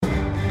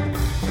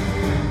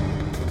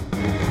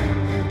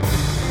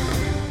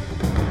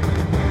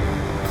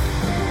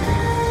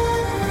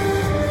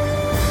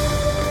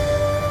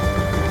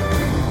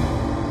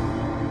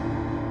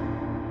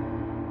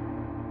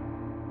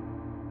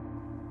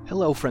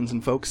Hello, friends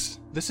and folks.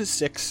 This is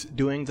Six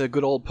doing the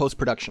good old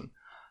post-production.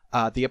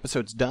 The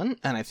episode's done,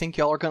 and I think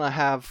y'all are going to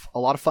have a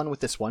lot of fun with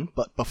this one,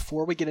 but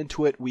before we get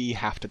into it, we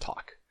have to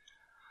talk.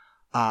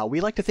 We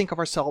like to think of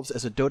ourselves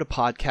as a Dota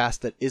podcast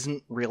that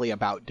isn't really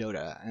about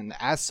Dota, and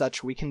as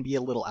such, we can be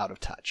a little out of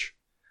touch.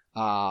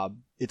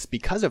 It's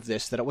because of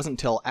this that it wasn't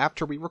until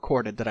after we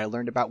recorded that I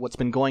learned about what's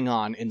been going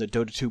on in the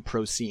Dota 2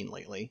 Pro scene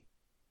lately.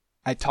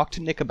 I talked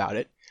to Nick about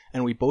it,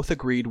 and we both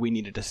agreed we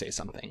needed to say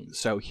something,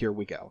 so here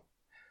we go.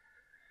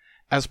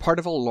 As part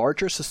of a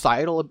larger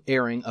societal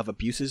airing of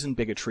abuses and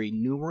bigotry,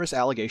 numerous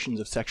allegations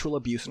of sexual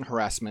abuse and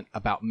harassment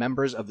about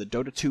members of the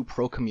Dota 2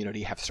 Pro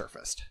community have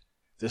surfaced.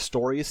 This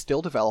story is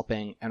still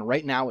developing, and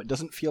right now it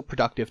doesn't feel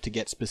productive to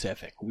get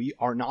specific. We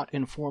are not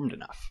informed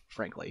enough,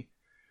 frankly.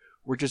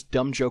 We're just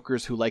dumb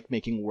jokers who like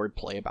making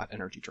wordplay about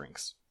energy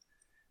drinks.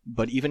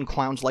 But even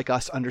clowns like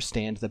us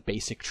understand the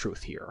basic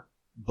truth here.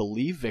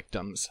 Believe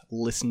victims,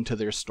 listen to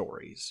their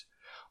stories.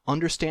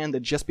 Understand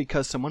that just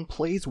because someone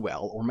plays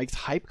well or makes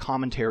hype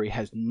commentary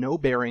has no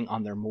bearing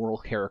on their moral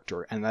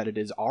character, and that it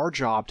is our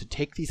job to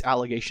take these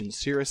allegations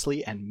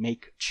seriously and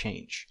make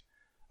change.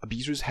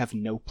 Abusers have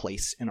no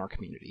place in our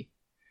community.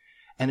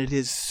 And it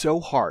is so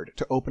hard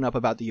to open up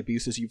about the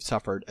abuses you've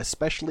suffered,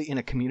 especially in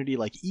a community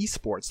like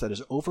esports that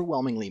is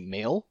overwhelmingly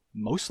male,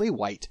 mostly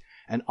white,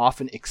 and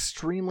often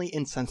extremely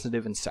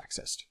insensitive and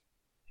sexist.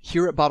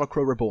 Here at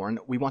Battlecrow Reborn,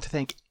 we want to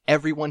thank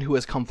everyone who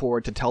has come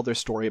forward to tell their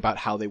story about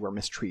how they were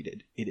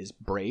mistreated. It is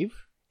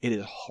brave, it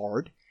is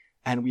hard,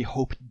 and we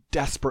hope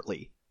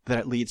desperately that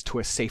it leads to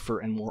a safer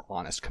and more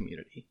honest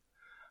community.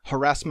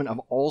 Harassment of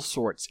all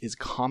sorts is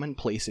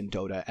commonplace in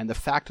Dota, and the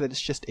fact that it's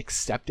just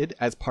accepted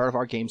as part of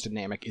our game's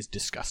dynamic is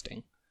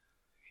disgusting.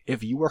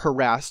 If you were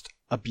harassed,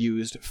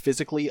 abused,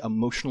 physically,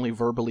 emotionally,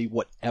 verbally,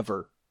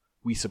 whatever,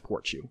 we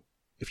support you.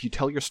 If you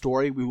tell your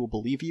story, we will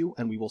believe you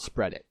and we will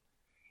spread it.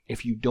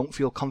 If you don't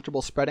feel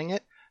comfortable spreading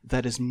it,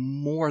 that is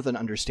more than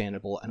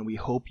understandable, and we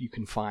hope you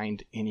can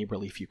find any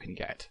relief you can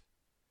get.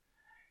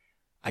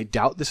 I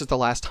doubt this is the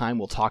last time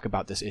we'll talk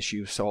about this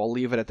issue, so I'll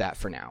leave it at that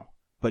for now.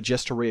 But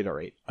just to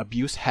reiterate,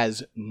 abuse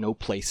has no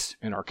place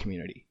in our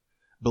community.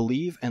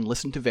 Believe and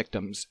listen to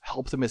victims,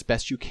 help them as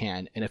best you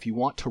can, and if you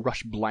want to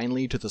rush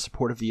blindly to the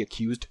support of the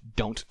accused,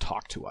 don't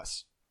talk to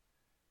us.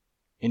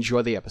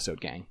 Enjoy the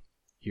episode, gang.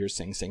 Here's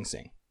Sing Sing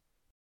Sing.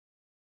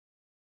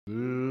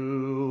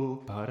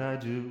 Loo,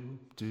 ba-da-doo,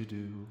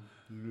 doo-doo.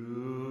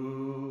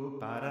 Loo,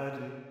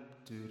 ba-da-doo,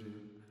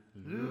 doo-doo.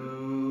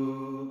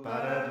 Loo,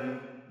 ba-da-doo,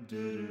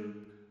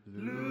 doo-doo.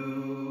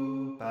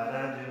 Loo,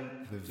 ba-da-doo.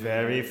 The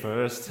very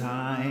first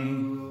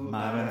time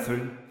I went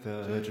through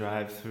the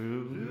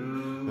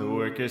drive-thru, the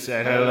worker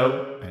said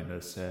hello and I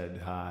said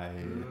hi.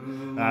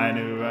 I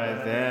knew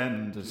right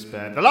then to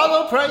spend the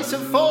low price of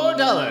 $4.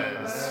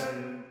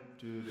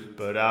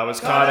 But I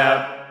was caught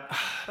out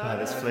by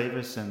this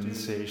flavor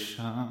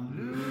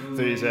sensation.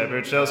 3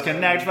 separate shells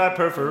connect by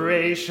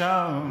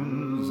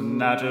perforations.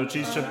 Nacho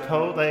cheese,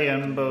 chipotle,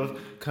 and both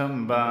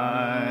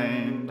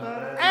combined.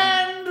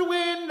 And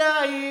when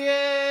I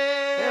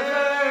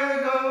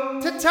ever go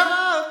to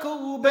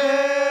Taco Bell,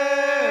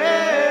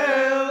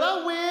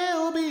 I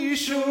will be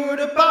sure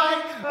to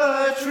buy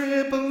a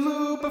triple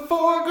loop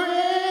for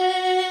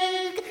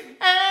Greg.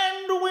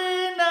 And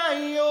when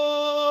I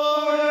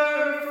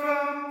order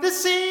from the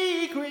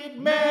secret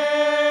menu,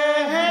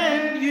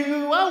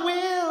 I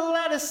will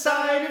add a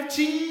side of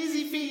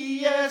cheesy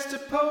Fiesta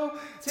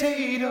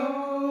potatoes.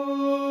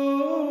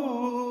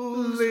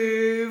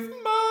 Live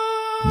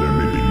more. There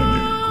may be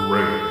many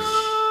Gregs,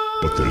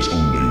 but there's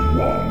only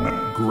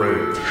one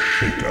Greg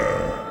Shaker.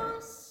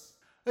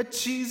 A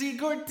cheesy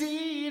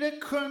gordita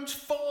crunch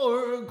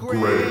for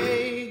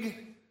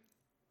Greg.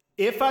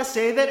 If I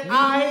say that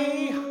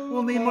I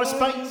will need more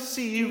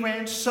spicy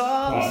ranch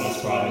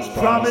sauce,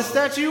 promise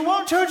that you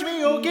won't charge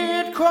me or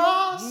get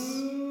cross.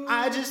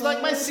 I just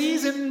like my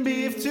seasoned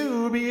beef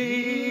to be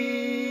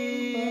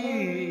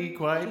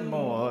quite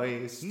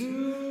moist.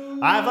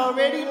 I've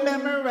already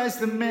memorized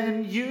the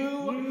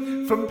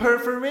menu. From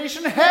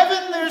perforation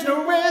heaven, there's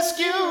no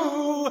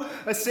rescue.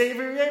 I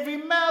savor every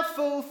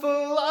mouthful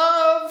full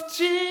of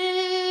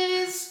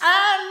cheese.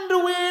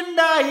 And when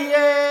I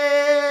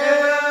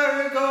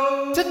ever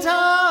go to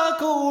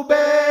Taco Bell,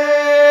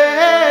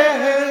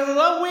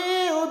 I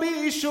will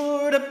be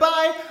sure to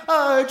buy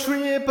a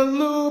triple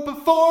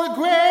loop for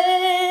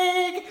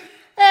Greg.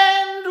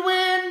 And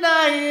when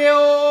I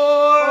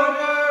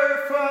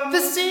order from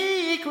the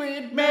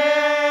secret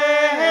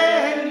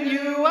menu,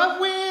 I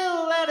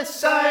will add a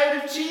side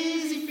of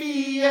cheesy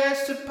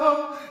Fiesta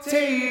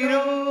potatoes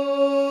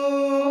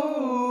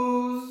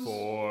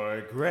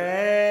for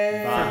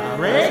Greg. For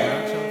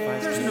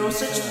Greg? There's no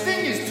such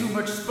thing as too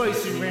much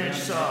spicy ranch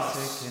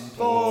sauce.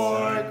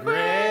 For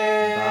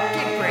Greg.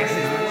 Get Greg's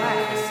his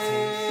blast.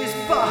 His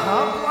Baja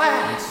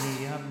Blast.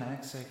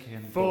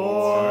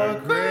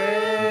 For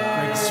Greg.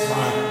 Greg's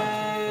smart.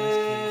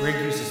 Greg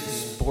uses the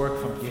spork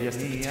from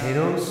Fiesta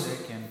potatoes to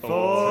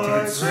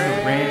consume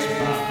the ranch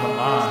beef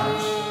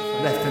melange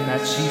left in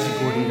that cheesy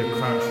gordita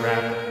crunch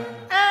wrap.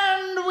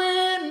 And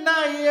when I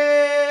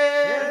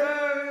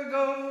ever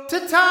go to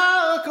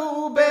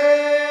Taco Bell.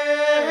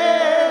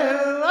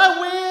 I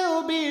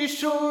will be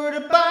sure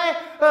to buy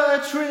a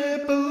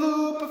triple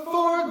loop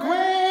for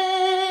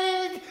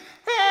Greg.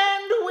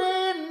 And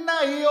when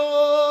I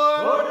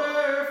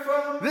order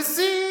from the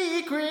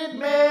secret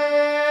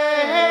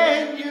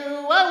menu,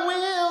 I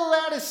will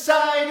add a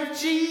side of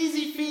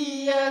cheesy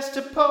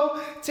Fiesta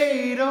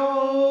potatoes.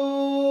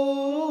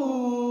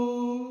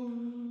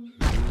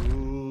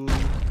 Ooh,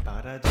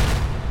 ba-da-doo,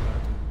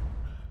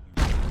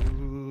 ba-doo.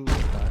 Ooh,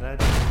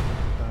 ba-da-doo,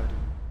 ba-doo.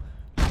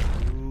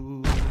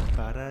 Ooh,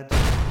 ba-da-doo,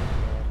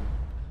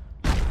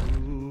 ba-doo.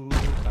 Ooh,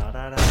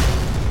 ba-da-da.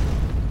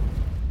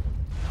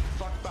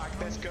 Fuck back,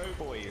 let's go,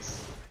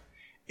 boys.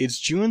 It's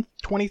June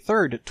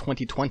 23rd,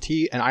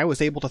 2020, and I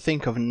was able to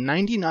think of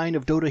 99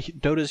 of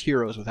Dota's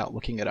heroes without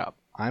looking it up.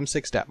 I'm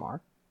Six Detmar.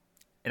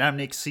 And I'm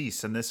Nick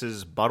Cease, and this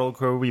is Bottle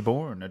Crow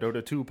Reborn, a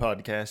Dota 2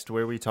 podcast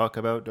where we talk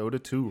about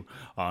Dota 2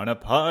 on a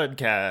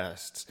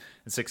podcast.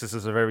 And Six, this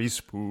is a very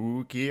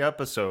spooky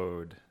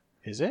episode.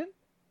 Is it?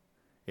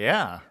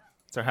 Yeah.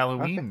 It's our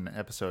Halloween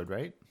episode,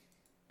 right?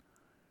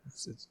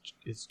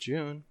 It's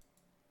June.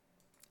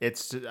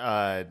 It's,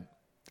 Halloween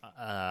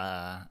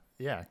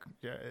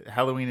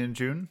in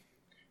June?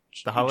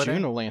 The holiday?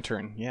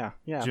 June-o'-lantern, yeah.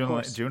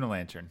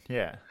 June-o'-lantern,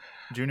 yeah.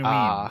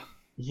 June-o'-ween.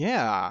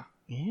 Yeah.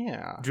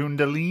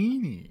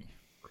 June-delini.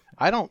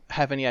 I don't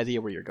have any idea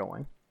where you're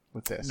going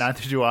with this.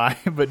 Neither do I,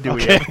 but do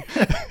Okay. we?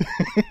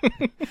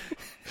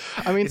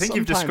 I mean, I think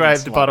you've sometimes described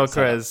it's Bottle like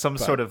Crow that, as some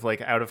but- sort of like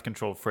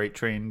out-of-control freight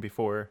train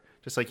before.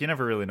 Just like you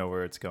never really know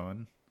where it's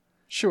going.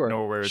 Sure,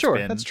 Know where it's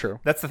been. That's true.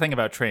 That's the thing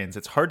about trains.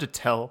 It's hard to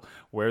tell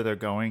where they're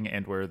going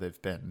and where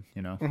they've been,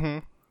 you know? Mm-hmm.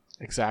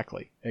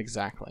 Exactly.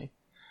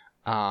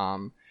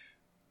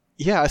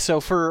 Yeah, so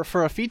for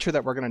a feature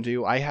that we're going to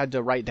do, I had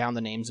to write down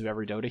the names of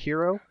every Dota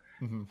hero,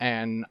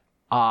 and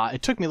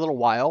it took me a little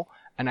while,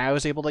 and I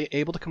was able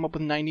to come up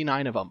with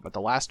 99 of them, but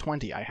the last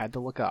 20 I had to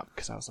look up,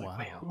 because I was like, Wow.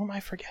 wait, who am I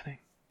forgetting?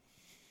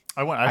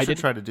 I should didn't-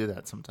 try to do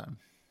that sometime.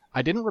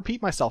 I didn't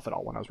repeat myself at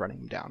all when I was writing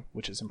them down,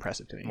 which is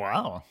impressive to me.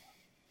 Wow.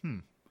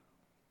 Who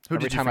Every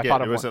did you time I forget?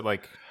 thought of Was one- it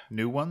like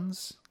new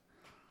ones?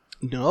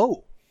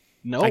 No,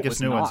 I it guess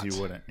was new not. ones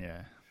you wouldn't,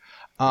 yeah.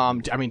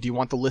 I mean, do you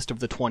want the list of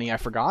the 20 I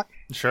forgot?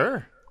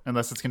 Sure.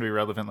 Unless it's going to be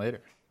relevant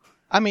later.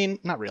 I mean,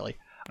 not really.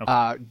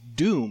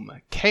 Doom,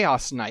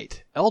 Chaos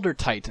Knight, Elder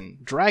Titan,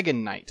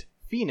 Dragon Knight,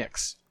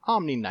 Phoenix,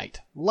 Omni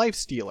Knight,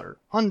 Lifestealer,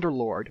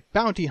 Underlord,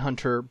 Bounty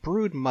Hunter,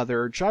 Brood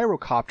Mother,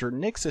 Gyrocopter,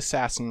 Nyx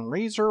Assassin,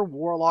 Razor,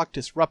 Warlock,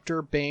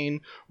 Disruptor, Bane,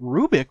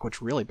 Rubik,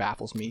 which really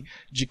baffles me,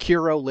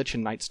 Jakiro, Lich,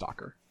 and Night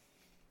Stalker.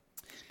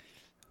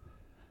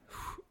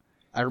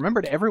 I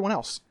remembered everyone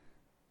else.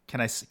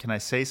 Can I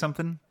say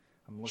something?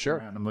 I'm looking Sure.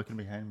 around. I'm looking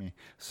behind me.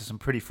 So some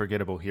pretty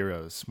forgettable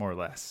heroes, more or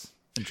less,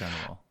 in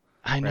general.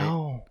 I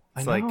know.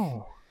 It's I like-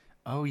 know.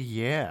 Oh,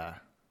 yeah.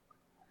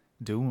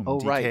 Doom, Oh,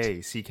 DK,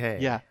 right.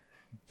 CK. Yeah.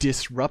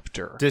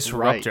 Disruptor.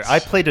 Disruptor. Right. I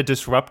played a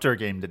Disruptor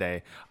game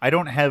today. I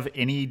don't have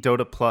any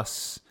Dota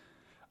Plus.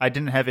 I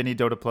didn't have any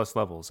Dota Plus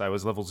levels. I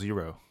was level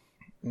 0.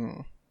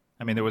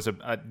 I mean, there was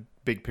a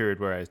big period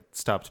where I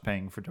stopped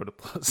paying for Dota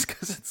Plus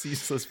because it's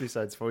useless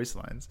besides voice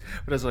lines.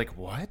 But I was like,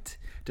 what?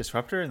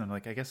 Disruptor? And I'm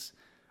like, I guess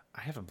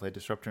I haven't played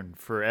Disruptor in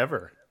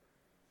forever.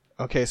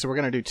 Okay, so we're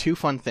going to do two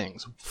fun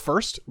things.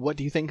 First, what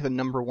do you think the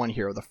number one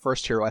hero, the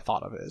first hero I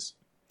thought of is?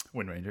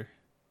 Wind Ranger.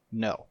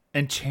 No.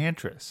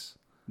 Enchantress.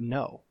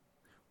 No.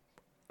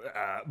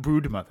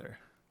 Broodmother.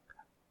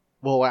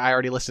 Well, I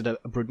already listed a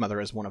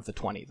Broodmother as one of the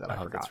 20 that I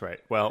Oh, forgot. that's right.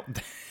 Well,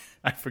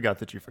 I forgot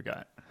that you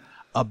forgot.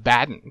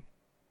 Abaddon.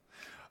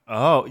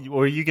 Oh,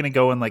 were you going to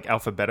go in like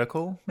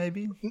alphabetical,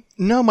 maybe?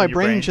 No, my Your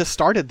brain brain? just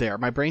started there.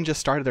 My brain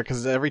just started there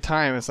because every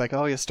time it's like,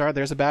 oh, you start,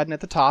 there's Abaddon at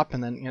the top,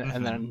 and then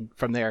and then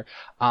from there.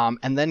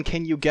 And then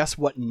can you guess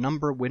what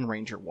number Wind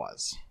Ranger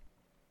was?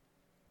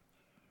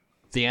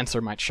 The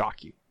answer might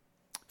shock you.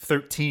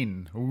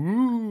 13.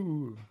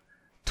 Ooh.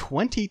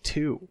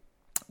 22.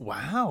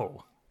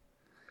 Wow.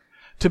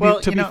 To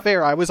Well, be you know-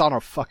 fair, I was on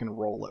a fucking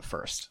roll at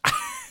first.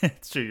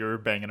 It's true, you were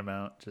banging them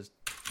out. Just.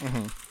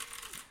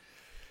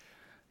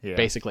 Yeah.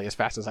 Basically as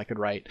fast as I could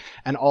write,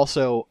 and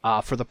also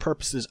for the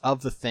purposes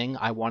of the thing,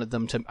 I wanted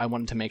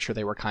to make sure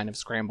they were kind of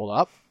scrambled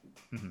up.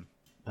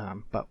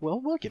 But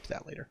we'll get to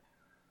that later.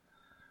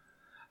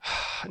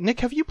 Nick,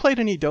 have you played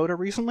any Dota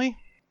recently?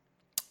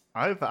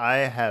 I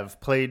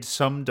have played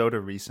some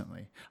Dota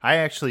recently. I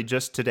actually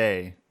just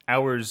today,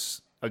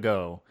 hours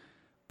ago,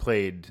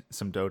 played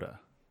some Dota.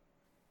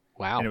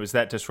 Wow! And it was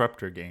that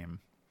Disruptor game.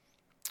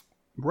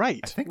 Right,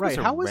 I think right. it was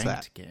a How was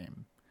ranked that?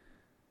 game.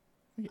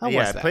 How yeah,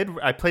 was that?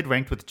 I played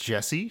ranked with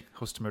Jesse,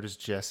 host murders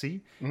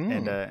Jesse,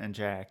 and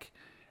Jack,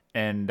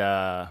 and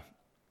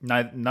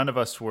none of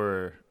us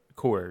were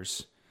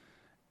cores,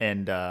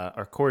 and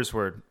our cores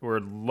were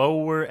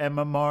lower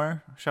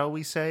MMR, shall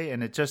we say?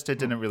 And it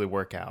didn't really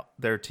work out.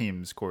 Their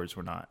team's cores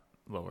were not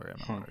lower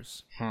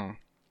MMRs.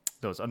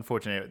 That was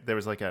unfortunate. There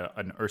was like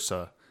an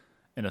Ursa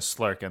and a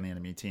Slark on the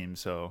enemy team,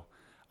 so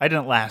I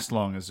didn't last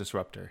long as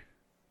Disruptor.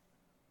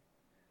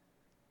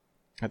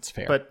 That's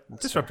fair. But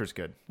That's Disruptor's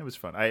good. It was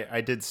fun.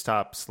 I did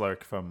stop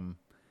Slark from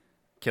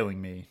killing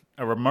me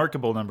a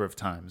remarkable number of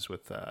times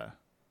with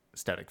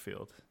Static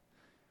Field.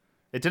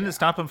 It didn't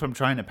stop him from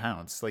trying to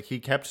pounce. Like, he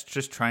kept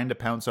just trying to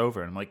pounce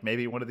over. And I'm like,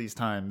 maybe one of these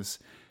times,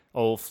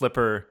 old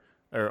Flipper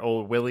or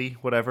old Willie,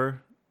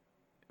 whatever,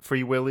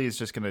 Free Willie is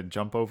just going to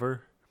jump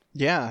over.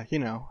 Yeah,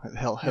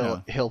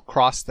 he'll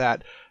cross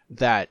that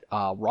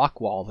rock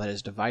wall that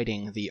is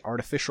dividing the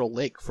artificial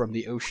lake from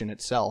the ocean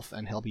itself,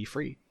 and he'll be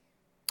free.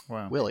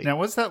 Wow. Willie. Now,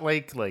 was that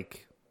lake,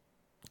 like,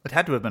 it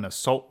had to have been a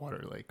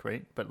saltwater lake,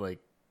 right? But, like,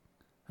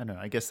 I don't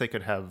know. I guess they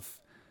could have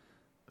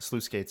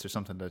sluice gates or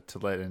something to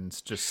let in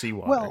just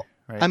seawater. Well,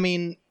 right? I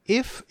mean,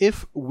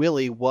 if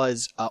Willie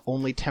was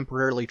only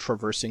temporarily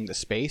traversing the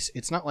space,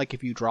 it's not like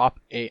if you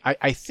drop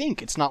I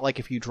think it's not like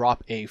if you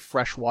drop a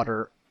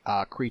freshwater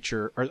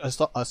creature or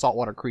a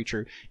saltwater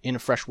creature in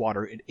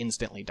freshwater, it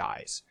instantly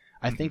dies.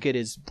 I think it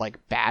is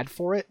like bad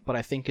for it, but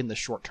I think in the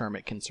short term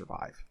it can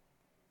survive.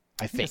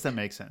 I think that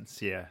makes sense.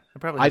 Yeah,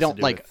 I don't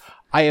like.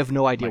 I have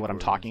no idea what I'm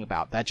talking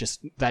about. That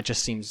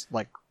just seems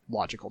like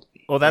logical to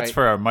me. Well, that's right?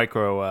 for our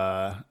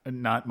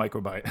not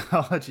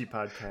microbiology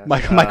podcast.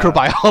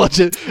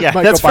 Microbiology. Yeah,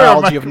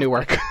 microbiology of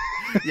Newark.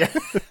 Yeah.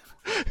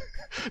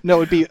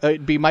 No,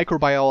 it'd be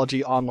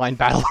microbiology online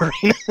battle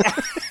arena.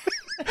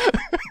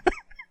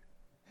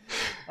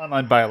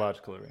 Online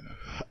biological arena.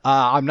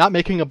 I'm not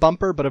making a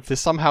bumper, but if this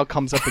somehow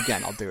comes up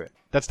again, I'll do it.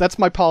 That's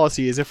my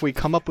policy, is if we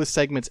come up with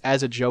segments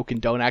as a joke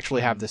and don't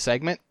actually have the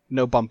segment,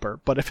 no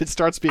bumper. But if it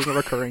starts being a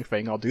recurring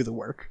thing, I'll do the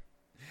work.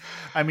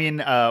 I mean,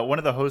 one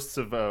of the hosts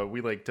of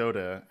We Like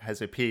Dota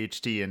has a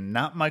PhD in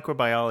not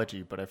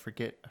microbiology, but I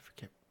forget.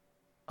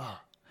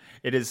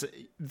 It is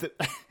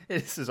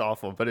this is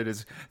awful, but it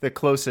is the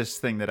closest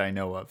thing that I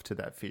know of to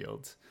that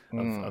field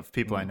of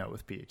people I know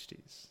with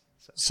PhDs.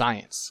 So.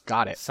 Science,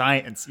 got it.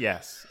 Science,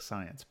 yes,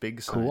 science,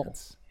 big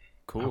science,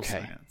 cool okay.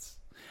 Science.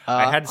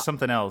 I had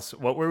something else.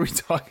 What were we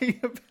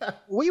talking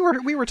about? We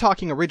were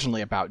talking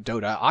originally about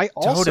Dota. I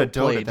also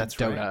played that's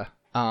Dota.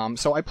 Right.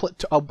 So I played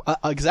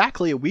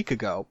exactly a week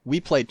ago. We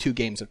played 2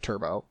 games of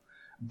Turbo,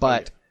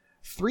 but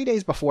 3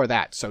 days before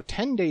that, so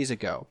 10 days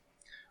ago,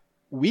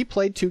 we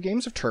played 2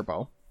 games of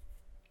Turbo,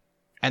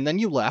 and then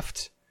you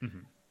left,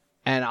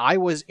 and I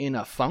was in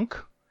a funk,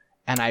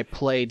 and I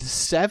played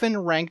 7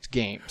 ranked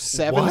games,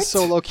 7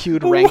 solo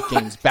queued ranked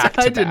games back to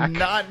back. I did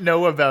not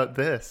know about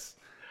this.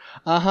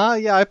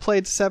 Yeah, I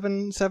played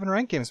seven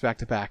ranked games back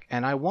to back,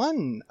 and I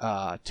won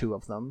 2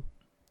 of them.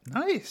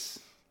 Nice.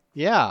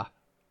 Yeah.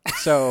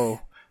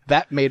 So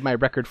that made my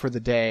record for the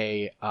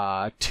day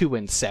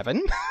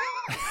 2-7.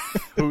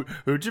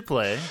 Who'd you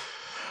play?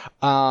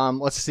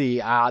 Let's see.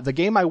 The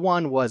game I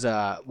won was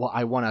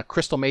I won a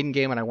Crystal Maiden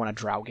game and I won a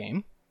Drow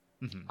game.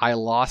 I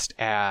lost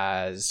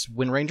as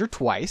Wind Ranger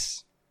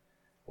twice,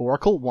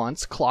 Oracle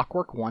once,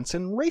 Clockwork once,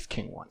 and Wraith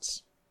King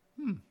once.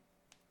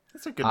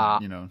 That's a good,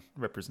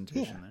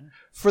 representation there.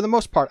 For the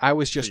most part, I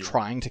was just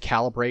trying to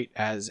calibrate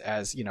as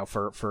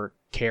for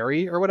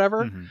carry or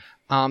whatever.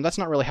 That's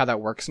not really how that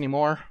works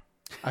anymore,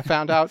 I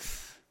found out.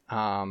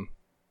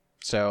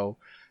 So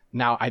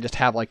now I just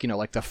have like the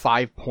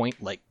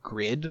 5-point like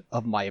grid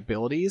of my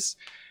abilities,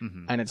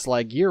 and it's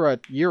like you're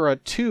a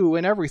 2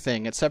 in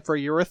everything except for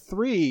you're a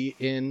 3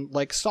 in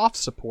like soft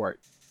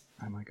support.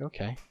 I'm like,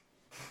 okay,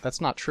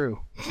 that's not true,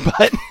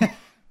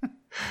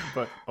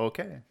 but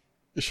okay.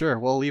 Sure,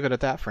 we'll leave it at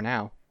that for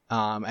now.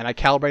 And I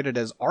calibrated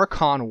as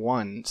Archon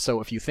 1,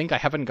 so if you think I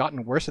haven't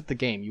gotten worse at the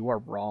game, you are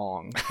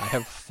wrong. I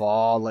have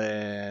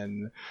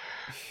fallen.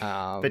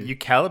 But you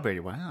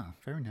calibrated. Wow,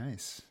 very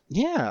nice.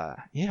 Yeah.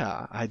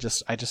 I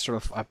just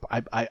sort of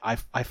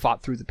I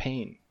fought through the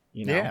pain.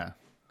 Yeah.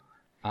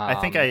 I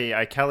think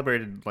I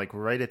calibrated like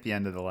right at the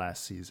end of the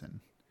last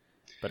season,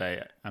 but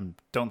I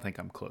don't think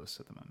I'm close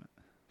at the moment.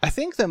 I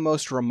think the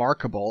most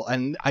remarkable,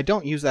 and I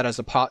don't use that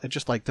as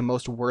just like the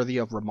most worthy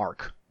of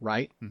remark,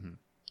 right?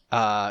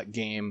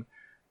 Game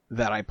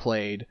that I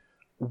played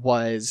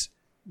was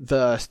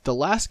the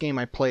last game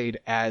I played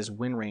as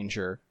Wind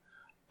Ranger,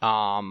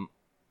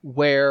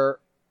 where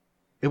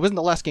it wasn't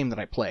the last game that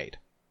I played,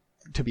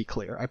 to be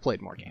clear. I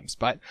played more games,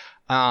 but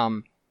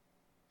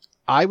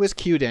I was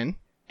queued in,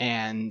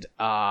 and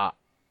I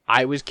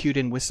was queued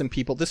in with some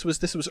people. This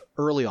was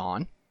early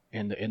on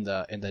in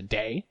the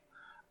day.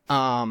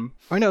 So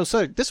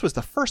this was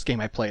the first game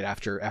I played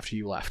after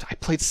you left. I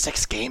played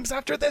 6 games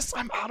after this.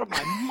 I'm out of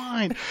my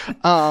mind.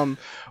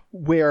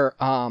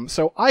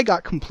 So I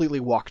got completely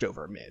walked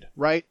over mid,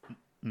 right?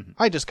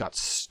 I just got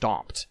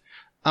stomped.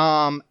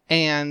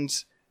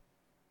 And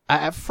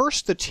at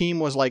first the team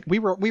was like, we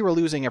were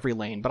losing every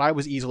lane, but I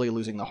was easily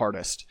losing the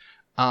hardest.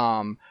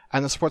 And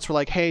the supports were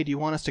like, hey, do you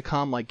want us to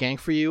come like gank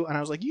for you? And I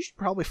was like, you should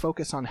probably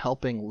focus on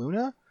helping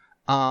Luna,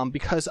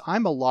 because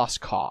I'm a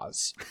lost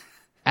cause.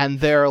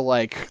 And they're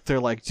like,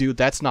 dude,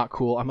 that's not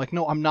cool. I'm like,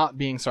 no, I'm not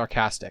being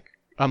sarcastic.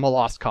 I'm a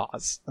lost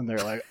cause. And they're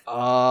like,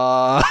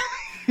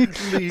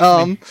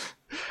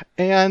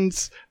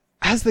 and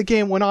as the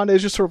game went on, it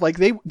was just sort of like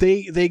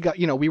they got,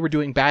 we were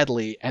doing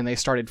badly and they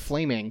started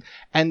flaming,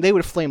 and they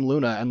would flame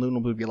Luna, and Luna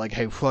would be like,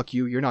 hey, fuck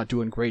you, you're not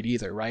doing great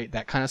either, right?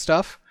 That kind of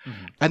stuff.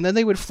 And then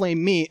they would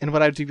flame me, and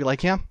what I'd do be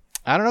like, yeah,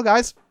 I don't know,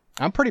 guys.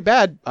 I'm pretty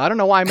bad. I don't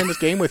know why I'm in this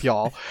game with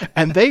y'all.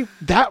 And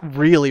that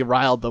really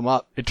riled them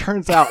up. It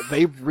turns out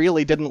they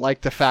really didn't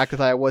like the fact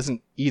that I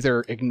wasn't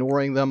either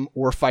ignoring them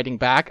or fighting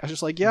back. I was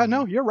just like, yeah,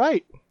 no, you're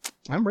right.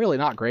 I'm really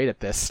not great at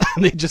this.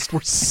 And they just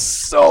were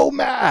so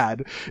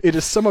mad. It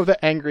is some of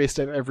the angriest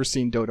I've ever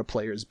seen Dota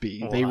players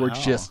be. They were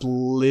just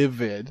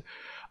livid.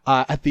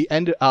 At the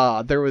end,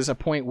 there was a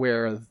point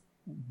where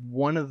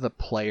one of the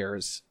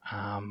players,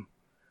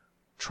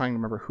 trying to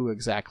remember who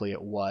exactly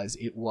it was.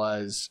 It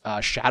was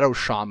Shadow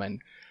Shaman,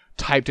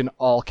 typed in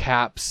all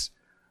caps,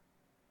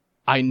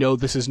 "I know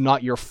this is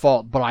not your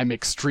fault, but I'm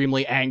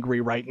extremely angry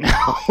right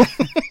now."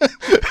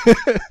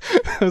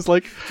 I was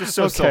like, just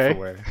so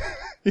self-aware.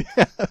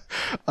 Yeah.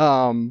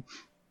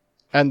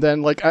 And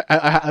then like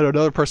I had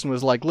another person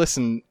was like,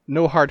 "Listen,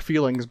 no hard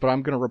feelings, but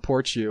I'm gonna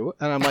report you."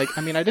 And I'm like,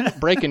 I mean, I didn't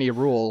break any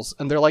rules.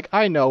 And they're like,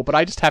 "I know, but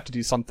I just have to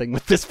do something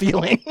with this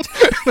feeling."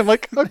 I'm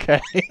like, okay.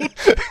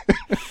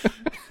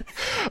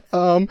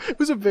 It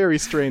was a very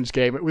strange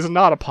game. It was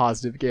not a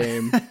positive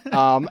game.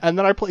 And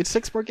then I played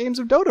 6 more games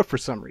of Dota for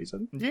some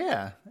reason.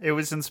 Yeah, it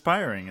was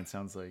inspiring. It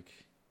sounds like,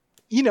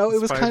 you know, it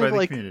was kind of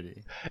like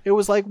community. It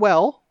was like,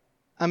 well,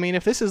 I mean,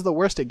 if this is the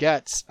worst it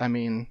gets, I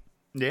mean,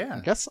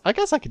 yeah, I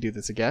guess I could do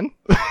this again.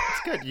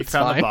 It's good. You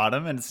found fine. the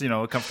bottom, and it's, you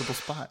know, a comfortable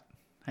spot.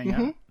 Hang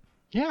out.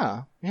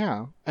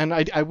 Yeah. And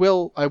I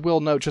will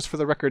note, just for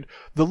the record,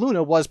 the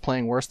Luna was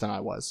playing worse than I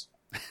was.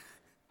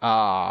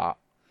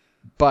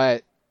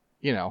 But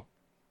you know,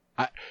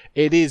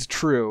 it is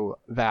true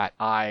that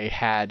I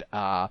had,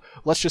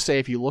 let's just say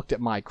if you looked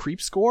at my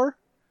creep score,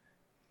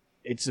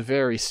 it's a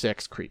very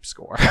 6 creep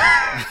score.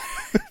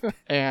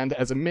 And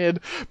as a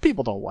mid,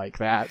 people don't like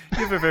that.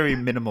 You have a very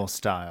minimal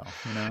style,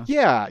 you know?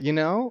 Yeah, you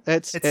know,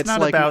 it's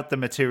not like, about the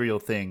material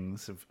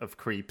things of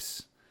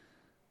creeps.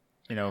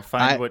 You know,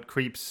 find what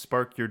creeps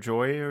spark your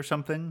joy or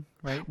something,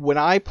 right? When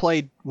I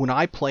play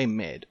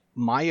mid,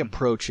 my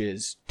approach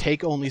is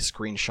take only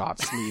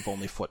screenshots, leave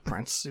only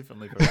footprints. Leave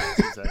only footprints,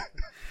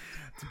 exactly.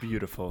 It's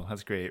beautiful.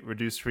 That's great.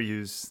 Reduce,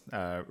 reuse,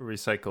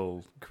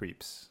 recycle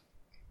creeps.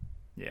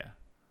 Yeah.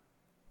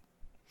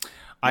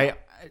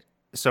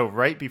 So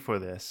right before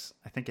this,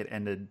 I think it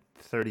ended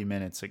 30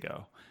 minutes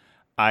ago.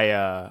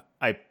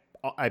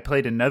 I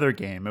played another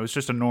game. It was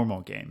just a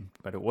normal game,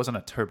 but it wasn't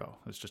a turbo.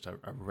 It was just a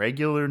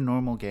regular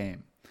normal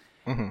game.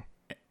 Mm-hmm.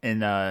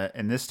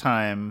 And this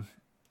time,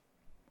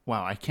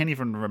 wow, I can't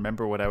even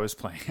remember what I was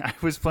playing. I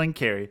was playing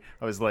carry.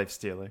 I was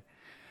Lifestealer.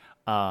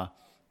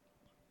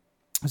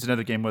 It was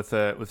another game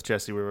with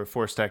Jesse. We were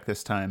 4-stack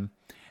this time,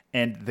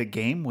 and the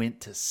game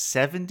went to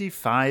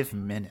 75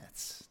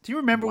 minutes. Do you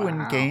remember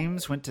when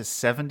games went to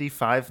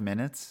 75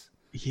 minutes?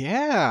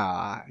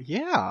 Yeah,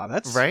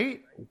 that's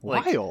right.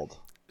 Wild.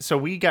 So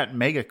we got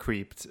mega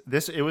creeped.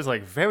 It was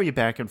like very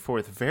back and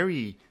forth,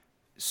 very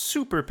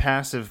super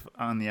passive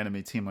on the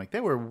enemy team. Like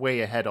they were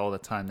way ahead all the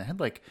time. They had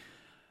like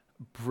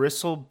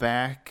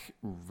Bristleback,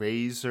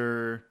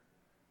 Razor.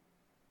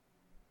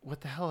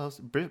 What the hell else?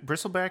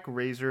 Bristleback,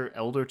 Razor,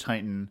 Elder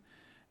Titan,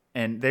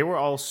 and they were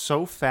all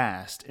so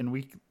fast, and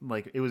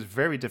it was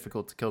very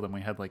difficult to kill them. We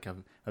had like a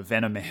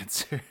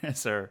Venomancer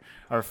as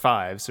our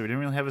 5, so we didn't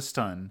really have a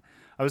stun.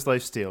 I was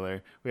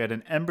Lifestealer. We had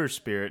an Ember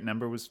Spirit, and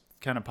Ember was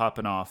kind of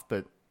popping off,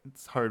 but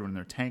it's hard when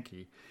they're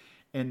tanky.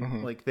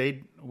 And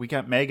we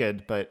got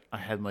mega'd, but I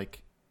had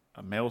like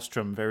a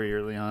Maelstrom very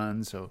early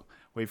on, so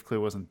wave clear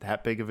wasn't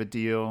that big of a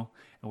deal.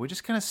 And we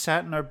just kind of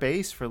sat in our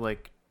base for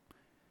like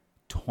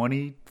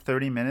 20,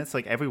 30 minutes.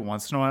 Like every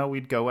once in a while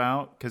we'd go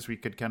out because we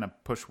could kind of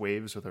push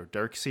waves with our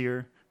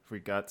Darkseer if we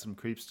got some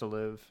creeps to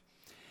live.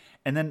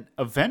 And then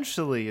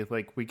eventually,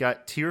 like, we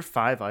got tier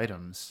 5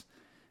 items.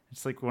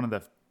 It's like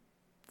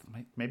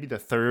maybe the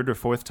 3rd or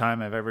 4th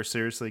time I've ever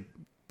seriously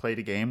played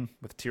a game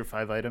with tier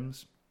 5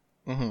 items.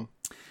 Mm-hmm.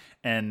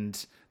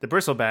 And the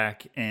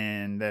Bristleback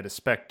and that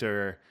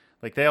Spectre,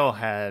 like, they all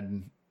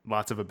had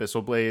lots of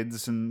Abyssal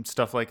Blades and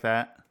stuff like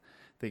that.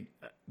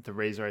 The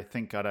Razor, I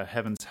think, got a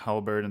Heaven's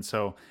Halberd. And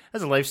so,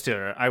 as a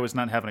Lifestealer, I was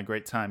not having a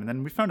great time. And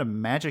then we found a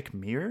Magic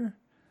Mirror.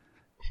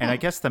 And I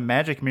guess the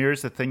Magic Mirror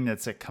is the thing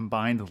that's a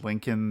combined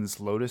Lincoln's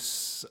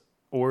Lotus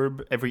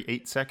Orb every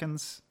 8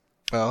 seconds.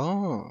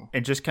 Oh.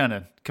 It just kind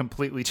of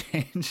completely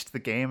changed the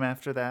game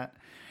after that.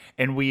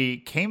 And we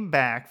came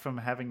back from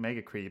having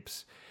Mega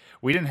Creeps.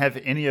 We didn't have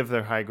any of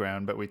their high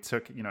ground, but we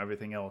took,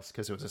 everything else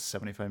because it was a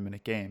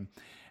 75-minute game.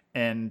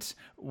 And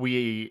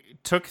we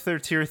took their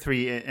tier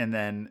 3 and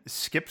then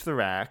skipped the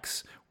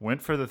racks,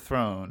 went for the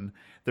throne.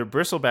 Their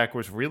Bristleback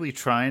was really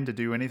trying to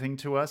do anything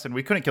to us, and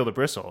we couldn't kill the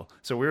Bristle.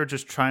 So we were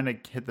just trying to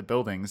hit the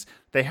buildings.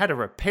 They had a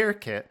repair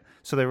kit,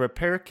 so they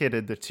repair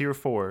kitted the tier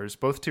 4s,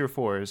 both tier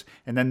 4s,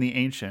 and then the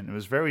Ancient. It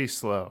was very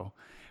slow.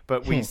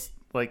 But we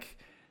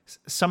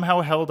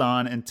somehow held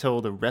on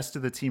until the rest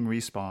of the team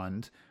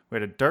respawned. We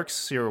had a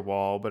Darkseer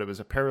wall, but it was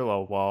a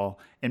parallel wall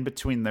in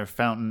between their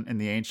Fountain and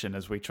the Ancient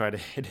as we tried to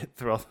hit it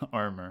through all the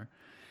armor.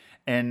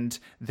 And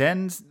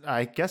then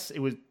I guess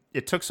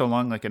it took so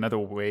long, like another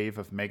wave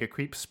of Mega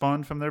Creeps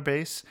spawned from their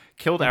base,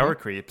 killed our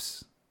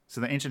creeps. So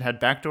the Ancient had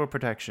backdoor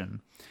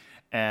protection.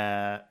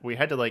 We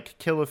had to like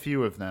kill a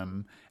few of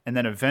them, and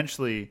then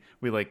eventually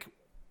we like,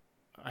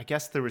 I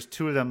guess there was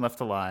 2 of them left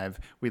alive.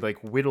 We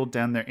like whittled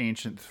down their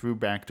ancient through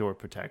backdoor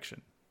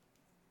protection.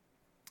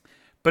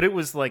 But it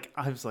was like,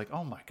 I was like,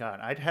 oh my god,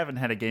 I haven't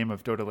had a game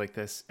of Dota like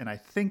this in I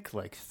think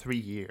like 3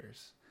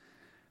 years.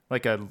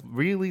 Like a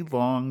really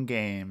long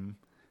game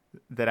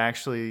that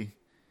actually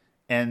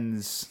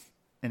ends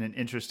in an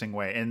interesting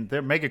way. And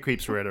their mega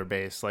creeps were at our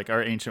base. Like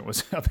our ancient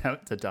was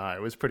about to die.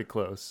 It was pretty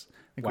close.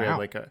 I think we had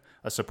like a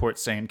support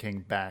Sand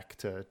King back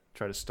to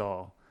try to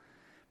stall.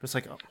 But it's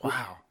like, oh,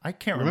 wow, I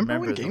can't remember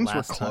when the games were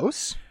last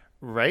close?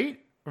 Right?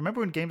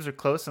 Remember when games are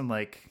close and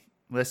like,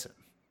 listen,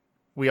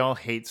 we all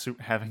hate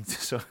having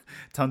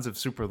tons of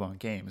super long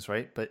games,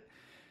 right? But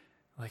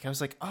like, I was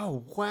like,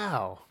 oh,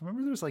 wow.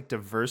 Remember there's like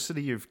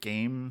diversity of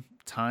game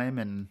time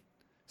and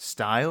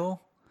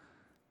style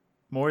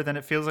more than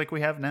it feels like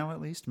we have now, at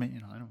least. I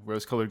don't know,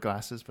 rose-colored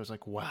glasses, but I was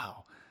like,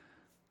 wow,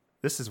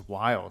 this is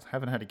wild.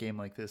 Haven't had a game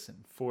like this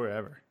in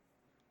forever.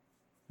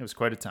 It was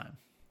quite a time.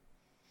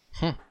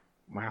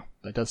 Wow,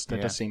 that does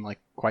seem like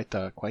quite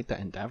the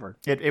endeavor.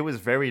 It was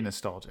very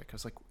nostalgic. I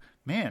was like,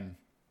 man,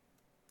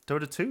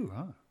 Dota 2,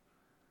 huh?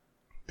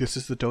 This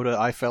is the Dota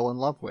I fell in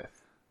love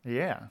with.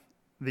 Yeah.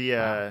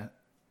 The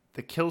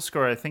kill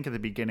score, I think at the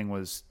beginning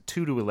was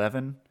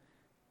 2-11.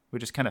 We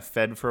just kind of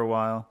fed for a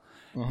while.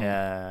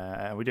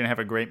 Mm-hmm. We didn't have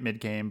a great mid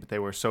game, but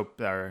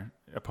our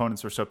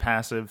opponents were so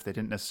passive. They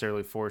didn't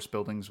necessarily force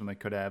buildings when they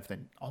could have. They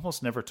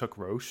almost never took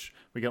Roche.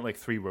 We got like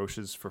 3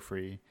 Roches for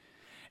free.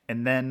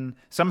 And then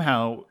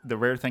somehow the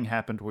rare thing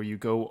happened where you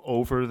go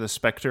over the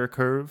Spectre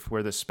curve,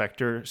 where the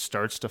Spectre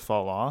starts to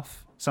fall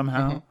off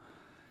somehow,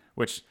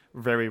 which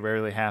very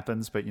rarely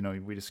happens. But,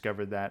 we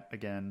discovered that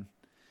again.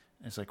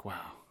 It's like,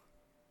 wow.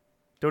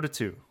 Dota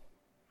 2.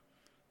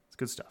 It's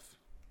good stuff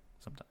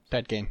sometimes.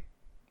 Dead game.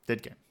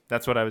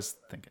 That's what I was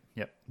thinking.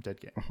 Yep, dead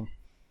game.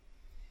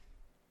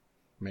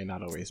 May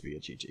not always be a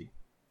GG.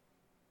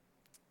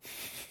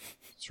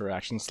 It's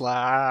reaction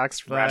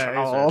slacks.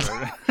 Reginald.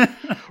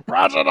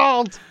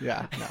 Reginald!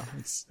 Yeah, no,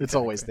 it's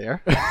always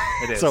there. It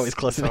is. It's always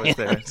close It's in always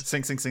hand. there.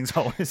 Sing's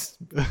always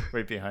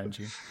right behind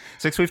you.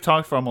 Six, we've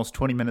talked for almost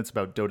 20 minutes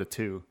about Dota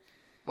 2.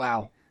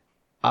 Wow.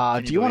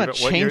 Can Do you want to believe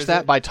it? What year change is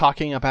that it? by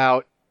talking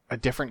about a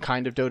different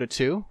kind of Dota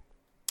 2?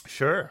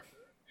 Sure.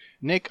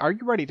 Nick, are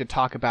you ready to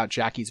talk about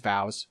Jackie's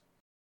Vows?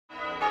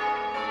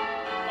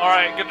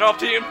 Alright, good job,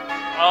 team.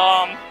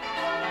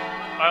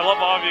 I love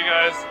all of you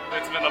guys.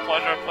 It's been a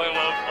pleasure playing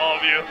with all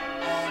of you.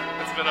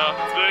 It's been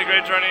a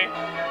great journey.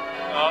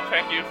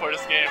 Thank you for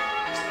this game.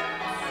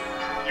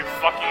 You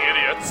fucking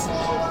idiots.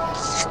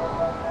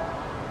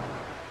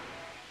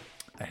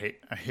 I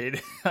hate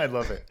it. I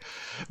love it.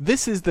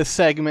 This is the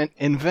segment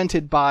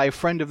invented by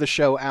friend of the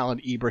show,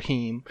 Alan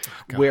Ibrahim,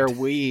 where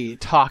we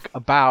talk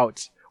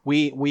about,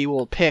 we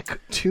will pick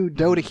 2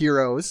 Dota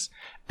heroes,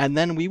 and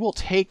then we will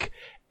take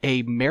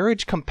a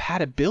marriage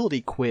compatibility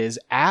quiz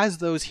as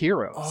those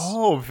heroes.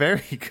 Oh,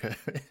 very good.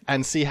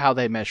 And see how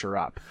they measure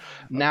up.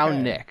 Now,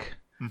 Okay. Nick,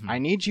 I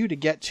need you to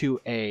get to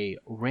a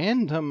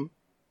random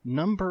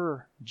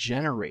number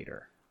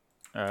generator.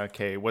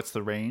 Okay, what's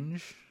the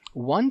range?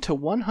 1 to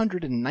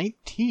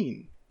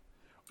 119.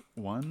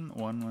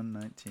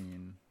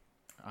 119.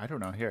 I don't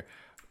know. Here.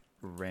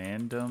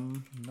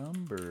 Random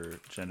number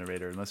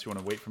generator. Unless you want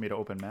to wait for me to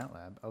open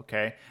MATLAB.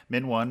 Okay.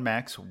 Min 1,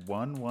 max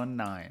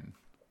 119.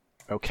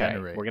 Okay,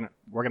 Generate.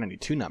 we're gonna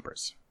need 2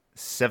 numbers.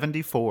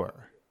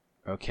 74.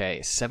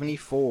 Okay,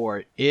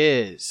 74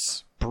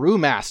 is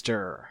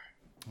Brewmaster.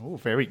 Oh,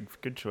 very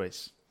good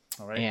choice.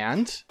 All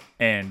right.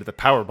 And the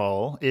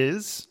Powerball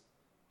is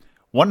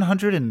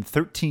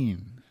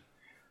 113.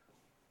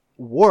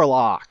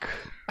 Warlock.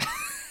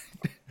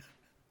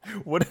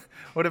 What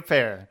a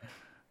pair.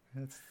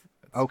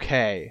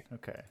 Okay.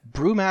 Okay.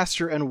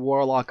 Brewmaster and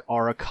Warlock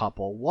are a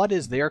couple. What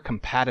is their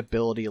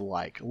compatibility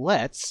like?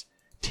 Let's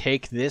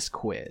take this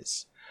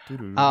quiz.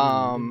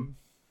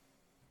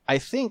 I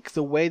think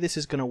the way this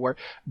is going to work,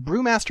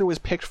 Brewmaster was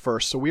picked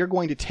first, so we are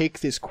going to take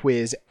this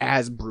quiz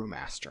as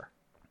Brewmaster.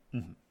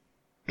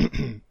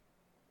 Mm-hmm.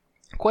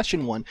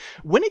 Question 1.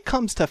 When it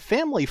comes to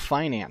family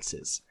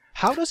finances,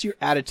 how does your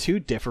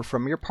attitude differ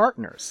from your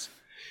partner's?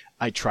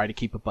 I try to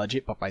keep a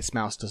budget, but my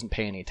spouse doesn't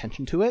pay any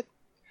attention to it.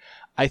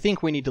 I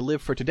think we need to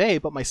live for today,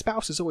 but my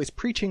spouse is always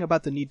preaching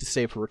about the need to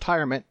save for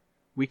retirement.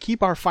 We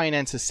keep our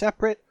finances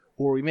separate,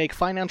 or we make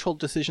financial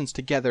decisions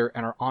together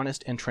and are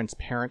honest and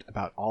transparent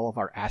about all of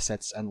our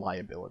assets and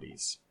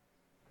liabilities.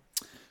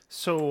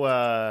 So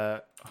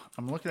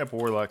I'm looking up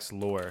Warlock's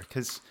lore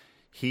because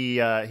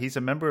he's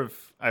a member of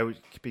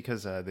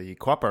because the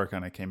Co-op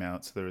Arcana came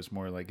out, so there was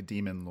more like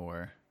demon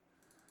lore.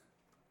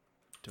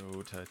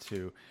 Dota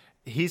 2.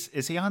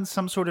 Is he on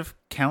some sort of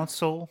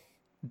council?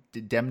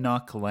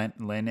 Demnock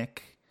Lenik?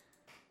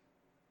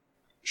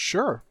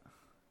 Sure.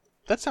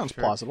 That sounds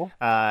plausible.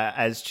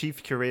 As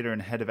chief curator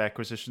and head of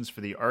acquisitions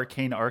for the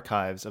arcane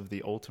archives of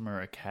the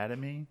Ultimer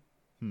Academy.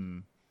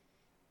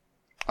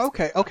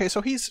 Okay.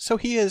 So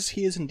he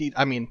is indeed.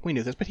 I mean, we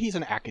knew this, but he's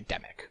an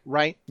academic,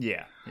 right?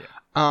 Yeah.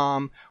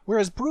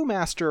 Whereas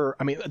Brewmaster,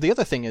 I mean, the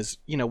other thing is,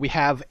 we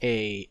have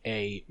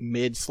a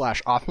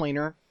mid/off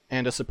laner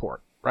and a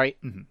support, right?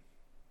 Mm-hmm.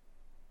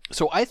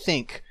 So I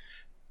think,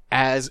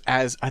 as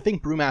I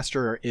think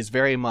Brewmaster is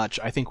very much,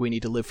 I think we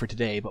need to live for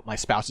today, but my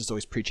spouse is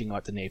always preaching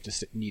about the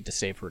need to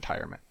save for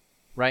retirement,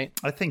 right?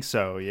 I think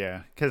so,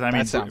 yeah. Because, I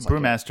mean, sounds like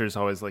Brewmaster is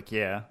always like,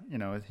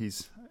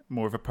 he's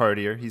more of a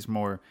partier. He's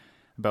more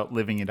about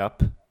living it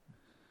up.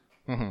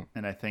 Mm-hmm.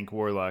 And I think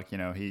Warlock,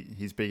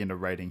 he's big into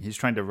writing. He's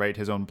trying to write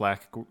his own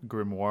Black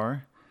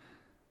Grimoire.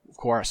 Of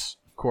course.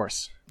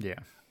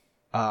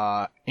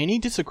 Yeah. Any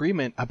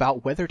disagreement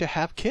about whether to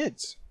have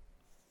kids?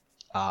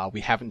 We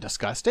haven't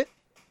discussed it.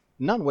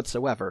 None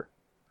whatsoever.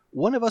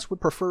 One of us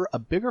would prefer a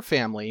bigger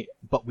family,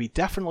 but we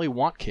definitely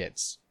want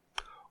kids.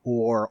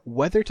 Or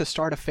whether to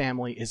start a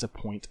family is a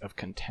point of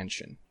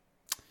contention.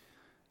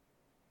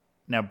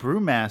 Now,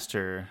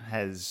 Brewmaster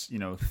has,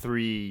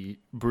 3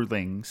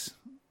 broodlings,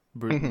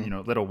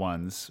 little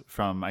ones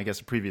from, I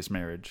guess, a previous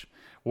marriage.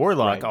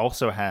 Warlock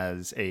also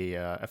has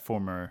a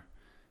former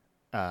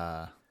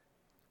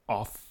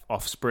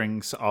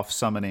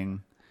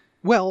off-summoning.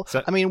 Well,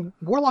 I mean,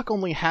 Warlock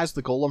only has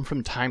the golem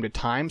from time to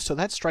time, so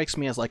that strikes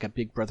me as like a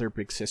big brother,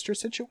 big sister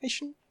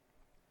situation.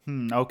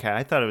 Okay,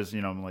 I thought it was,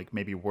 like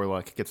maybe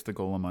Warlock gets the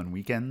golem on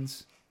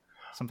weekends,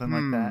 something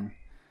like that.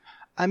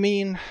 I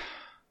mean,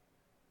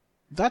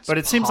 that's But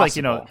it seems like,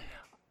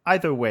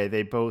 either way,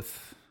 they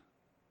both,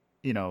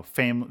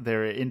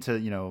 they're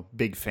into,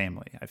 big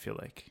family, I feel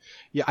like.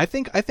 Yeah, I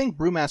think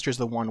Brewmaster's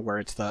the one where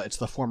it's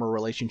the former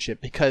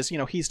relationship because,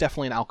 he's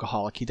definitely an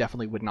alcoholic. He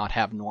definitely would not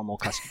have normal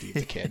custody of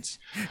the kids.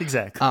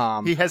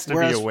 Exactly. He has to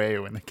be away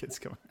when the kids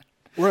come in.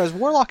 Whereas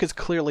Warlock is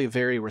clearly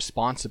very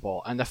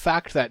responsible, and the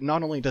fact that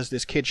not only does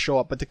this kid show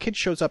up, but the kid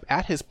shows up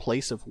at his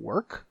place of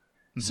work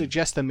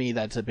suggests to me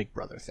that it's a big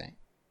brother thing.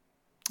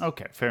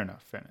 Okay, fair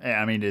enough.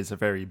 I mean, it is a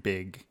very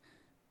big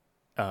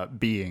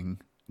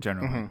being,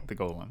 generally, the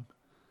golem.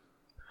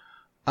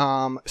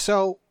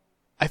 So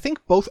I think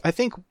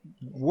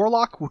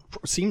Warlock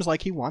seems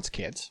like he wants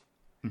kids,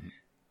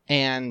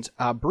 and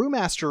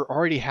Brewmaster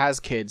already has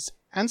kids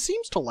and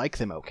seems to like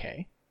them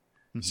okay.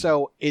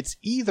 So it's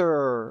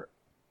either,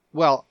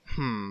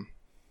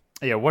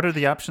 Yeah, what are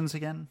the options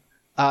again?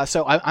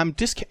 So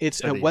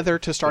it's whether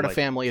to start a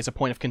family is a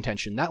point of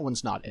contention. That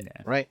one's not in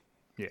it, right?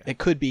 Yeah. It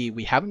could be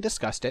we haven't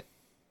discussed it,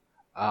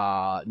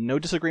 no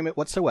disagreement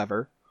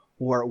whatsoever,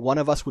 or one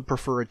of us would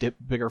prefer a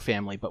bigger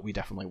family, but we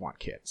definitely want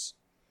kids.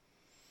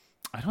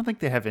 I don't think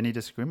they have any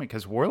disagreement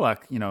because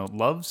Warlock,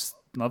 loves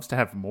to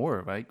have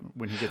more, right?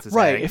 When he gets his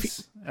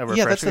eggs,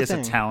 that's the as thing.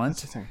 a talent,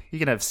 That's the thing. he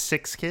can have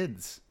 6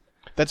 kids.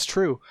 That's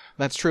true.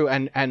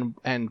 And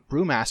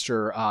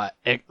Brewmaster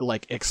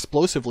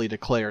explosively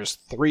declares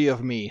 3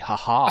 of me,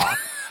 haha.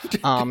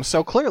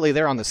 So clearly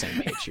they're on the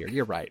same page here.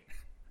 You're right.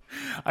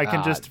 I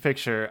can just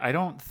picture. I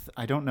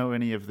don't know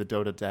any of the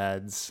Dota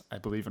dads. I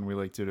believe in We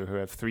Like Dota who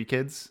have 3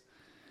 kids,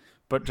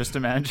 but just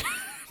imagine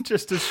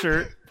just a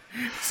shirt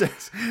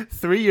says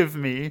 3 of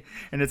me,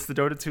 and it's the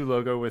Dota 2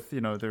 logo with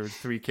their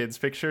 3 kids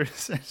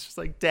pictures. It's just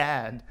like,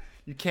 Dad,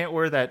 you can't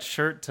wear that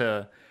shirt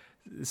to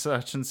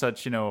such and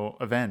such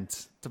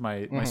event, to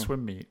my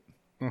swim meet.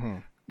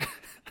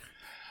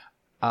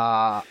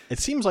 It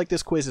seems like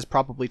this quiz is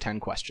probably 10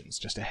 questions.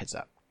 Just a heads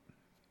up.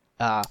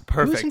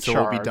 Perfect. So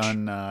we'll be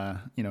done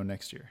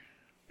next year.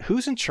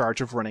 Who's in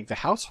charge of running the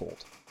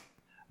household?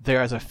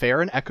 There is a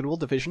fair and equitable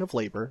division of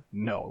labor.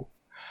 No.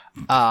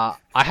 I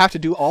have to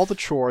do all the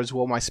chores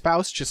while my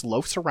spouse just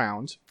loafs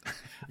around.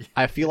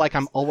 I feel like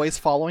I'm always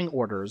following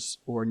orders,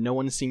 or no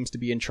one seems to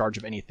be in charge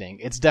of anything.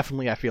 It's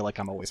definitely I feel like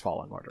I'm always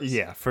following orders.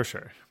 Yeah, for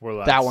sure.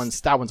 That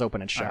one's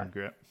open and shut.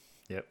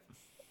 Yep.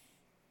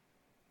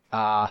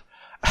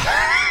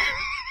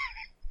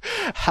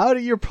 How do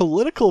your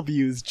political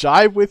views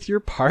jive with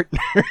your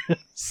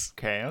partners?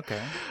 Okay.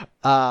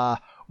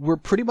 We're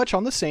pretty much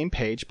on the same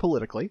page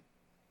politically.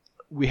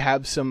 We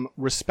have some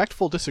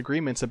respectful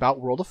disagreements about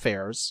world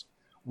affairs.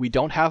 We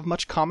don't have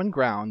much common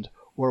ground,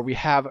 or we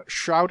have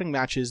shouting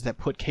matches that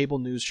put cable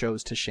news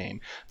shows to shame.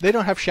 They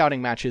don't have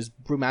shouting matches.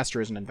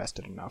 Brewmaster isn't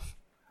invested enough.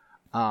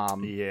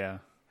 Yeah.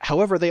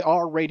 However, they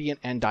are Radiant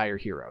and Dire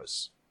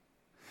heroes.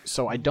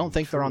 So I don't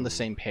think they're on the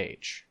same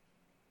page.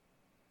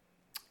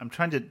 I'm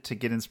trying to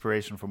get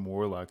inspiration from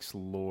Warlock's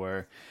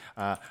lore.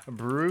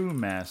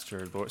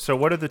 Brewmaster lore. So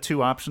what are the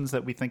 2 options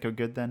that we think are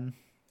good then?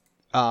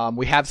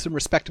 We have some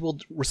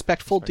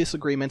respectful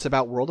disagreements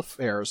about world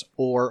affairs,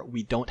 or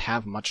we don't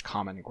have much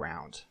common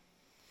ground.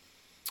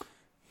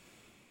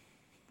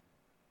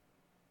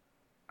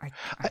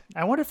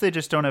 I wonder if they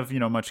just don't have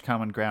much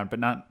common ground, but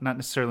not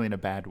necessarily in a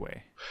bad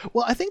way.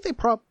 Well, I think they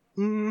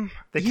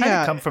They kind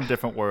of come from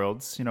different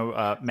worlds.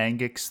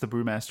 Mangix, the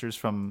Brewmaster's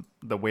from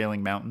the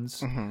Wailing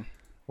Mountains.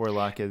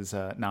 Warlock is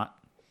not.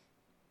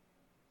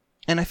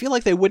 And I feel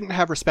like they wouldn't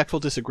have respectful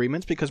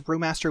disagreements because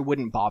Brewmaster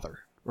wouldn't bother,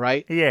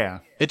 right? Yeah.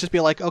 It'd just be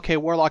like, okay,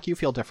 Warlock, you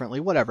feel differently.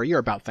 Whatever. You're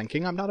about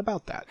thinking. I'm not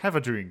about that. Have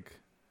a drink.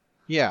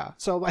 Yeah.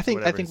 So I think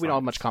we don't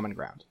have much common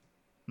ground.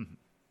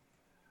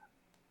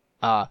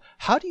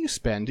 How do you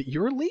spend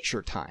your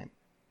leisure time?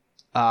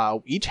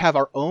 each have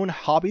our own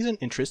hobbies and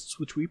interests,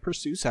 which we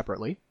pursue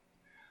separately.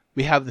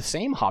 We have the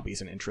same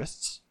hobbies and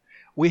interests.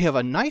 We have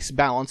a nice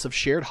balance of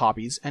shared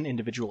hobbies and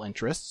individual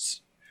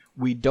interests.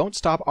 We don't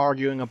stop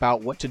arguing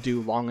about what to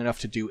do long enough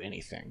to do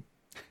anything.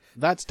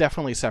 That's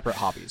definitely separate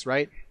hobbies,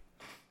 right?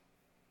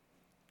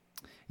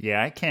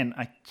 Yeah,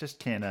 I just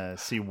can't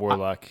see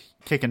Warlock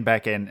kicking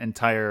back an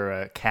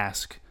entire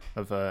cask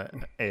of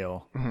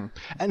ale. Mm-hmm.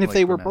 And if like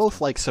they were Brewmaster.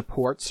 both like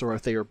supports, or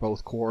if they were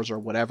both cores or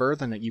whatever,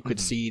 then you could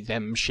see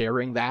them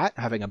sharing that,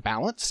 having a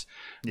balance.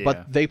 Yeah.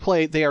 But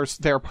they're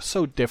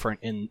so different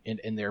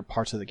in their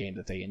parts of the game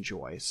that they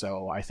enjoy.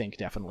 So I think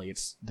definitely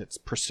that's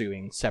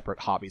pursuing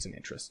separate hobbies and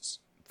interests.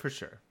 For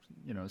sure.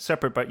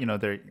 Separate, but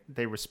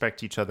they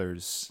respect each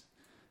other's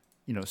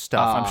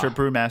stuff. I'm sure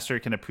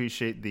Brewmaster can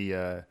appreciate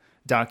the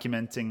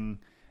documenting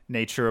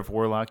nature of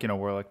Warlock.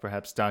 Warlock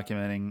perhaps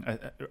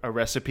documenting a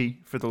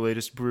recipe for the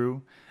latest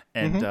brew,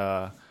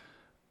 and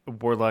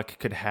Warlock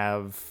could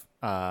have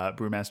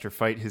Brewmaster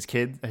fight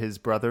his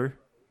brothers.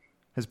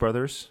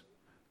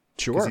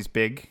 Sure. Because he's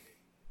big.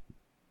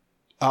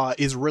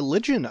 Is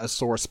religion a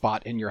sore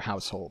spot in your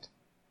household?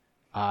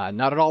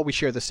 Not at all. We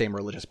share the same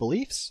religious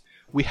beliefs.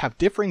 We have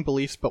differing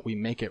beliefs, but we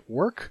make it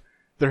work.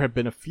 There have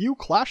been a few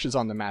clashes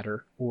on the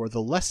matter, or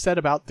the less said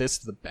about this,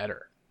 the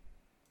better.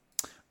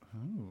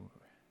 Ooh.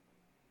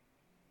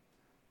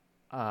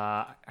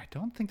 I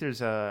don't think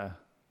there's a...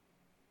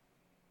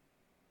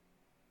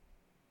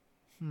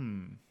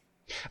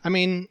 I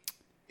mean,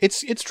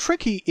 it's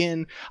tricky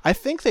in... I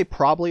think they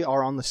probably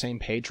are on the same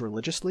page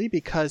religiously,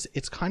 because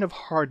it's kind of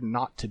hard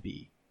not to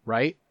be,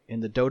 right? In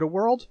the Dota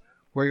world,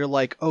 where you're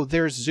like, oh,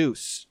 there's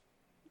Zeus.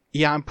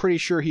 Yeah, I'm pretty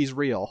sure he's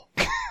real.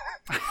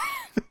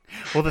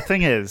 Well, the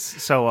thing is,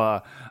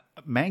 so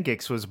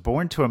Mangix was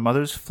born to a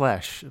mother's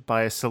flesh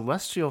by a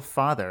celestial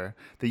father.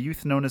 The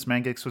youth known as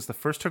Mangix was the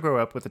first to grow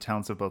up with the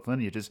talents of both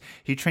lineages.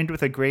 He trained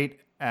with a great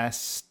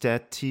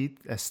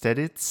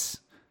aesthetides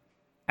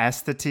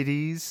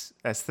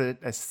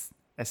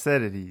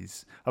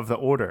of the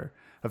order,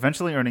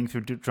 eventually earning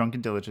through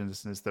drunken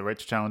diligence the right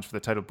to challenge for the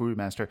title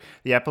Brewmaster,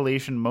 the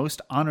appellation most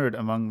honored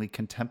among the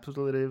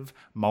contemplative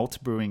malt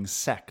brewing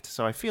sect.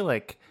 So I feel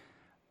like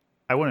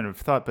I wouldn't have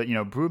thought, but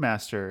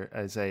Brewmaster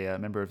as a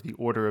member of the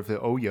Order of the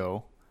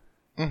Oyo,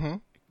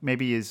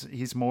 maybe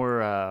he's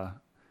more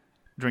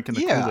drinking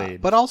the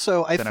Kool-Aid. But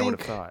also I would have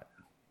think thought.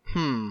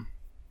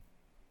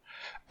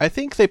 I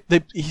think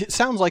it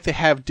sounds like they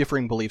have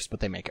differing beliefs, but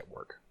they make it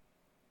work.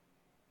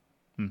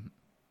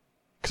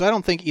 Because I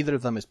don't think either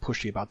of them is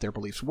pushy about their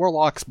beliefs.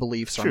 Warlock's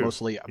beliefs are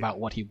mostly about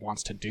what he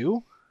wants to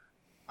do,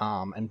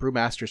 and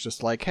Brewmaster's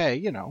just like,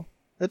 hey,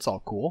 it's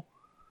all cool.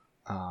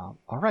 All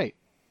right.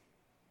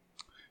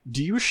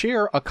 Do you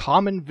share a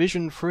common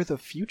vision for the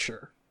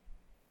future?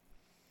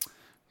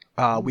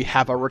 We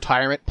have a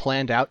retirement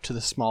planned out to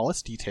the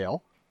smallest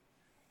detail.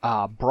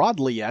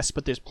 Broadly, yes,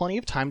 but there's plenty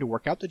of time to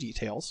work out the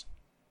details.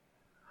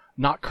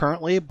 Not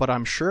currently, but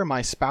I'm sure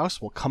my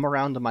spouse will come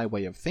around to my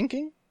way of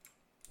thinking.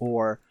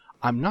 Or,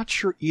 I'm not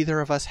sure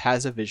either of us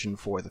has a vision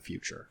for the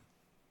future.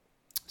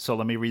 So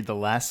let me read the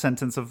last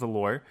sentence of the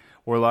lore.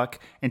 Warlock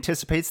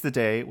anticipates the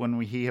day when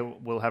he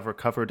will have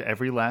recovered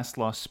every last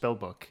lost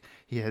spellbook.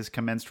 He has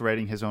commenced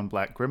writing his own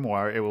Black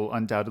Grimoire. It will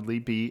undoubtedly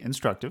be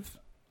instructive.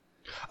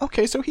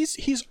 Okay, so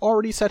he's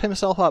already set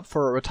himself up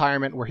for a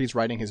retirement where he's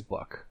writing his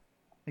book.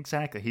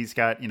 Exactly. He's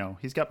got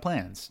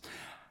plans.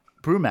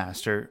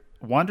 Brewmaster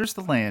wanders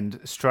the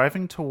land,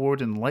 striving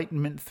toward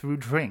enlightenment through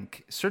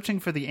drink, searching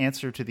for the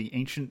answer to the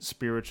ancient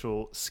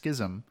spiritual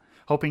schism,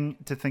 hoping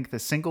to think the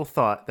single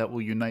thought that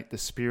will unite the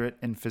spirit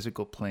and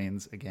physical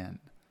planes again.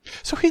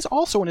 So he's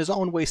also in his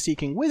own way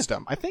seeking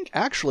wisdom. I think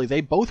actually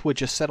they both would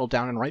just settle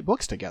down and write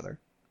books together.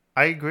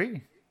 I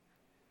agree.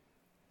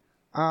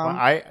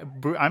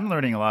 I'm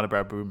learning a lot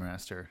about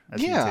Brewmaster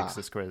as he takes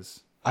this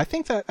quiz. I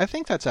think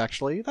that's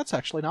actually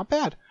not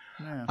bad.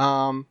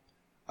 Yeah.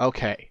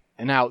 Okay.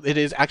 And now it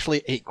is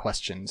actually 8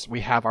 questions.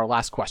 We have our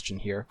last question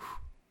here.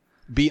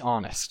 Be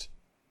honest.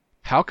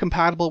 How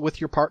compatible with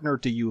your partner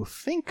do you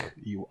think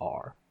you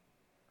are?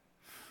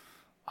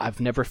 I've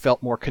never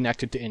felt more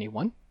connected to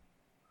anyone.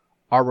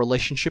 Our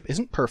relationship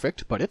isn't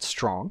perfect, but it's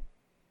strong.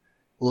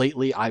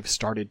 Lately, I've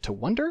started to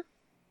wonder.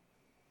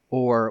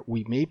 Or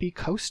we may be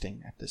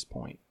coasting at this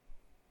point.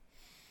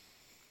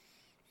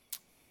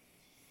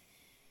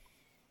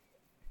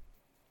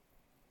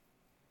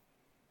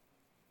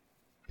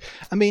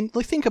 I mean,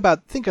 like think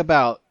about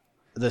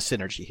the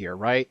synergy here,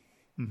 right?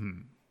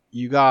 Mm-hmm.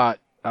 You got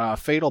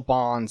Fatal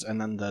Bonds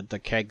and then the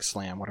Keg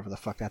Slam, whatever the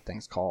fuck that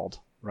thing's called,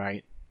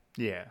 right?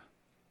 Yeah.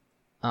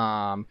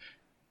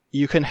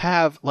 You can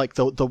have like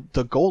the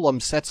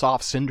Golem sets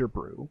off Cinder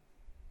Brew,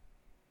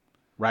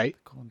 right?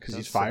 Because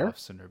he's fire.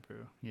 Cinder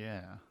Brew,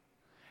 yeah.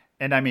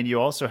 And I mean, you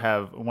also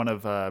have one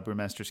of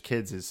Brewmaster's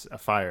kids is a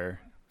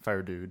fire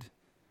dude.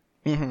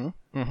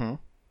 Mm-hmm.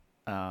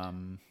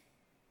 Mm-hmm.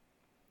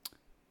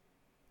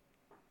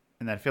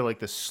 And I feel like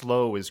the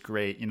slow is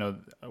great.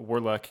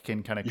 Warlock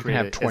can kind of create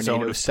have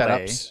tornado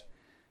setups.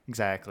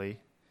 Exactly.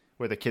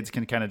 Where the kids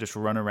can kind of just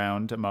run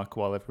around amok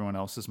while everyone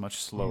else is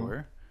much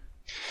slower.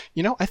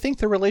 I think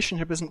the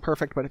relationship isn't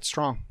perfect, but it's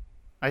strong.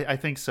 I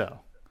think so.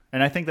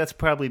 And I think that's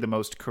probably the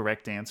most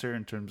correct answer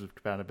in terms of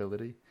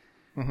compatibility.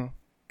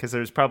 Because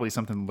there's probably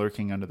something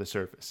lurking under the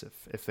surface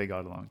if they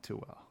got along too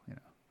well,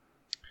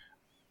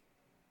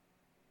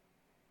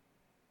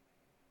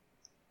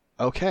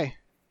 Okay.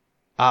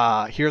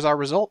 Here's our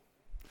result.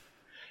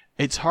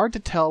 It's hard to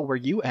tell where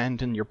you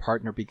end and your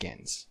partner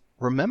begins.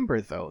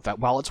 Remember, though, that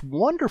while it's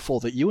wonderful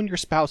that you and your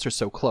spouse are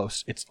so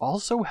close, it's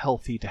also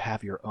healthy to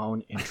have your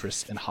own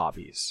interests and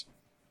hobbies.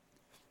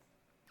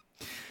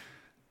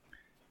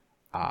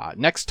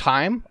 Next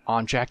time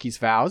on Jackie's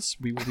Vows,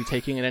 we will be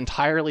taking an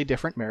entirely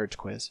different marriage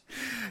quiz.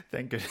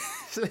 Thank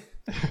goodness.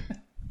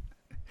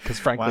 Because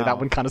frankly, that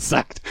one kind of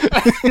sucked.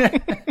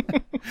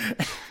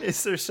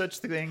 Is there such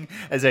thing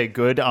as a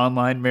good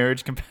online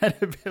marriage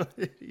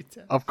compatibility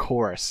test? Of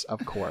course.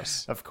 Of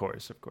course.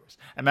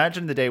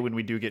 Imagine the day when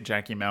we do get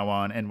Jackie Mao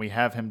on and we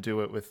have him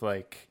do it with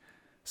like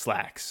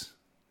slacks.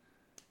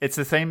 It's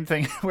the same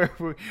thing where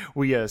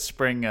we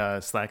spring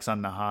slacks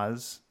on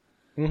Nahaz.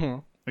 Mm-hmm.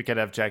 We could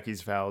have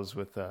Jackie's Vows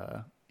with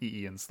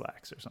EE and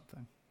slacks or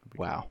something.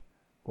 Wow.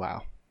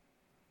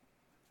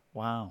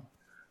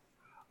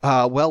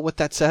 Well, with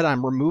that said,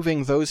 I'm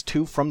removing those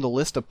two from the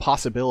list of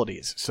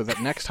possibilities so that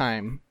next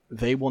time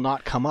they will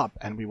not come up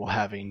and we will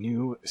have a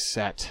new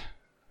set.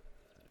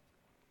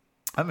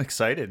 I'm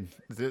excited.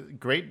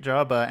 Great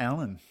job,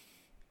 Alan.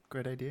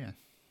 Great idea.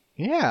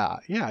 Yeah.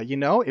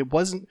 It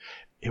wasn't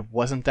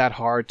that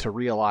hard to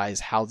realize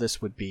how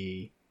this would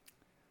be.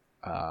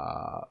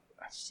 I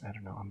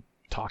don't know. I'm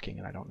talking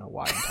and I don't know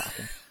why I'm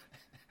talking.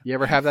 You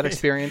ever have that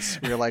experience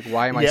where you're like,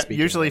 why am I speaking?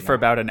 Usually right for now?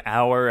 about an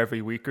hour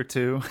every week or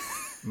two.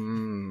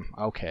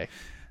 Okay.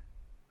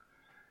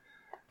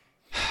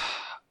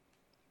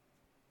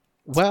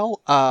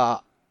 Well,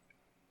 I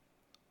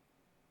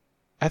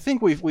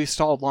think we've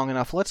stalled long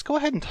enough. Let's go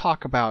ahead and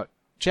talk about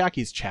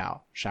Jackie's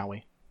Chow, shall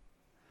we?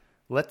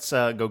 Let's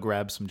go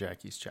grab some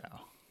Jackie's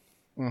Chow.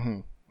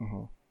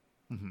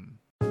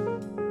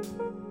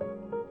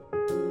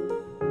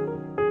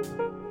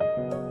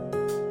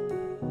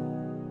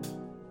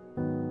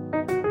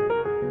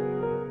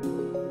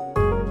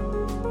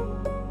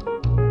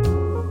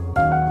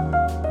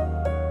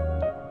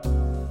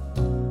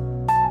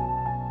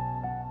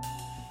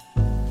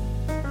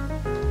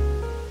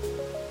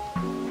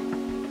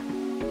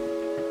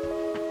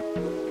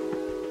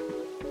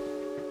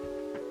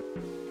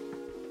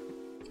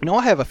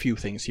 I have a few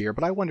things here,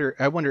 but I wonder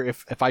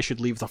if I should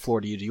leave the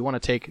floor to you. Do you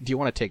want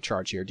to take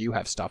charge here? Do you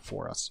have stuff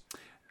for us?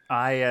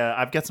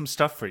 I've got some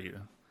stuff for you.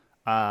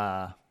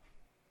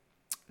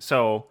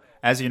 So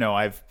as you know,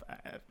 I've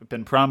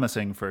been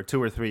promising for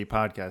 2 or 3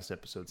 podcast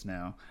episodes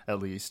now, at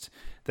least,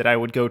 that I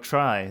would go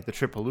try the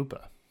Triple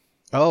Lupa.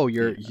 Oh,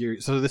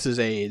 so this is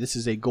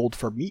a gold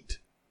for meat.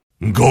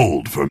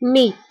 Gold for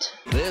Meat.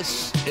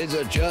 This is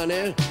a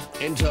journey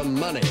into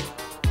money.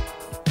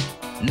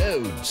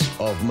 Loads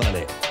of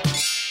money.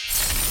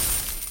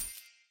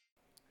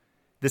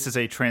 This is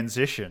a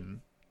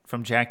transition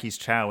from Jackie's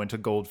Chow into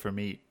Gold for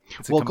Meat.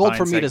 Well, Gold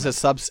for Meat is a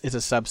sub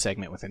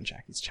segment within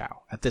Jackie's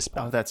Chow at this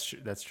point. Oh, that's true.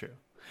 That's true.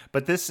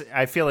 But this,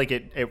 I feel like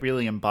it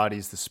really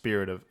embodies the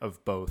spirit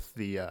of both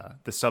the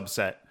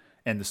subset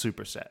and the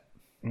superset.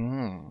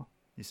 You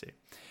see,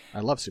 I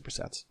love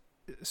supersets.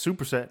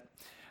 Superset.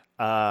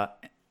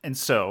 And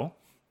so,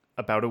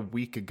 about a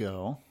week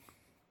ago,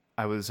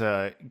 I was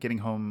getting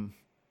home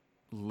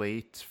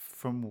late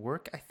from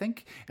work, I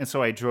think. And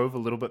so I drove a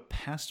little bit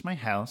past my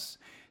house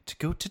to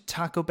go to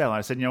Taco Bell. And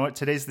I said, you know what?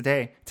 Today's the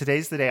day.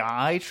 Today's the day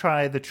I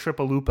try the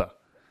Triple Lupa.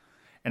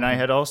 And I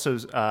had also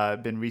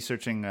been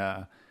researching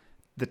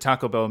the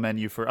Taco Bell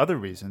menu for other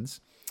reasons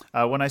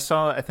when I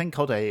saw a thing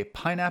called a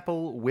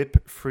pineapple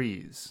whip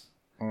freeze.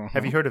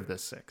 Have you heard of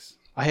this, Six?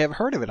 I have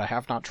heard of it. I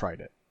have not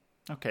tried it.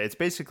 Okay, it's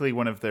basically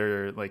one of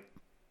their like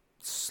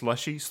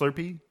slushies. It's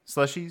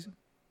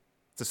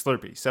a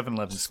Slurpee,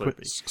 7-Eleven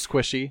Slurpee.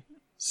 Squishy.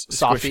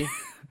 Softy.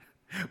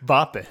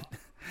 Bop It.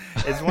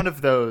 It's one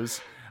of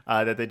those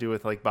that they do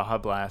with like Baja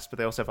Blast, but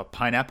they also have a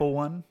pineapple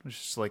one, which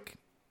is like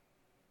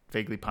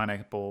vaguely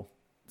pineapple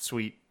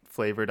sweet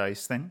flavored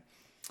ice thing.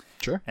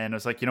 Sure. And I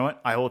was like, you know what?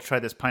 I will try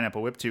this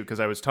pineapple whip too, because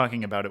I was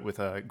talking about it with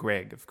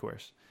Greg, of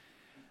course.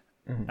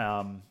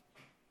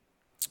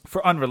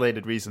 For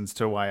unrelated reasons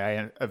to why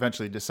I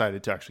eventually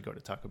decided to actually go to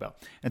Taco Bell.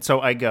 And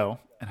so I go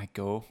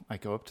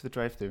up to the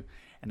drive-thru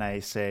and I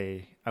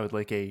say, I would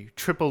like a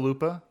Triple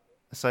Lupa,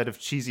 a side of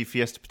cheesy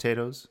Fiesta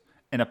potatoes,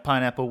 and a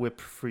pineapple whip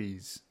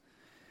freeze.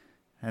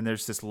 And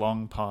there's this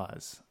long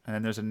pause. And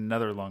then there's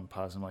another long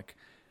pause. I'm like,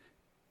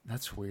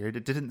 that's weird.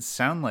 It didn't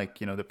sound like,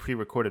 the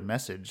pre-recorded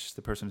message.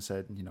 The person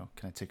said,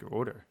 can I take your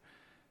order?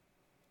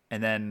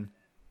 And then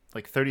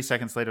like 30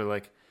 seconds later,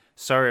 like,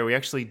 sorry, we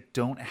actually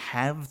don't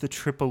have the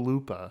Triple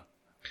Lupa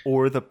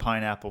or the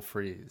pineapple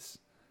freeze.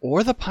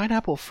 Or the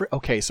pineapple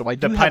Okay, so I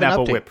do the have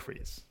pineapple an update. whip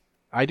freeze.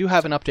 I do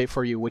have an update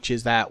for you, which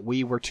is that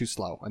we were too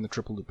slow and the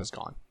Triple Lupa's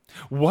gone.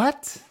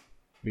 What?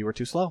 We were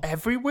too slow.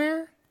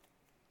 Everywhere?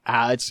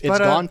 It's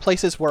gone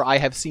places where I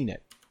have seen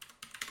it.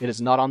 It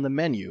is not on the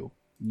menu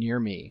near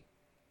me.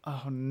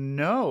 Oh,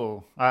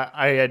 no.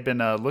 I had been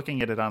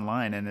looking at it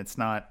online, and it's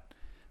not...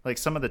 Like,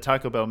 some of the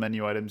Taco Bell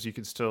menu items you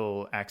can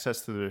still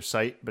access through their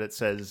site, but it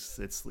says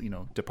it's,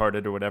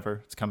 departed or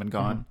whatever. It's come and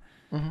gone.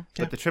 Mm-hmm. Yeah.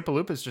 But the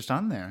Triple-Loop is just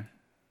on there.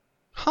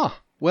 Huh.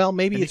 Well,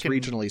 maybe And it's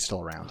regionally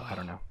still around. I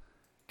don't know.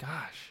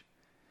 Gosh.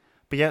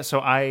 But yeah,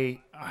 so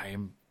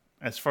I'm,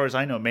 as far as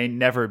I know, may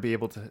never be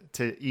able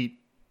to eat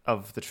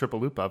of the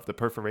Triple-Loop, of the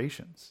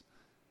perforations.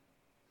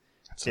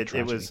 It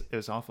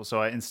was awful.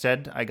 So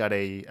instead, I got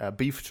a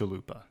beef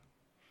chalupa.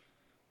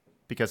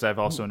 Because I've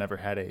also never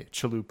had a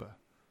chalupa.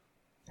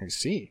 I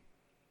see.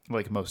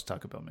 Like most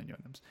Taco Bell menu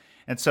items.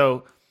 And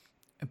so,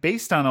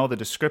 based on all the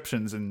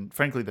descriptions and,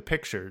 frankly, the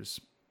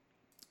pictures,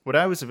 what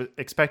I was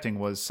expecting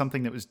was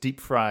something that was deep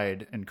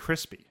fried and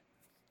crispy.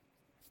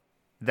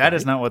 That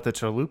is not what the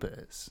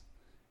chalupa is.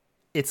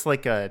 It's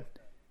like a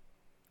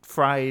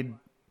fried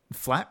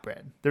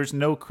flatbread. There's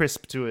no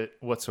crisp to it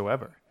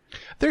whatsoever.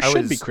 There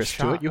should be crisp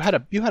to it. You had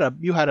a.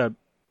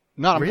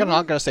 Not. I'm Really?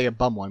 not going to say a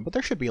bum one, but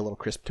there should be a little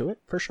crisp to it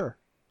for sure.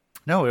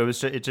 No, it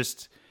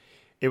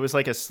was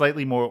like a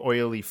slightly more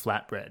oily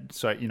flatbread.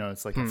 So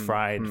it's like a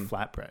fried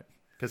flatbread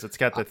because it's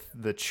got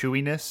the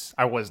chewiness.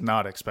 I was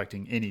not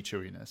expecting any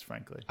chewiness,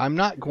 frankly. I'm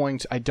not going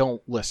to. I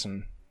don't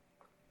listen.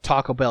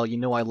 Taco Bell, you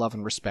know I love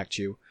and respect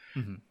you.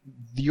 Mm-hmm.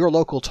 Your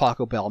local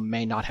Taco Bell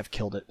may not have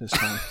killed it this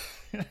time.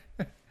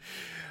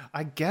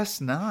 I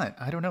guess not.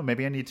 I don't know.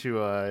 Maybe I need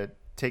to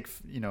take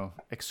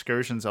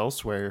excursions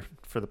elsewhere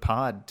for the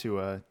pod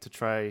to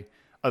try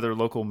other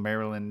local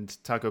Maryland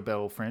Taco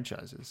Bell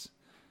franchises.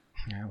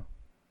 Yeah.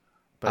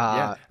 But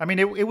yeah, I mean,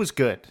 it was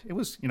good. It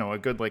was a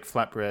good like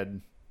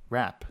flatbread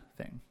wrap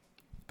thing,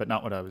 but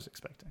not what I was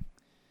expecting.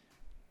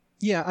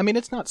 Yeah, I mean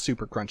it's not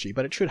super crunchy,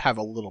 but it should have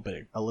a little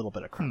bit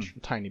of crunch, a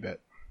tiny bit.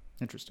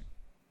 Interesting.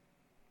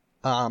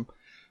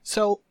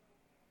 So,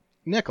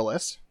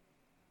 Nicholas.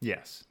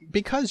 Yes.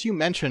 Because you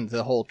mentioned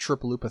the whole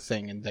Triple-Lupa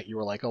thing and that you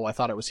were like, oh, I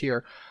thought it was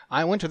here,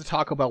 I went to the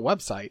Taco Bell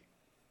website.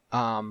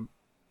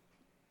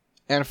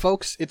 And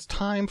folks, it's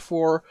time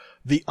for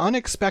the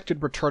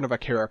unexpected return of a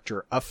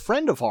character. A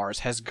friend of ours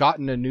has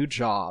gotten a new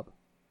job.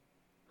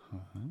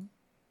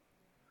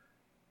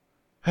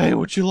 Hey,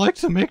 would you like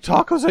to make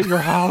tacos at your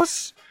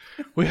house?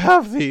 We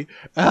have the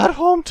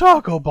at-home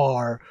taco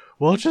bar.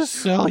 We'll just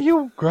sell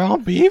you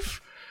ground beef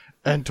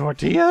and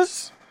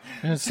tortillas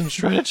and some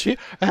shredded cheese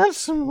and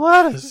some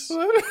lettuce.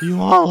 You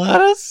want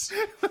lettuce?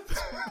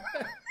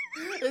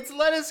 It's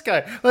Lettuce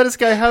Guy. Lettuce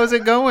Guy, how's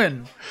it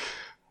going?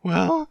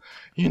 Well,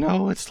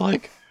 it's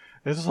like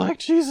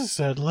Jesus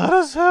said, let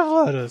us have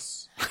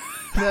lettuce.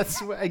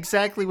 That's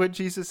exactly what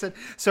Jesus said.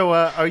 So,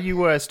 are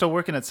you still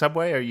working at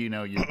Subway? Are you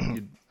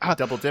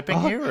double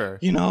dipping here?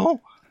 Or?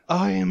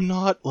 I am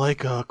not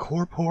like a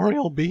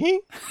corporeal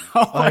being.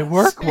 I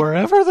work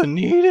wherever the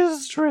need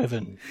is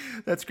driven.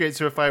 That's great.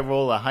 So, if I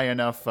roll a high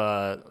enough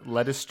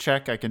lettuce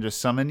check, I can just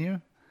summon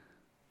you?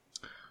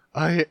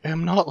 I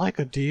am not like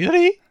a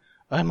deity.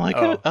 I'm like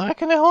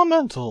an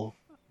elemental.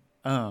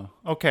 Oh,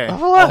 okay.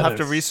 I'll have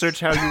to research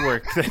how you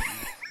work.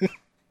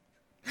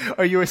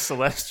 Are you a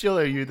celestial?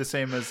 Are you the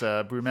same as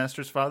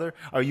Brewmaster's father?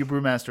 Are you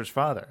Brewmaster's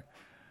father?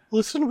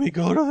 Listen, we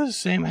go to the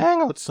same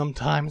hangouts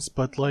sometimes,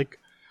 but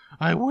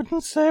I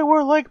wouldn't say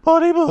we're like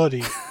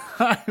buddy.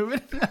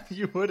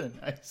 You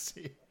wouldn't. I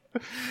see.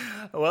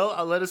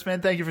 Well, Lettuce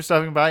Man, thank you for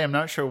stopping by. I'm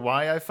not sure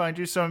why I find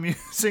you so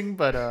amusing,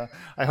 but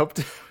I hope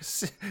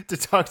to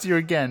talk to you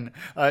again.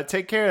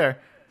 Take care.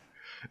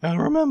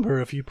 And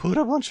remember, if you put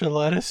a bunch of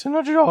lettuce in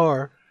a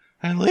jar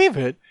and leave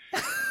it,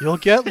 you'll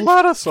get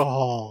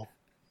lettuce-all.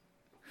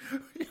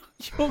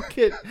 You'll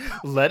get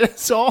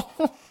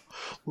lettuce-all?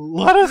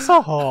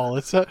 Lettuce-all.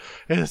 It's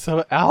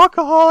an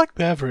alcoholic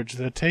beverage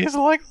that tastes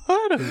like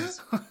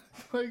lettuce.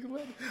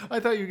 I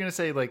thought you were going to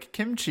say like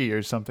kimchi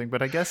or something,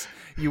 but I guess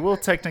you will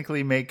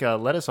technically make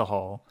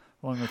lettuce-all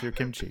along with your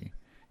kimchi.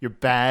 Your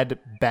bad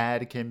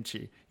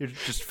kimchi. You're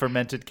just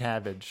fermented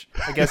cabbage.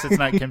 I guess it's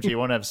not kimchi. It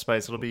won't have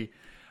spice. It'll be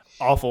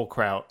awful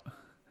kraut.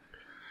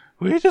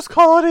 We just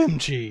call it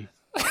imchi.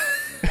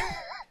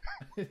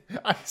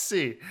 I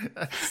see.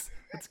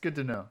 That's good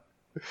to know.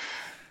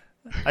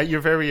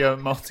 You're very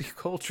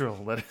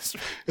multicultural, Lettuce.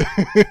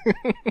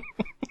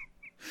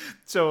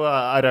 So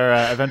at our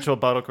eventual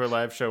Bottlecore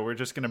live show, we're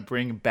just going to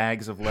bring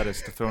bags of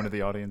lettuce to throw into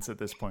the audience at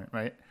this point,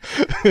 right?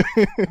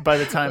 By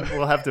the time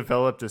we'll have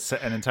developed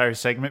an entire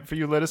segment for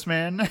you, Lettuce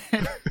Man.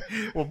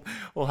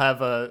 we'll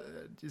have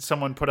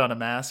someone put on a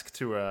mask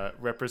to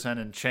represent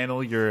and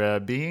channel your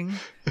being,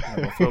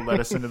 and we'll throw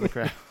lettuce into the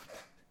crowd.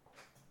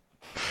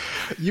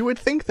 You would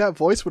think that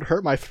voice would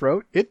hurt my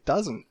throat. It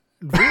doesn't.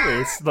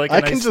 Really? It's like a I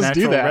nice can just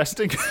natural do that.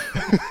 resting.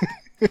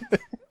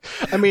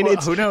 I mean, Well,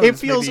 who knows? it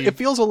feels Maybe- it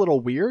feels a little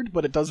weird,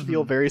 but it does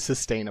feel very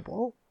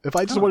sustainable. If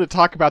I just wanted to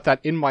talk about that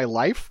in my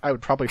life, I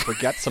would probably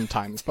forget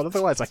sometimes, but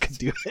otherwise I could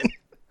do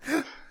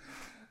it.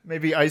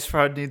 Maybe Ice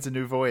Fraud needs a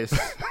new voice.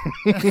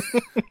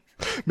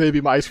 Maybe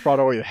my Ice Fraud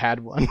already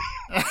had one.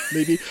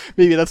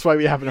 maybe that's why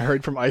we haven't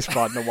heard from Ice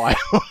Fraud in a while.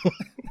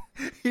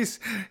 He's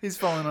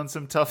fallen on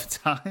some tough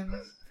times.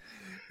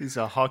 He's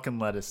a hawking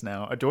lettuce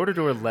now, a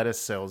door-to-door lettuce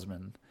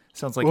salesman,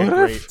 Sounds like a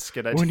great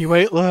skit idea. When you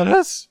ate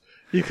lettuce,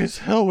 you could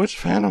tell which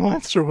Phantom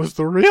Lancer was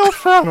the real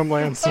Phantom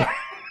Lancer.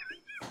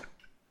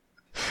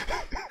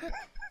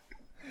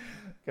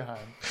 God.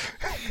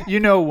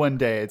 One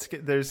day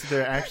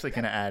they're actually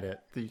going to add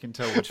it. That you can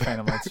tell which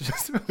Phantom Lancer is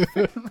just the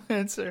Phantom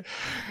Lancer.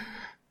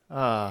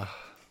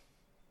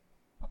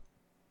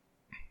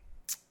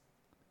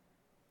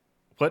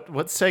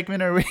 What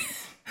segment are we?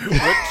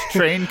 What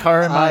train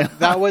car am I?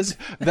 That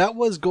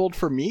was Gold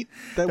for Meat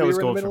that we was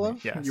were in Gold the middle for of.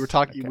 Meat, yes. You were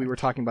talking. Okay. We were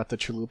talking about the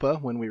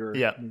chalupa when we were.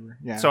 Yeah.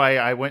 Yeah. So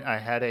I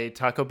had a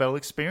Taco Bell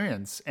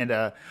experience, and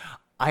I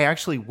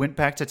actually went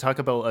back to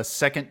Taco Bell a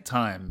second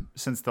time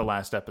since the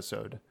last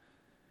episode,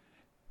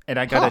 and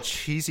I got a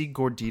cheesy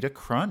gordita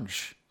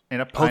crunch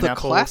and a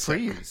pineapple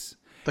freeze.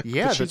 The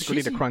cheesy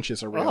gordita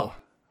crunches are real.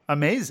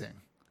 Amazing!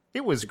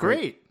 It was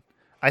great.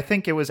 I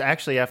think it was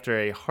actually after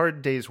a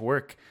hard day's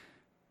work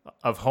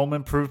of home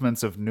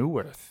improvements of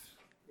Neuwirth.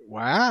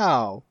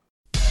 Wow.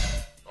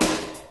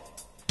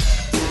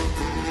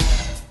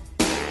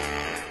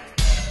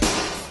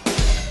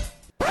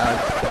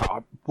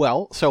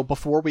 Well, so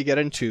before we get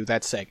into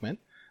that segment,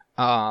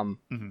 I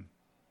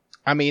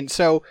mean,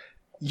 so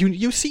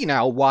you see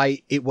now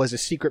why it was a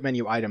secret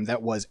menu item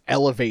that was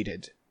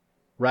elevated,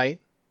 right?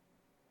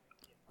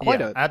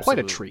 Quite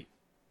a treat.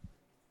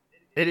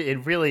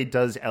 It really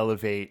does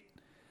elevate,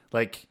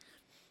 like.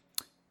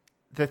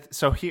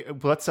 So here,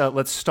 let's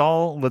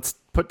stall. Let's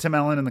put Tim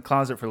Allen in the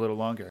closet for a little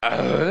longer.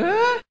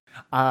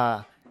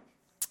 I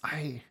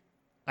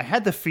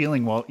had the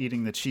feeling while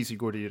eating the cheesy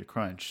gordita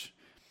crunch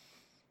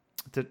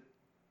that,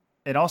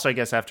 and also I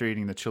guess after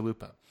eating the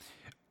chalupa,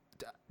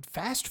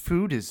 fast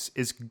food is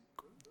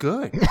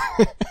good.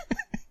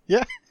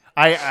 Yeah.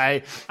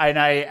 I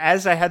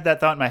as I had that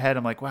thought in my head,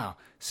 I'm like, wow,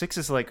 Six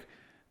is like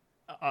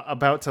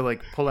about to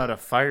like pull out a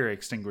fire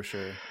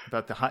extinguisher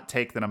about the hot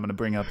take that I'm going to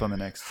bring up on the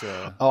next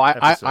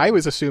episode. I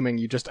was assuming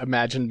you just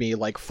imagined me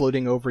like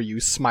floating over you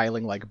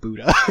smiling like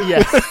Buddha.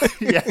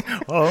 Yeah.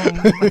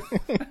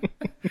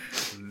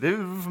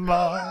 Live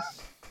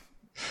Moss.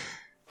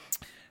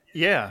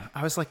 Yeah,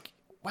 I was like,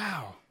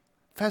 wow,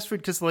 fast food,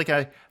 because like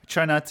I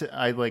try not to,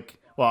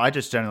 I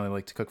just generally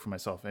like to cook for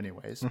myself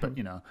anyways, but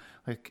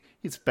like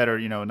it's better,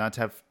 not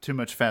to have too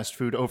much fast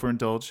food,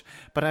 overindulge.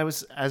 But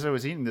as I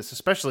was eating this,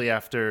 especially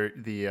after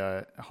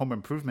the home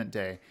improvement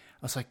day,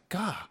 I was like,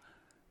 God,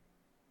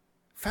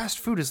 fast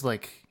food is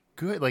like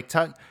good. Like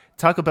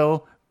Taco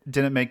Bell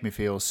didn't make me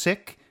feel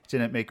sick,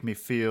 didn't make me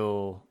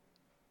feel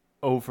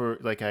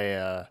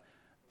I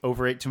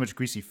overate too much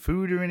greasy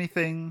food or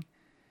anything.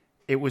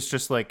 It was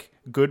just like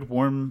good,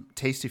 warm,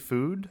 tasty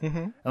food.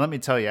 And let me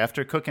tell you,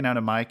 after cooking out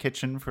of my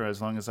kitchen for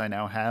as long as I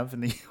now have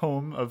in the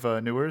home of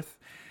Neuwirth,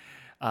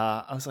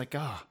 I was like,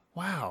 oh,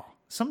 wow.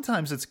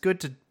 Sometimes it's good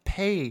to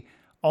pay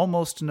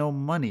almost no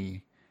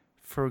money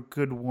for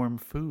good, warm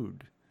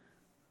food.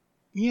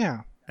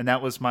 Yeah. And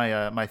that was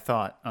my my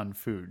thought on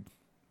food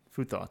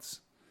thoughts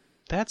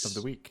of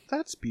the week.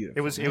 That's beautiful.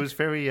 It was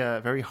very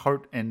very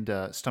heart and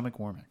stomach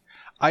warming.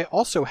 I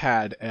also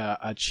had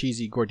a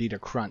cheesy gordita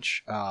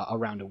crunch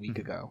around a week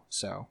ago.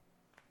 So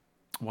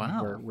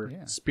wow,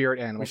 we're spirit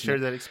animals. We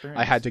shared that experience.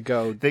 I had to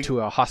go to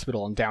a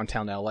hospital in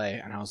downtown LA,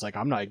 and I was like,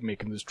 I'm not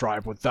making this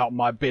drive without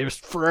my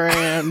best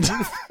friend.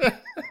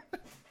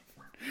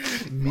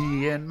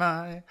 Me and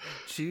my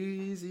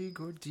cheesy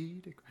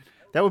gordita.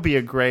 That would be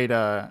a great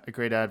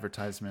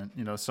advertisement.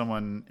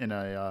 Someone in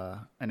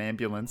an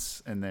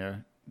ambulance, and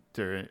they're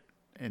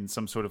in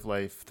some sort of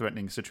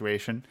life-threatening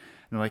situation, and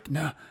they're like,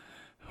 no.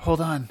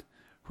 Hold on.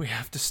 We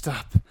have to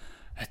stop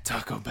at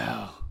Taco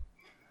Bell.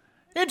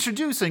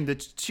 Introducing the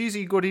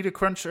cheesy gordita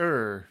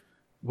cruncher.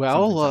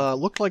 Well,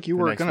 looked like you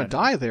were going to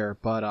die there,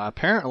 but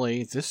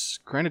apparently this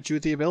granted you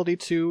the ability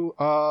to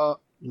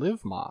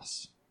live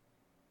moss.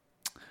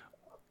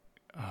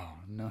 Oh,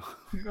 no.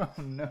 Oh,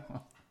 no.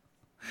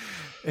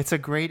 It's a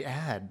great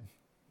ad.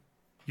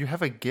 You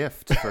have a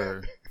gift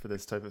for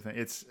this type of thing.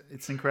 It's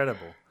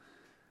incredible.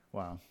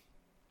 Wow.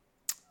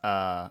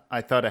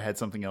 I thought I had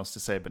something else to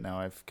say, but now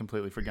I've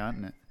completely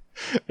forgotten it.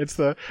 It's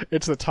the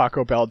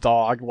Taco Bell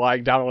dog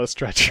lying down on a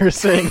stretcher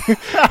saying,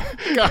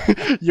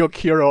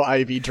 Yokiro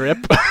IV drip.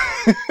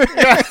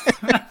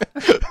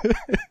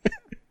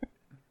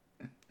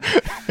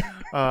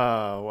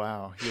 Oh,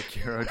 wow.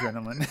 Yokiro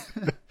adrenaline.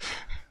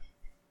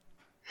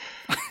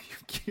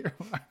 Yokiro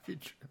IV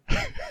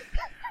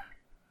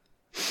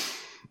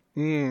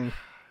drip.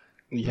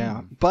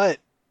 Yeah, but,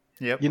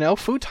 yep.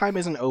 food time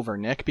isn't over,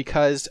 Nick,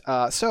 because,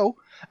 so,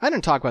 I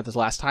didn't talk about this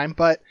last time,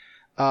 but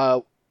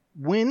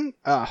when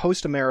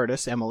host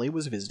emeritus Emily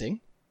was visiting,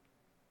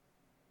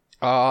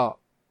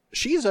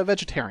 she's a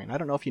vegetarian. I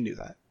don't know if you knew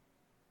that.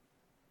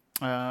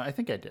 I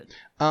think I did.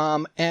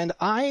 And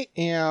I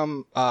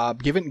am,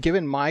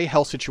 given my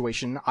health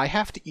situation, I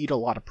have to eat a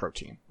lot of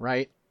protein,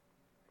 right?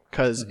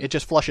 Because it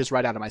just flushes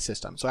right out of my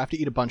system. So I have to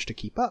eat a bunch to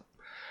keep up.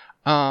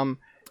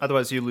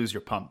 Otherwise you lose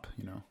your pump,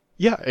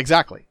 Yeah,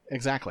 exactly.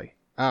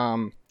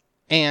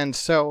 And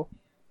so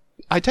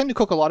I tend to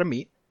cook a lot of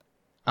meat.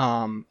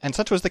 And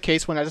such was the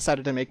case when I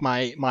decided to make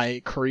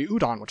my curry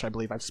udon, which I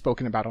believe I've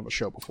spoken about on the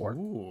show before.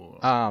 Ooh,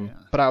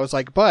 But I was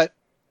like, I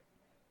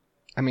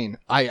mean,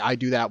 I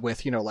do that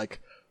with, like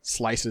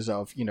slices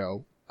of,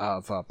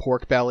 of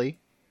pork belly.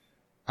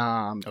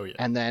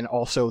 And then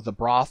also the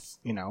broth,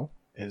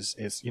 is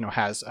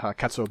has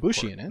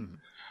katsuobushi in it.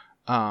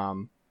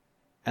 Mm-hmm.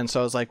 And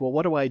so I was like, well,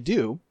 what do I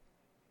do?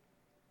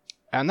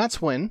 And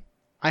that's when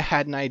I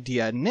had an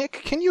idea.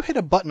 Nick, can you hit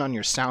a button on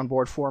your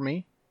soundboard for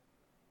me?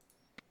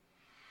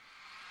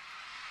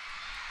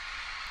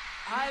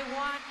 I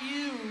want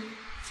you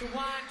to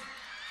want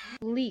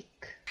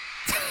leek.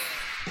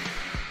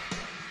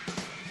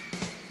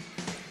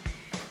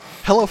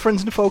 Hello,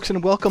 friends and folks,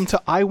 and welcome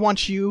to I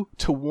Want You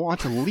to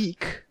Want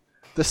Leek,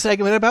 the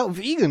segment about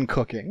vegan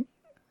cooking.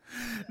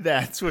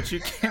 That's what you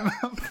came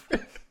up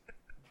with.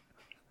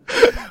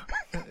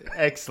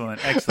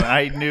 Excellent.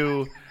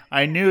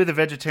 I knew the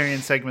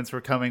vegetarian segments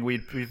were coming.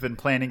 We've been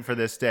planning for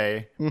this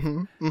day.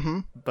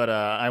 But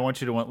I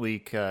Want You to Want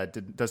Leek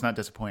does not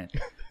disappoint.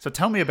 So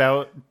tell me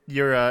about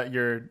your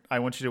I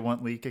Want You to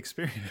Want Leek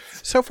experience.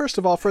 So first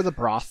of all, for the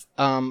broth,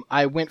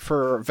 I went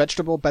for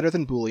vegetable better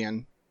than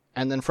bouillon,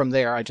 and then from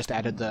there I just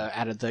added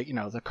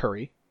the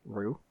curry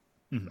roux,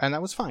 and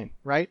that was fine,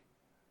 right?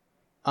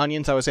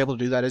 Onions, I was able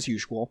to do that as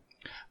usual.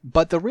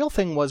 But the real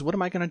thing was, what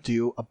am I going to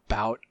do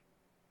about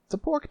the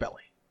pork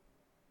belly?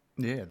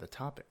 Yeah, the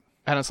topping.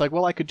 And it's like,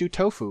 well, I could do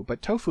tofu,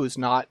 but tofu is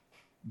not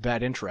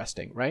that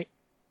interesting, right?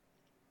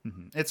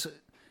 Mm-hmm.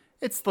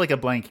 It's like a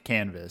blank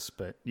canvas,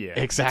 but yeah,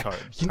 exactly.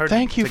 It's hard.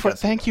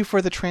 Thank you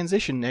for the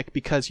transition, Nick,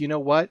 because you know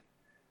what?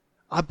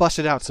 I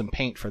busted out some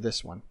paint for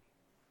this one.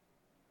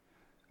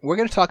 We're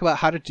going to talk about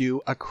how to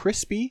do a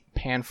crispy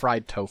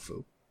pan-fried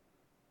tofu.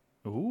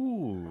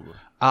 Ooh.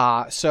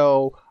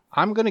 So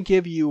I'm going to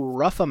give you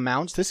rough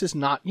amounts. This is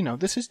not,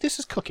 this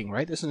is cooking,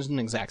 right? This isn't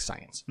exact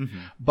science. Mm-hmm.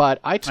 But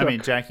I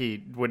mean,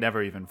 Jackie would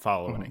never even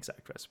follow an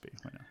exact recipe.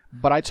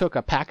 But I took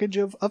a package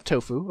of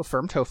tofu, of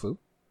firm tofu,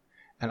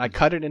 and I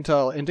cut it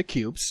into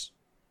cubes.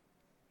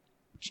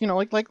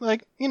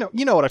 Like you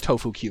know what a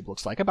tofu cube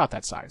looks like, about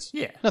that size.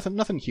 Yeah.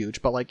 Nothing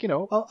huge, but like,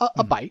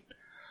 a bite.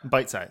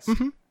 Bite size.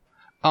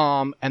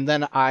 Mm-hmm. And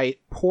then I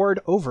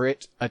poured over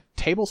it a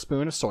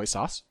tablespoon of soy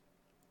sauce.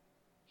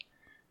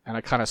 And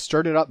I kind of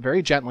stirred it up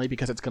very gently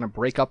because it's going to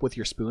break up with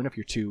your spoon if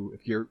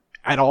you're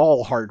at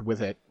all hard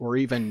with it, or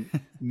even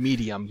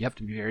medium. You have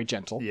to be very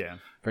gentle. Yeah.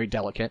 Very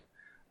delicate.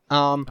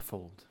 A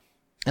fold.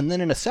 And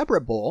then in a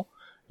separate bowl,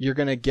 you're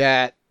going to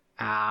get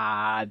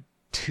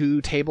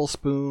 2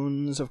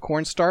 tablespoons of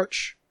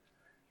cornstarch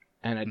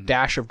and a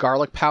dash of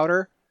garlic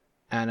powder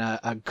and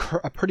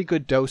a pretty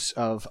good dose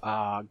of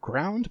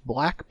ground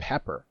black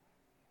pepper.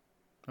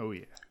 Oh,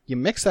 yeah. You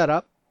mix that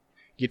up.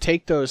 You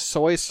take those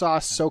soy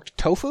sauce soaked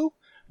tofu.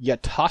 You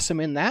toss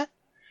them in that,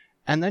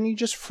 and then you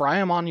just fry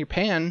them on your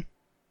pan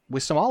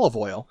with some olive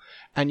oil.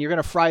 And you're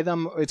going to fry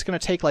them. It's going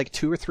to take like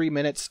 2 or 3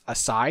 minutes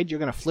aside. You're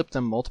going to flip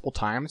them multiple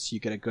times so you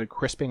get a good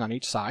crisping on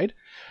each side.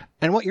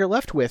 And what you're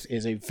left with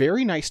is a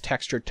very nice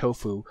textured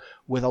tofu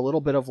with a little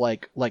bit of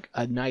like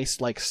a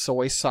nice like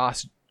soy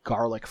sauce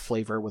garlic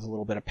flavor with a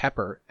little bit of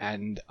pepper.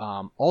 And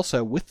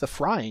also with the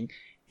frying,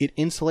 it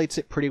insulates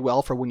it pretty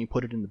well for when you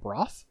put it in the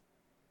broth.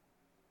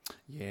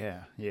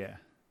 Yeah, yeah.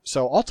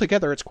 So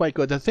altogether, it's quite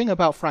good. The thing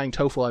about frying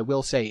tofu, I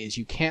will say, is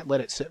you can't let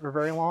it sit for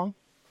very long.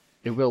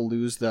 It will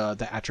lose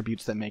the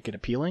attributes that make it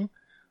appealing.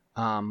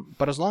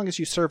 But as long as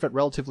you serve it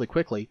relatively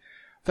quickly,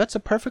 that's a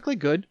perfectly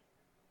good,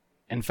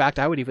 in fact,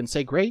 I would even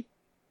say great,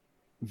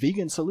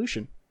 vegan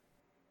solution.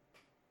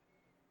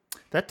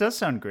 That does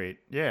sound great.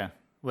 Yeah.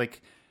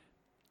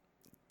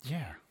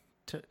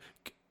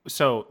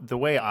 So the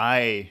way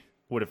I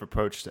would have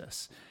approached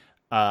this,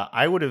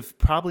 I would have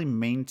probably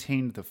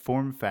maintained the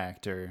form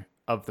factor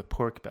of the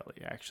pork belly,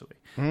 actually.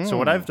 So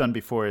what I've done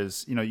before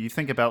is, you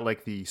think about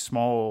like the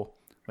small,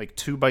 like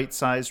 2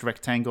 bite-sized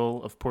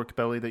rectangle of pork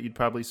belly that you'd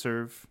probably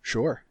serve.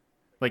 Sure.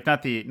 Like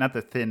not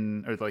the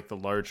thin or like the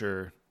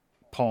larger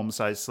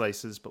palm-sized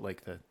slices, but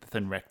like the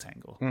thin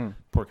rectangle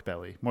pork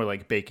belly, more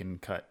like bacon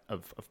cut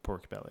of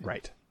pork belly.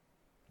 Right.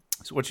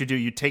 So what you do,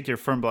 you take your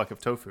firm block of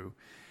tofu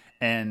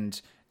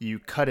and you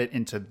cut it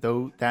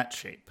into that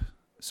shape.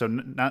 So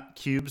not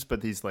cubes, but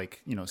these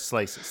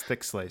slices,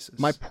 thick slices.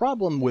 My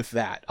problem with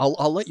that,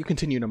 I'll let you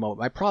continue in a moment.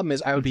 My problem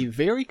is I would be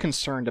very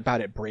concerned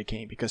about it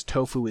breaking because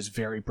tofu is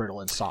very brittle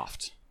and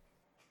soft.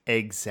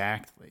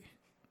 Exactly.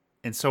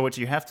 And so what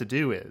you have to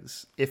do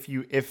is,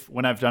 if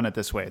when I've done it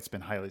this way, it's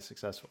been highly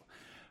successful.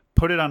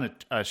 Put it on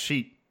a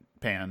sheet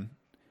pan,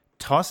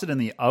 toss it in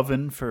the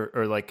oven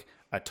or like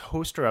a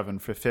toaster oven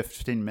for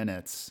 15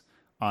 minutes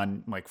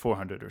on like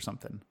 400 or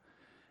something.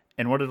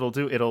 And what it'll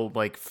do, it'll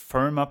like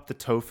firm up the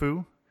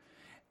tofu,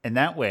 and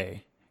that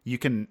way you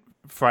can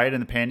fry it in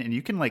the pan and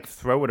you can like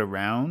throw it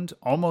around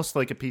almost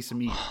like a piece of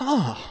meat.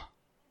 Huh.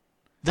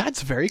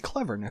 That's very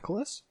clever,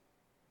 Nicholas.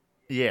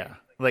 Yeah.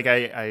 Like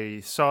I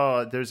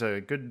saw there's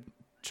a good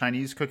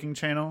Chinese cooking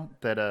channel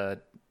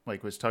that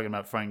was talking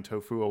about frying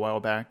tofu a while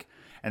back,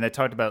 and they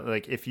talked about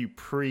like if you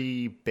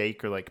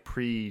pre-bake or like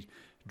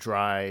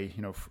dry,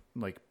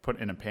 like put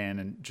in a pan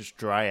and just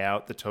dry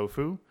out the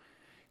tofu,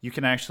 you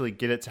can actually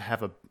get it to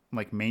have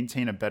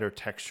maintain a better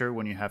texture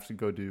when you have to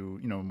go do,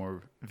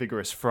 more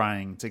vigorous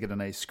frying to get a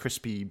nice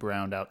crispy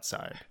browned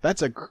outside.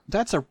 That's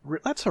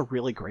a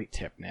really great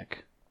tip,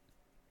 Nick.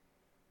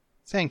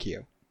 Thank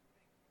you.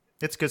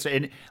 It's good.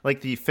 And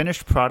like the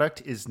finished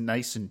product is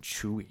nice and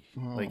chewy.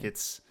 Like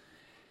it's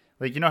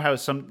like, how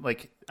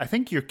I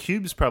think your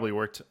cubes probably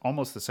worked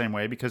almost the same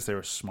way because they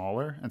were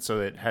smaller. And so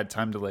it had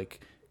time to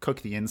like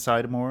cook the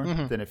inside more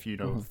than if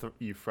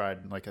you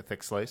fried like a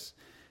thick slice.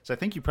 So I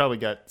think you probably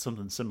got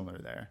something similar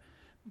there.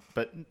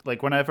 But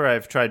like whenever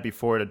I've tried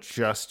before to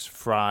just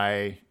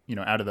fry,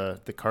 out of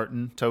the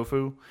carton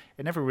tofu,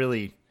 I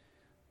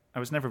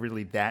was never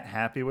really that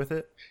happy with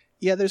it.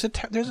 Yeah, there's a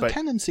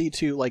tendency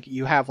to like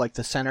you have like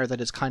the center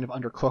that is kind of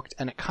undercooked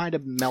and it kind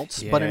of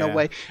melts, but in a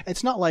way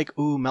it's not like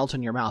melt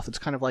in your mouth. It's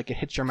kind of like it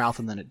hits your mouth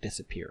and then it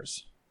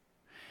disappears.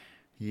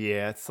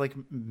 Yeah, it's like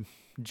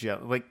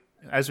like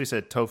as we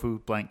said, tofu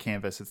blank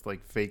canvas. It's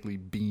like vaguely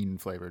bean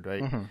flavored,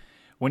 right? Mm-hmm.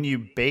 When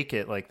you bake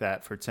it like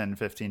that for 10,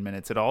 15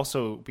 minutes, it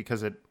also,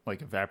 because it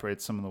like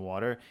evaporates some of the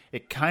water,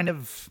 it kind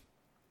of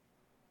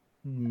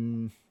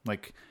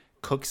like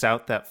cooks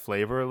out that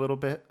flavor a little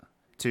bit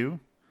too.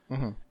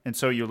 Mm-hmm. And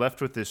so you're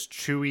left with this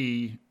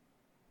chewy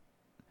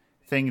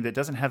thing that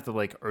doesn't have the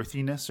like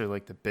earthiness or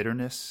like the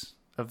bitterness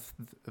of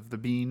the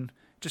bean.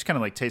 It just kind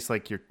of like tastes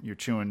like you're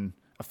chewing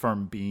a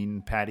firm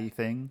bean patty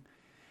thing.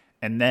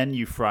 And then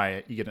you fry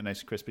it. You get it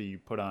nice and crispy. You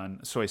put on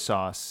soy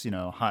sauce,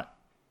 hot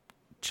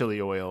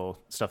chili oil,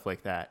 stuff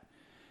like that.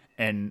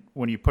 And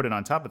when you put it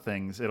on top of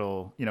things,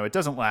 it'll, it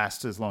doesn't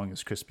last as long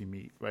as crispy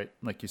meat, right?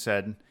 Like you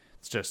said,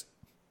 it's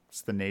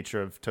the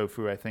nature of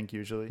tofu, I think,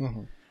 usually.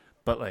 Mm-hmm.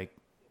 But like,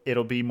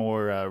 it'll be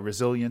more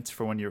resilient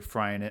for when you're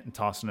frying it and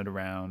tossing it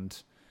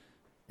around.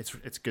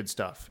 It's good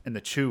stuff. And the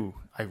chew,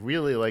 I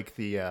really like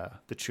the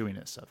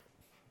chewiness of it.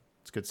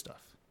 It's good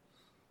stuff.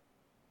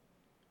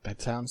 That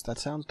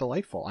sounds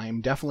delightful. I am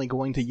definitely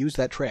going to use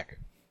that trick.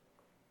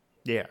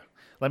 Yeah.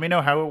 Let me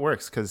know how it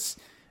works, because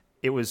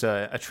it was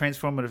a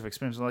transformative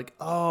experience. Like,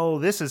 oh,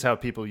 this is how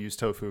people use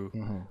tofu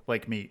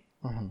like meat,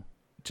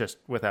 just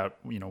without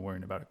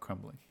worrying about it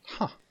crumbling.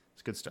 Huh.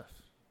 It's good stuff.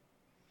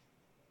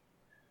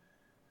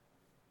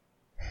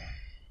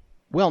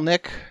 Well,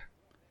 Nick,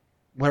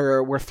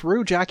 we're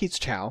through Jackie's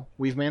Chow.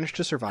 We've managed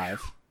to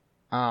survive,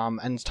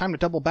 and it's time to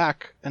double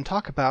back and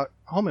talk about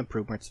home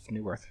improvements of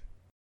New Earth.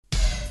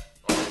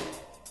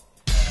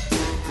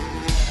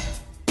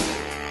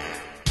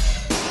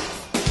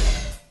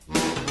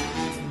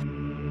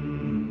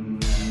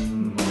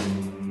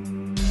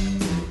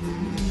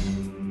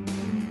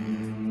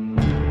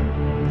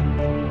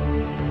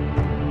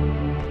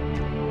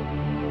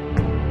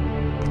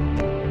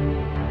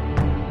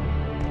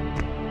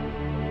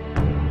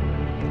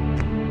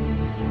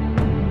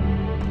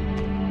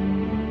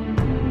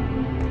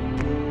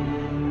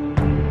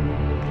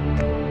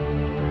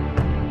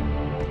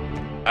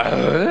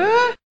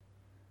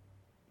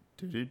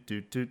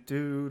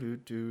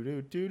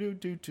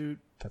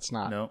 That's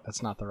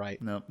not the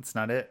right. No, it's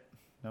not it.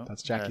 No,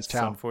 that's Jackie's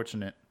Chow.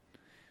 Unfortunate.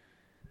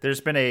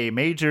 There's been a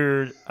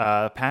major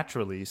patch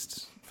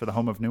released for the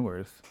home of New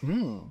Earth.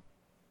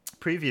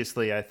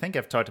 Previously, I think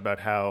I've talked about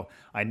how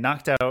I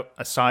knocked out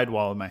a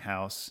sidewall in my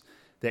house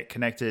that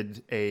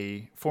connected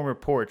a former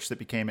porch that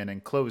became an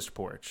enclosed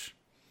porch.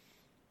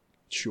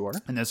 Sure.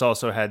 And this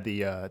also had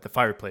the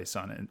fireplace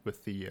on it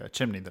with the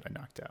chimney that I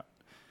knocked out.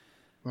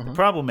 The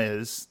problem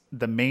is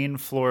the main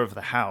floor of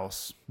the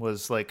house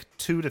was like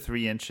 2 to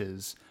 3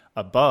 inches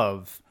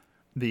above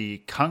the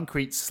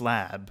concrete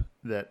slab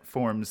that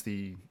forms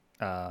the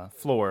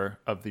floor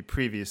of the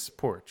previous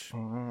porch.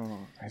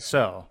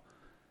 So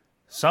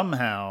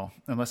somehow,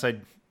 unless I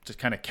just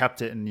kind of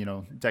kept it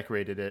and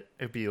decorated it,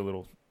 it'd be a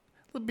little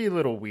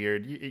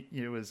weird.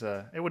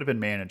 It would have been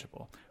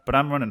manageable. But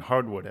I'm running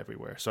hardwood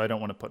everywhere, so I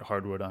don't want to put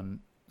hardwood on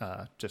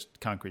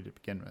just concrete to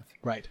begin with.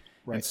 Right.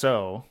 And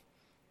so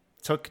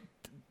took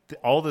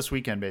all this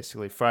weekend,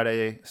 basically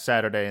Friday,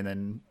 Saturday, and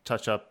then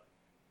touch up,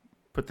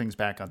 put things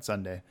back on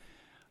Sunday.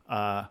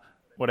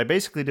 What I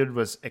basically did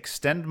was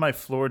extend my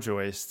floor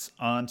joists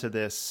onto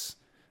this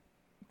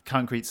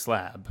concrete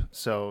slab.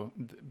 So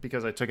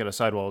because I took it a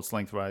sidewall, it's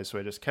lengthwise. So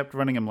I just kept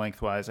running them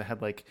lengthwise. I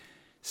had like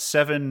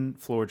 7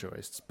 floor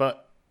joists,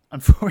 but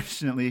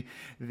unfortunately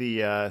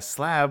the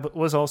slab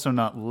was also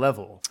not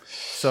level.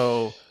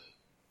 So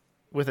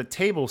with a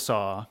table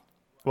saw,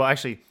 well,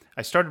 actually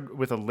I started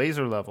with a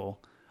laser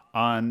level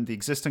on the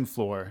existing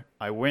floor.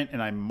 I went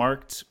and I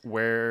marked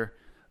where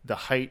the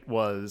height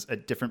was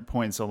at different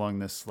points along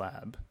this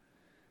slab.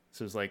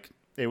 So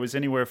it was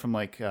anywhere from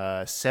like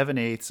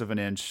 7/8 of an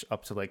inch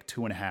up to like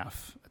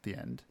 2.5 at the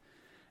end.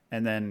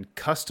 And then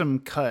custom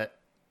cut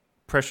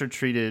pressure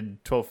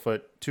treated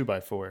 12-foot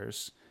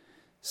 2x4s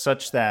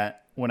such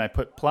that when I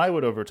put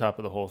plywood over top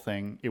of the whole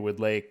thing, it would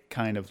lay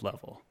kind of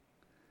level.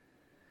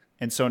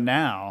 And so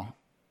now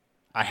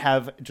I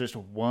have just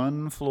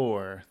one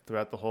floor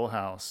throughout the whole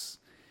house.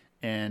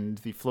 and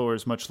the floor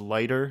is much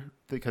lighter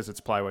because it's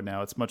plywood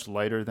now. It's much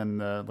lighter than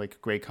the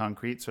like gray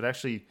concrete, so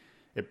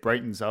it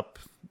brightens up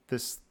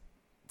this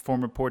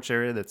former porch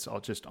area that's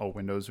all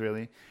windows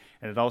really,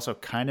 and it also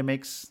kind of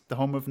makes the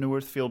home of New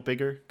Earth feel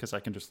bigger because I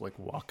can just like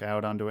walk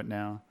out onto it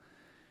now,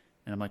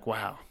 and I'm like,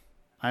 wow,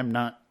 I'm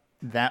not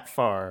that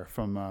far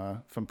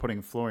from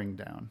putting flooring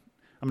down.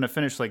 I'm gonna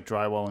finish like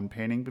drywall and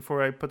painting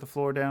before I put the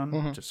floor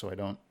down, just so I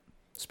don't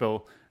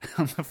spill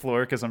on the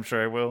floor because I'm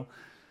sure I will.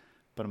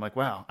 But I'm like,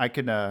 wow, I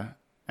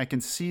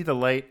can see the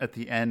light at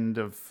the end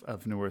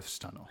of New Earth's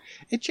tunnel.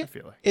 I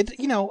feel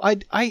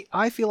like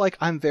I feel like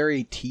I'm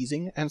very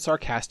teasing and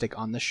sarcastic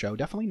on the show.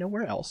 Definitely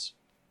nowhere else.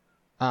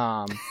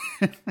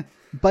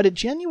 But it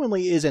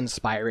genuinely is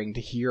inspiring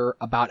to hear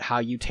about how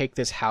you take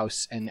this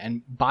house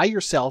and by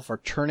yourself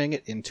are turning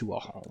it into a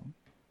home.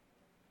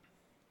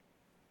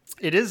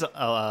 It is.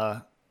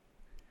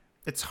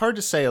 It's hard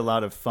to say a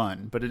lot of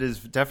fun, but it is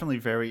definitely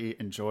very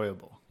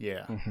enjoyable.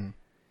 Yeah. Mm-hmm.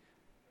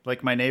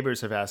 Like my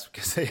neighbors have asked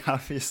because they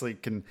obviously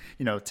can,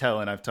 tell,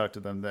 and I've talked to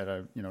them that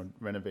are,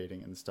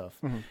 renovating and stuff.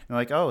 Mm-hmm. And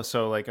like, oh,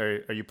 so like,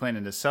 are you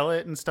planning to sell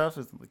it and stuff?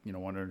 It's like,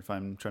 wondering if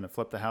I'm trying to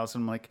flip the house.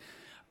 And I'm like,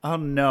 oh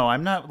no,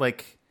 I'm not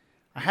like,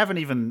 I haven't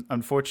even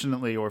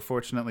unfortunately or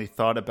fortunately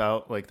thought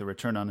about like the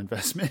return on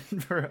investment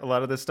for a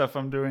lot of this stuff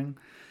I'm doing.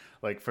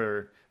 Like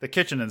for the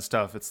kitchen and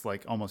stuff, it's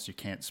like almost you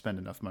can't spend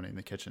enough money in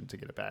the kitchen to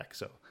get it back.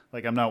 So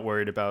like I'm not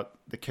worried about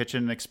the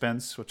kitchen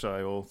expense, which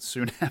I will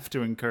soon have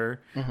to incur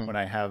when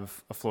I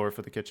have a floor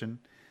for the kitchen.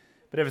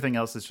 But everything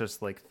else is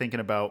just like thinking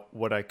about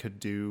what I could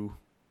do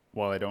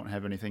while I don't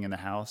have anything in the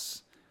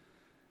house,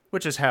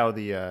 which is how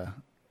the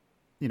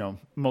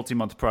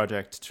multi-month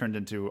project turned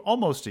into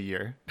almost a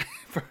year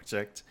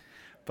project.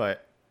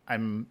 But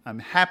I'm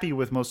happy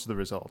with most of the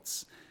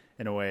results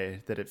in a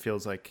way that it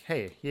feels like,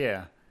 hey,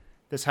 yeah,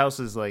 this house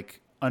is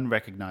like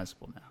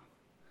unrecognizable now.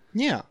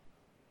 Yeah.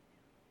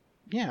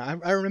 Yeah,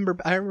 I remember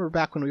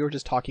back when we were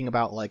just talking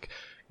about like,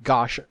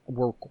 gosh,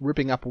 we're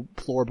ripping up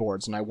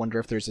floorboards and I wonder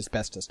if there's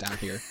asbestos down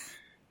here.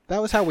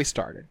 That was how we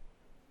started.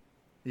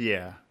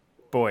 Yeah.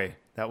 Boy,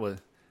 that was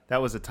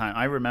a time.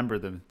 I remember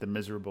the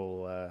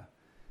miserable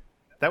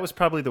that was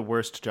probably the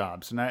worst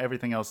job. So now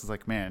everything else is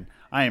like, man,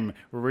 I am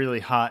really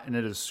hot and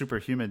it is super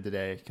humid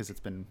today because it's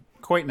been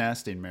quite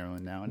nasty in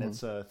Maryland now, and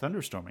it's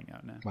thunderstorming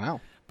out now.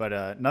 Wow.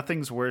 But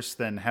nothing's worse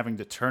than having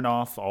to turn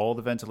off all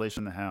the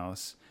ventilation in the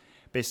house,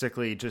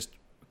 basically just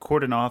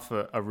cordon off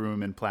a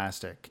room in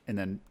plastic, and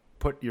then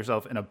put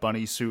yourself in a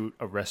bunny suit,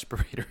 a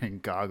respirator,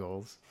 and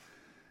goggles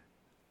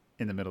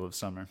in the middle of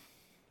summer.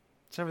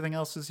 So everything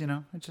else is,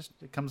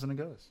 it comes and it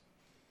goes.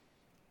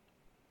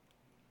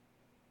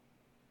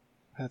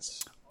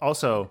 That's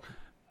also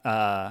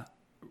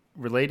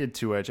related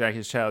to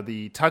Jackie's Chow.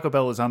 The Taco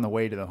Bell is on the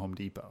way to the Home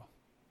Depot,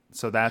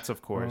 so that's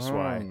of course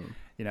why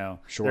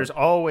sure. There's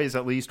always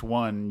at least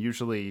one,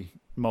 usually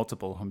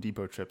multiple Home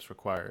Depot trips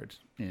required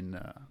in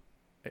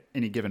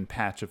any given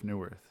patch of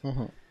New Earth.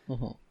 Mm-hmm.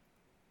 Mm-hmm.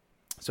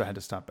 So I had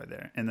to stop by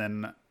there, and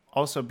then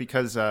also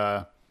because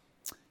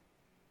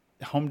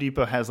Home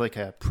Depot has like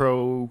a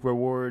pro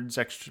rewards,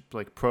 extra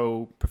like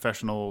pro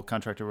professional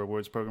contractor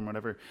rewards program,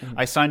 whatever. Mm-hmm.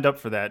 I signed up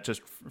for that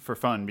just for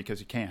fun because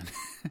you can.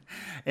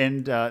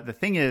 And the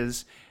thing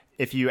is,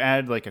 if you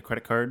add like a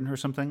credit card or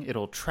something,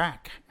 it'll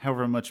track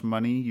however much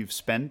money you've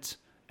spent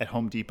at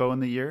Home Depot in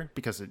the year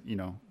because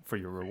for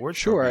your rewards.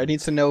 Sure, program. It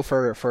needs to know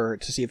for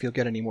to see if you'll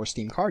get any more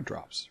Steam card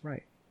drops.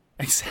 Right.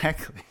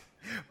 Exactly.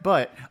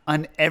 But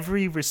on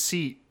every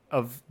receipt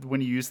of when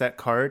you use that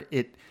card,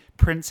 it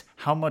prints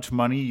how much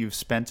money you've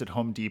spent at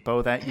Home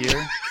Depot that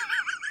year.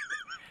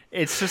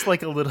 It's just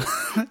like a little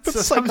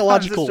it's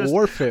psychological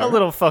warfare. A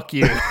little fuck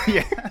you.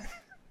 Yeah.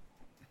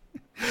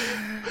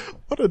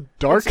 What a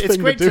dark thing to do.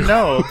 It's great to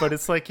know, but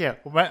it's like, yeah,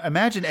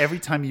 imagine every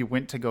time you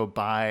went to go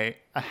buy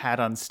a hat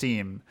on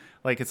Steam.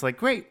 Like, it's like,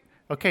 great.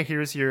 Okay,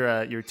 here's your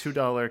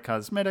 $2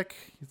 cosmetic.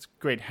 It's a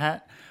great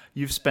hat.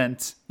 You've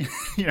spent,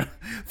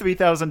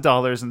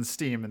 $3,000 in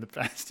Steam in the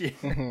past year.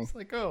 Mm-hmm. It's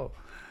like, oh,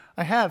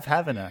 I have,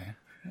 haven't I?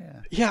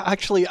 Yeah. Yeah,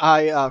 actually,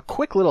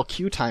 quick little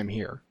cue time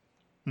here.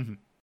 Mm-hmm.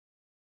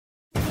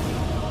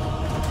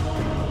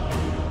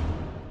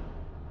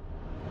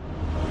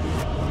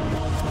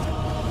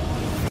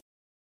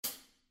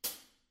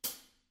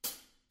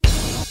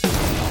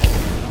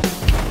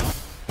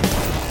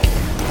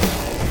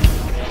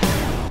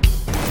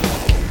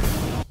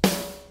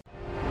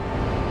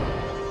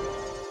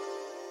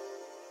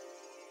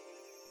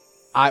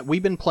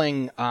 We've been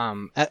playing.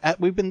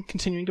 We've been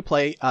continuing to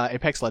play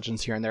Apex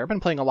Legends here and there. I've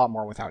been playing a lot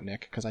more without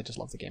Nick because I just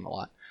love the game a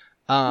lot.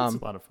 It's a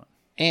lot of fun.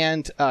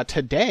 And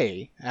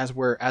today, as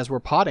we're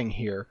potting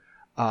here,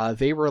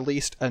 they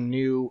released a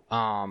new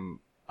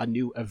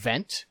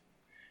event,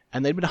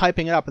 and they've been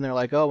hyping it up. And they're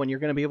like, "Oh, and you're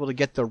going to be able to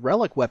get the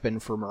relic weapon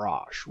for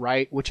Mirage,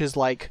 right?" Which is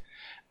like,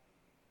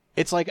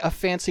 it's like a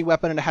fancy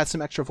weapon, and it has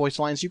some extra voice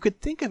lines. You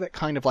could think of it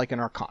kind of like an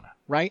Arcana,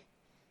 right?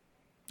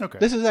 Okay.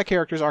 This is that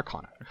character's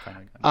Arcana.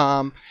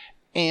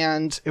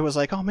 And it was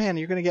like, oh man,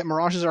 you're going to get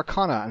Mirage's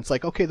Arcana. And it's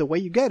like, okay, the way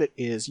you get it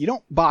is you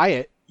don't buy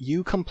it,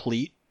 you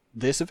complete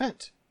this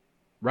event.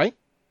 Right?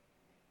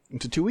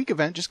 It's a 2-week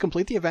event. Just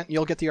complete the event and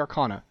you'll get the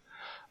Arcana.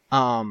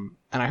 And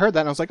I heard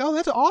that and I was like, oh,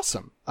 that's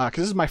awesome.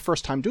 Because this is my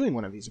first time doing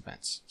one of these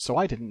events. So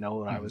I didn't know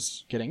what I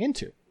was getting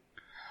into.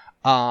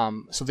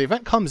 So the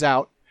event comes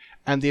out,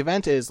 and the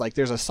event is like,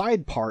 there's a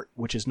side part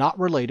which is not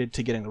related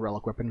to getting the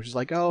relic weapon, which is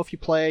like, oh, if you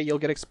play, you'll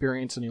get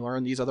experience and you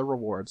learn these other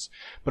rewards.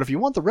 But if you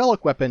want the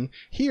relic weapon,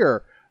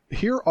 here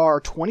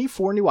are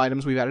 24 new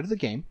items we've added to the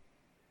game.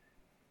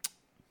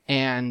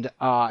 And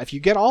if you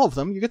get all of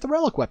them, you get the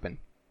relic weapon.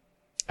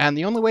 And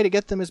the only way to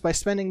get them is by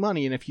spending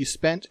money. And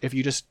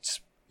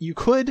you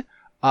could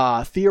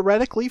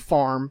theoretically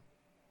farm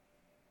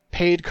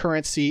paid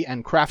currency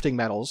and crafting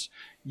metals.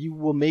 You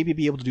will maybe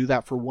be able to do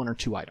that for 1 or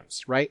 2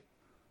 items, right?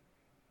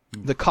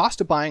 The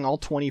cost of buying all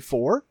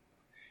 24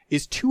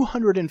 is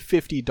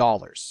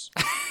 $250.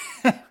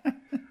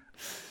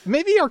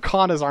 Maybe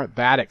Arcanas aren't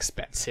that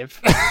expensive.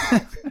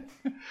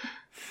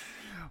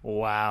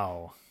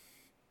 Wow.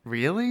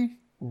 Really?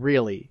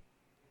 Really.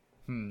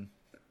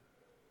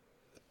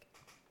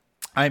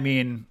 I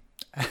mean,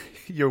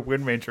 your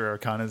Wind Ranger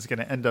Arcana is going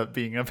to end up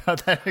being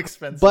about that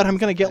expensive. But I'm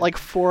going to get like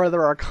 4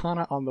 other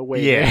Arcana on the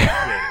way there.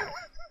 Yeah.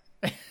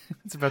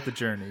 It's about the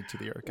journey to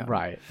the Arcana.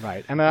 Right.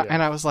 And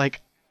I was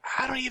like,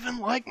 I don't even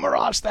like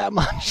Mirage that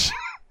much.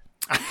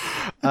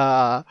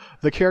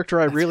 The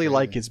character I really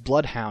like is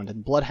Bloodhound,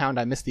 and Bloodhound,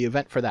 I missed the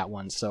event for that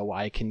one, so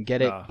I can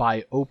get it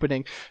by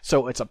opening.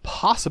 So it's a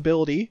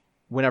possibility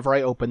whenever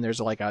I open,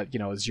 there's like a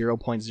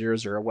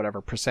 0.00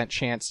 whatever %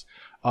 chance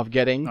of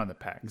getting on the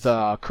packs,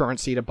 the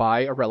currency to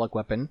buy a relic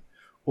weapon,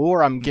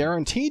 or I'm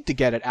guaranteed to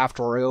get it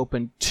after I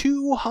open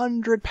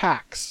 200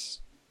 packs.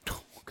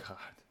 Oh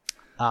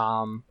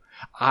God.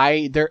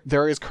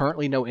 There is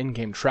currently no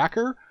in-game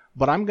tracker,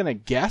 but I'm gonna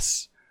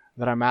guess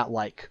that I'm at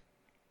like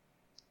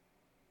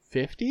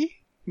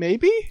 50,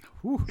 maybe.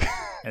 Whew.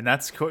 And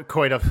that's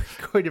quite a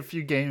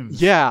few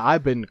games. Yeah,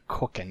 I've been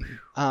cooking.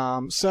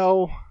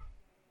 So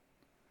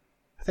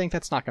I think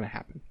that's not gonna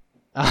happen.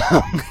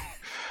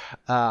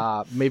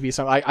 Maybe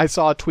some. I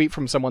saw a tweet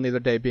from someone the other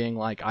day being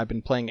like, "I've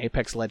been playing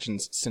Apex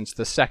Legends since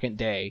the second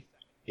day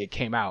it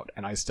came out,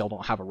 and I still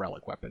don't have a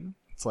relic weapon."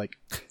 It's like,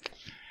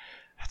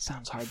 that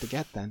sounds hard to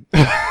get then.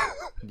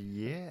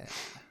 Yeah.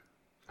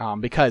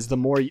 Because the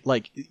more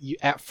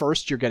at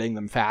first you're getting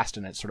them fast,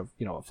 and it sort of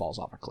it falls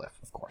off a cliff,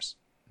 of course.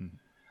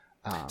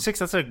 Six,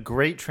 that's a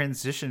great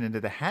transition into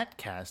the hat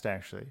cast,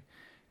 actually,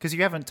 because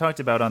you haven't talked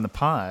about on the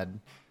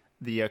pod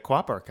the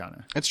Quap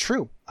Arcana. It's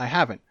true, I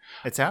haven't.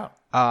 It's out.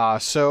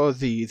 So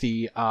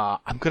the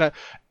I'm gonna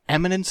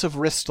Eminence of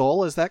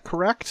Ristol, is that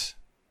correct?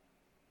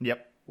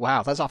 Yep.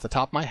 Wow, that's off the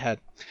top of my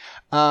head.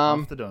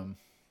 Off the dome.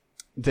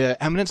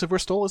 The Eminence of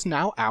Ristol is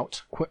now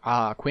out.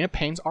 Queen of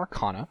Pain's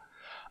Arcana.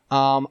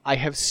 I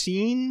have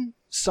seen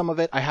some of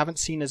it. I haven't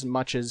seen as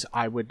much as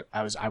I would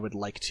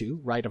like to.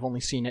 Right, I've only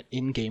seen it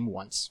in game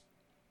once.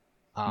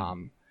 But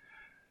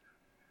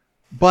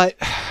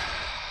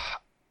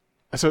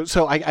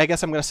so I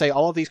guess I'm going to say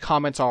all of these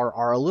comments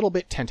are a little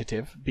bit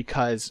tentative,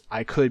 because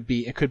it could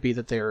be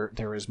that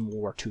there is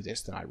more to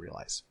this than I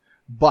realize.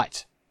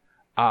 But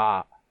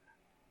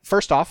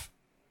first off,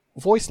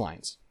 voice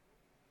lines.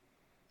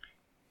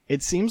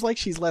 It seems like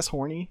she's less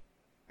horny,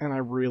 and I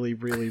really,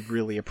 really,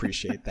 really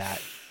appreciate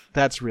that.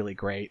 That's really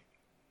great.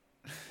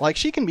 Like,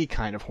 she can be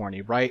kind of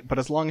horny, right? But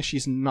as long as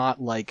she's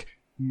not, like,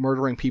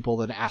 murdering people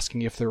and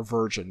asking if they're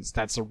virgins,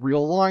 that's a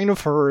real line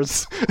of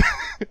hers.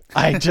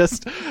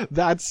 That's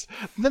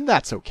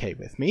okay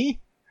with me.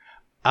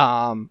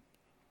 And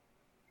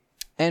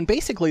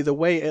basically the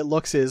way it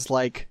looks is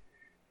like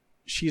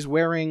she's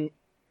wearing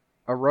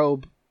a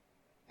robe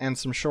and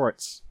some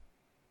shorts.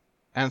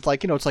 And it's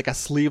like, it's like a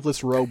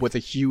sleeveless robe with a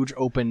huge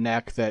open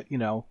neck that,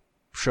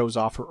 shows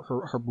off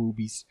her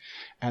boobies.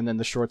 And then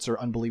the shorts are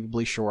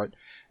unbelievably short.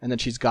 And then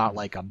she's got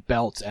like a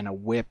belt and a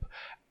whip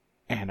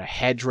and a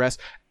headdress.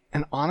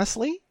 And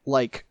honestly,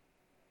 like,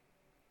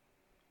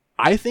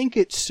 I think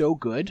it's so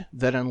good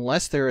that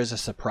unless there is a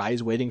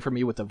surprise waiting for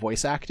me with the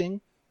voice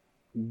acting,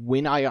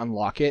 when I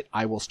unlock it,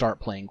 I will start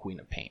playing Queen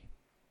of Pain.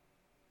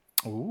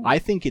 Ooh. I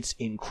think it's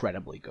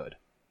incredibly good.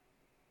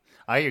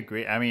 I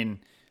agree. I mean,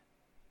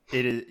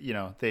 it is,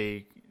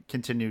 they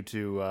continue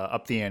to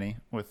up the ante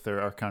with their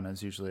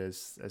Arcanas usually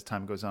as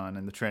time goes on,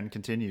 and the trend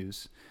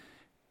continues.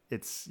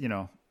 It's,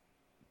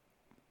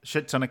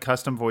 shit ton of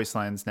custom voice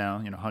lines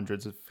now,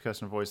 hundreds of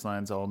custom voice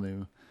lines, all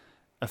new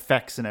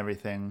effects and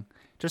everything.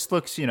 Just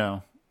looks,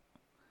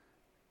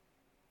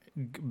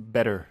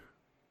 better.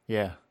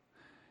 Yeah.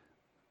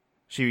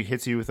 She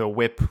hits you with a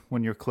whip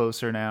when you're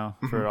closer now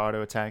for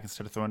auto attack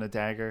instead of throwing a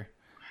dagger.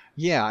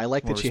 Yeah, I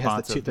like that she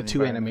has the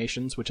two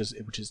animations, which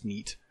is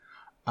neat.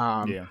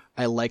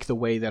 I like the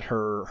way that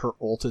her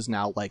ult is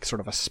now like sort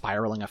of a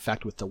spiraling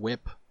effect with the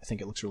whip. I think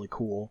it looks really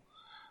cool.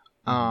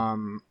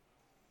 I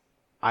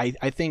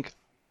think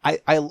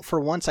I for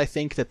once I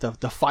think that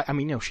the fire. I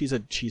mean, she's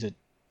a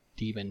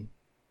demon,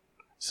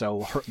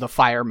 so the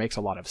fire makes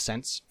a lot of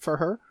sense for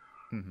her.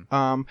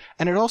 And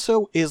it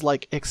also is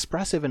like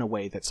expressive in a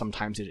way that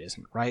sometimes it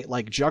isn't, right?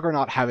 Like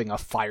Juggernaut having a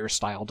fire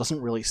style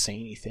doesn't really say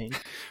anything,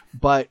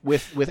 but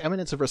with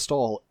Eminence of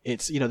Restol,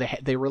 it's, you know,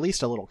 they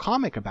released a little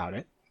comic about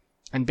it,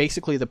 and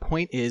basically the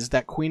point is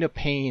that Queen of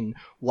Pain,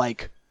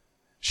 like,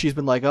 she's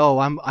been like, oh,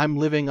 I'm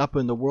living up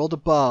in the world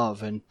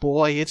above, and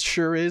boy, it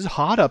sure is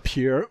hot up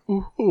here.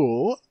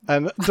 Ooh,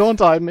 and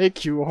don't I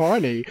make you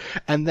horny?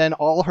 And then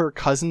all her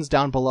cousins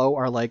down below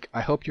are like,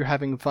 I hope you're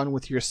having fun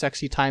with your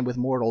sexy time with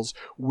mortals.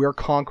 We're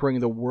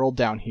conquering the world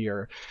down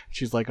here.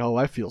 She's like, oh,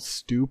 I feel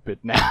stupid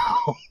now.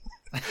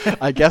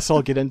 I guess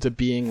I'll get into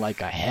being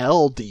like a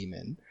hell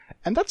demon.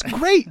 And that's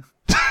great.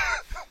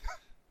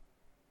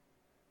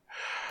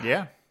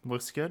 Yeah.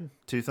 Looks good.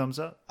 2 thumbs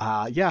up.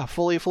 Yeah,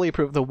 fully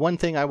approved. The one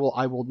thing I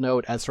will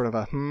note as sort of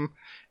a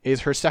is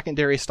her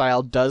secondary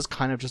style does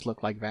kind of just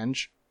look like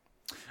Venge.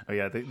 Oh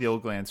yeah, the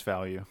old glance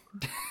value.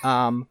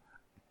 I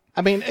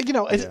mean, you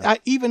know, Yeah.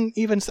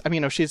 I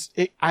mean,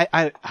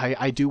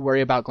 I do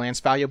worry about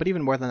glance value, but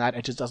even more than that,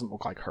 it just doesn't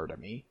look like her to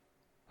me.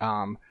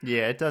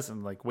 Yeah, it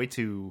doesn't, like, way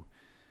too,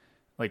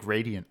 like,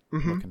 radiant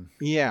looking.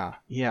 Yeah.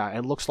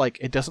 It looks like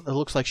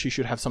she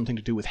should have something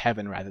to do with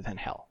heaven rather than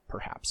hell,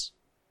 perhaps.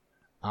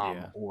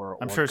 Yeah. Or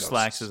I'm sure ghosts.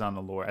 Slacks is on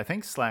the lore. I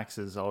think Slacks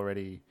has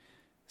already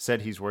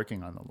said he's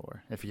working on the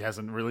lore, if he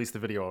hasn't released the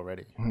video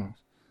already.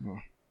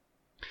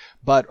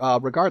 But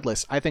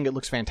regardless, I think it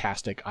looks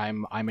fantastic.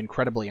 I'm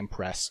incredibly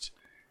impressed,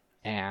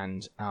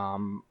 and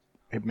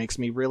it makes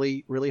me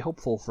really, really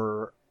hopeful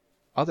for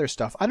other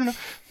stuff. I don't know.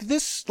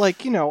 This,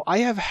 like, you know, I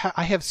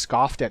have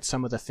scoffed at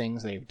some of the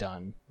things they've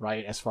done,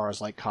 right? As far as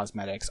like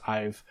cosmetics,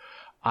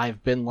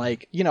 I've been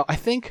like, you know, I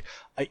think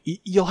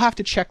you'll have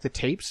to check the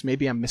tapes.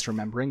 Maybe I'm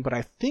misremembering, but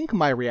I think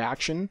my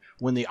reaction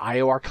when the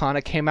Io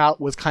Arcana came out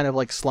was kind of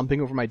like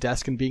slumping over my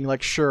desk and being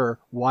like, sure,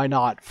 why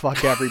not?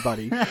 Fuck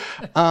everybody.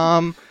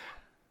 And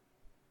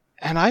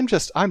I'm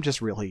just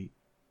really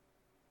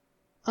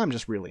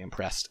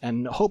impressed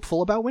and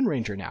hopeful about Wind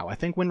Ranger now. I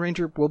think Wind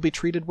Ranger will be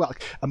treated well.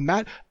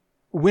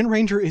 Wind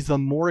Ranger is the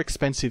more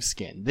expensive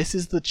skin. This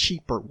is the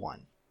cheaper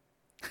one.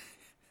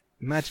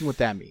 Imagine what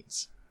that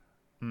means.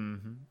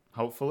 Mm-hmm.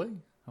 Hopefully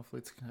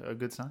it's a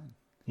good sign.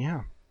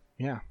 Yeah.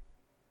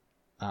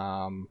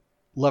 Level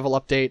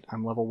update.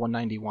 I'm level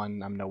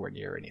 191. I'm nowhere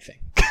near anything.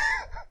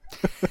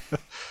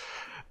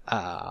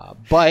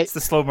 But It's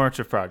the slow march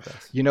of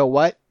progress. you know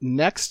what?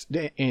 Next,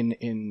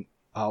 in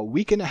a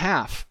week and a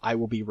half, I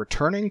will be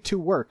returning to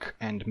work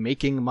and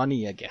making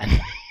money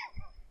again.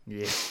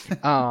 Yeah.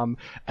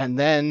 And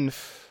then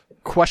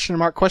question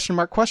mark,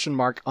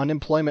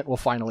 unemployment will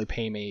finally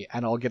pay me,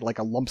 and I'll get like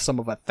a lump sum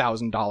of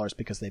 $1,000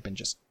 because they've been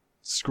just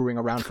screwing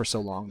around for so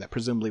long that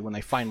presumably when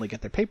they finally get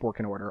their paperwork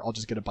in order, I'll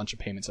just get a bunch of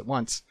payments at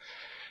once.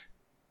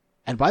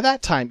 And by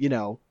that time, you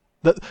know,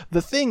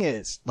 the thing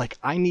is, like,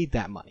 I need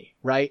that money,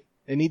 right?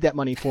 I need that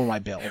money for my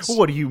bills.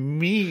 What do you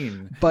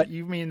mean? But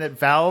you mean that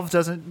Valve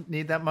doesn't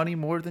need that money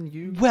more than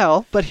you?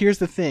 well, but here's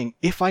the thing.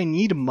 If I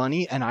need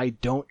money and I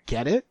don't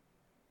get it,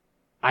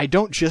 I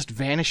don't just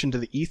vanish into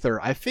the ether.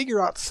 I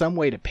figure out some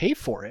way to pay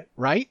for it,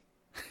 right?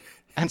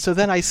 And so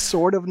then I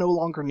sort of no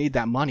longer need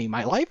that money.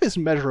 My life is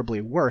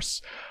measurably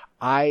worse.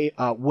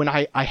 When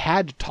I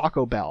had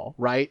Taco Bell,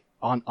 right,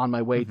 on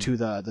my way to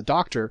the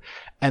doctor,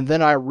 and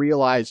then I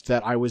realized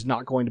that I was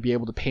not going to be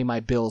able to pay my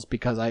bills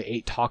because I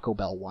ate Taco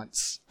Bell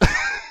once.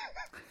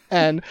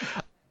 And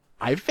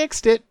I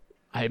fixed it.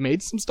 I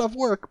made some stuff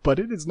work, but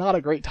it is not a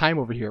great time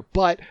over here.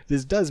 But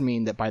this does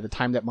mean that by the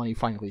time that money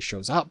finally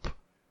shows up,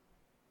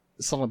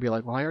 someone will be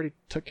like, well, I already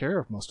took care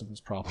of most of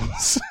those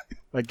problems.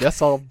 I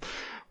guess I'll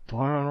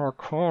buy an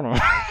Arcana.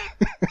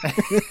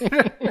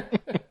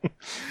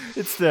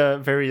 It's the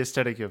very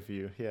aesthetic of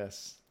you,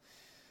 yes.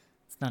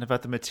 It's not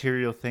about the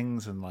material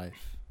things in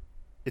life.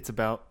 It's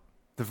about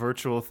the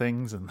virtual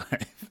things in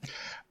life.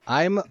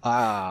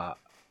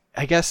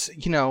 I guess,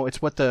 you know,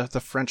 it's what the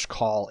French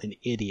call an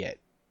idiot.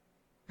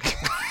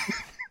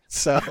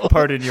 So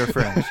Pardon your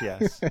French,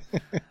 yes.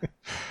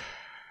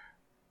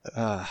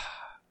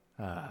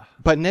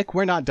 But Nick,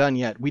 we're not done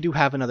yet. We do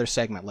have another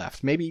segment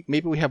left. Maybe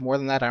we have more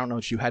than that. I don't know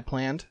what you had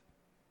planned.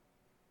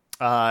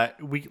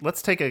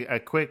 Let's take a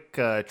quick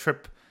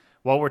trip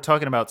while we're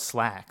talking about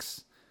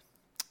Slacks.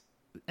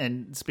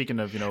 And speaking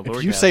of, you know,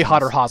 If you say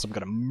Hot or Haas, I'm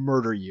gonna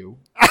murder you.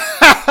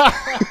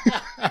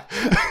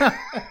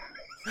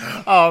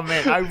 Oh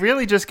man, I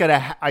really just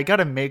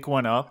gotta make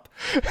one up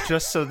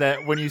just so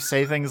that when you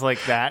say things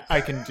like that,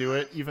 I can do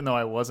it, even though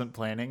I wasn't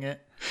planning it.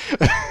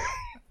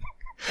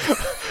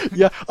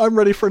 Yeah, I'm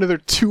ready for another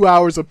 2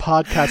 hours of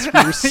podcast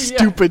for your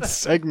stupid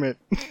segment.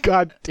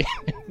 God damn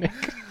it,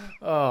 Nick.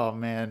 Oh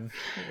man,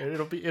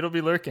 it'll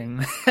be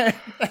lurking.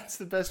 That's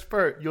the best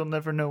part. You'll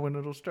never know when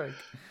it'll strike.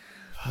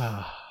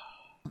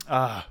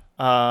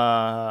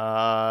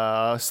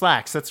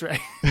 Slacks. That's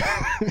right.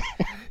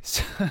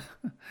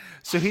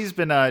 So he's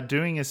been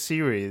doing a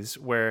series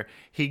where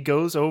he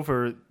goes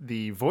over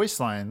the voice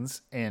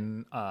lines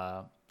in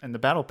the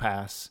Battle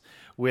Pass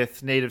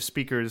with native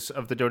speakers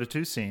of the Dota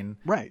 2 scene,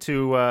 right?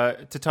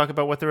 To talk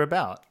about what they're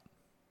about.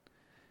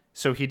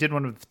 So he did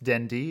one with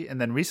Dendi,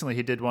 and then recently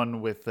he did one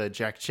with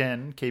Jack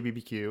Chen,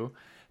 KBBQ,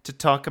 to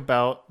talk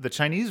about the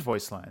Chinese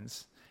voice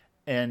lines.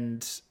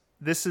 And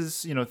this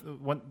is,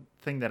 one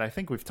thing that I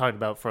think we've talked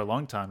about for a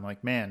long time.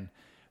 Like, man,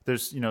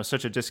 there's,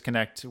 such a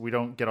disconnect. We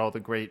don't get all the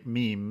great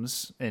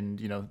memes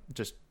and,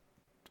 just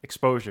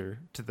exposure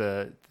to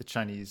the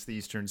Chinese, the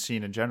Eastern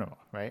scene in general,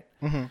 right?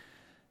 Mm-hmm.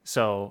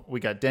 So we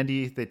got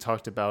Dendi. They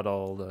talked about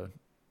all the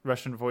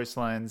Russian voice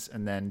lines,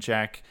 and then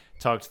Jack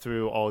talked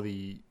through all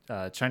the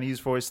Chinese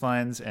voice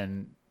lines,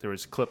 and there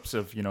was clips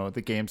of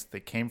the games that they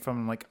came from.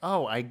 I'm like,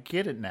 oh, I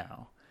get it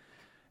now.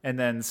 And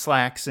then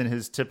Slacks, in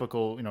his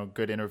typical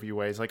good interview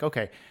way, is like,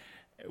 okay,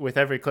 with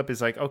every clip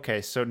is like,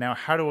 okay, so now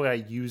how do I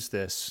use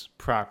this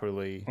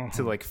properly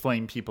to like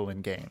flame people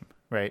in game,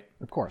 right?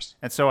 Of course.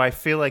 And so I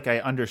feel like I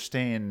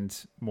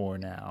understand more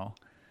now.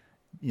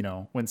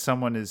 When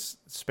someone is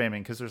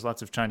spamming, because there's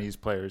lots of Chinese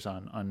players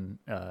on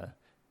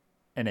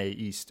NA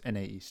East.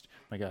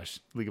 My gosh,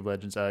 League of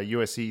Legends,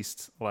 US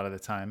East a lot of the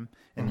time,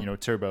 and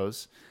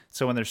turbos.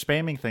 So when they're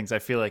spamming things, I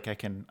feel like I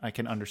can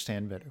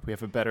understand better. We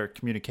have a better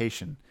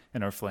communication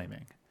in our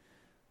flaming,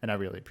 and I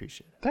really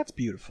appreciate it. That's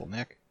beautiful,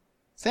 Nick.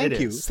 Thank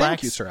you,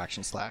 Sir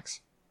Action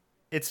Slacks.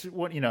 It's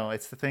what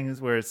it's the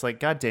things where it's like,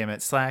 God damn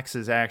it, Slacks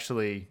is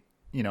actually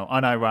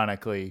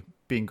unironically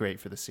being great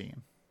for the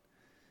scene.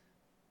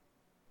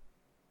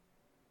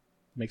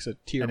 Makes a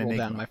tear roll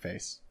down my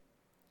face.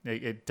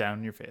 It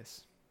down your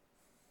face.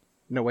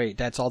 No, wait,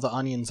 that's all the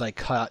onions I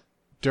cut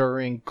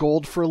during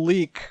Gold for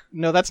Leak.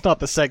 No, that's not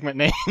the segment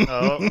name.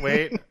 Oh,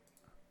 wait.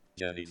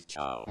 Jenny's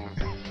Chow.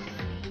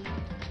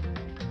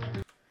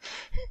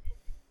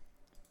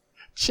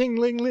 Ching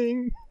ling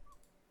ling.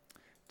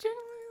 Ching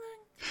ling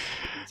ling.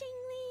 Ching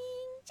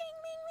ling, ching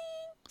ling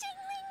ling, ching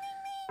ling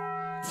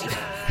ling ling.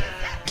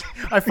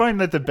 I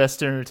find that the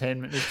best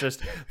entertainment is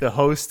just the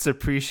hosts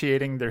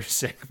appreciating their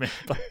segment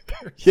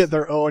bumpers. Yeah,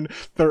 their own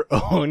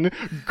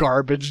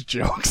garbage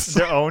jokes.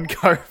 Their own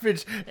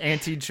garbage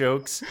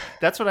anti-jokes.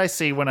 That's what I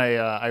see when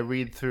I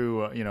read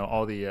through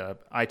all the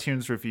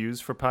iTunes reviews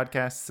for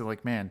podcasts. They're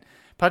like, man,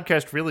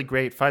 podcast really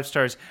great, 5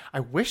 stars. I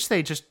wish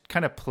they just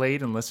kind of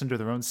played and listened to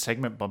their own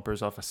segment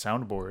bumpers off a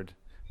soundboard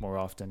more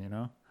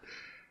often,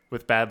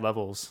 with bad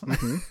levels.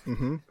 Mm-hmm,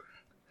 mm-hmm.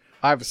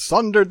 I've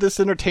sundered this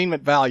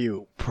entertainment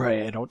value.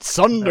 Pray don't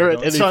sunder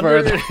it any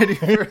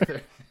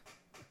further.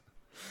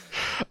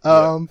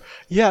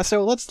 Yeah,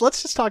 so let's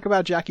just talk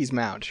about Jackie's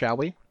mount, shall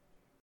we?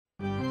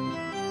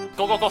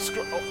 Go,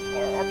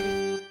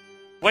 RP.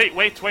 Wait.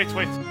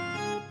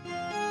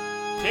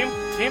 Team.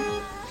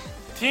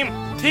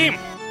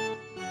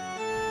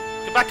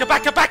 Get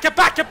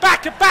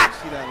back.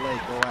 See that leg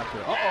go after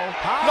it. No!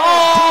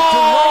 Deep to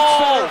right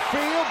center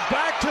field,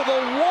 back to the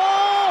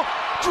wall,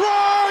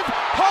 drive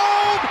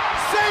home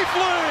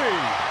safely.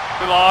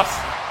 We lost.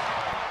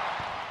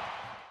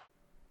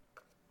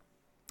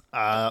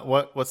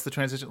 What's the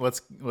transition?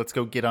 Let's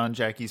go get on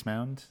Jackie's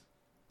mound.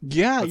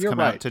 Yeah, let's you're come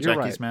right. out to you're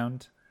Jackie's right.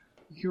 mound.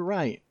 You're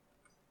right.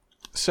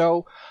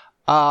 So,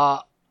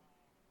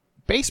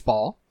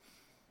 baseball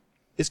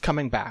is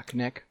coming back,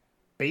 Nick.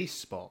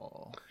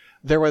 Baseball.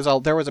 There was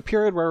a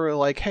period where we were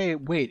like, hey,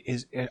 wait,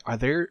 is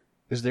there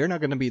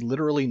not going to be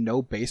literally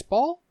no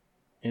baseball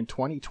in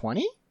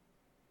 2020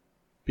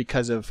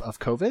 because of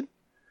COVID?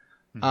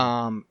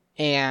 Mm-hmm.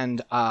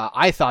 And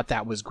I thought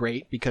that was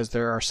great because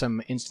there are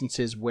some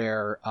instances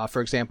where,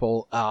 for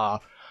example,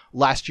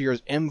 last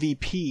year's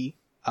MVP,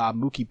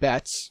 Mookie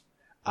Betts,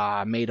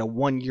 made a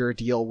 1-year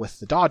deal with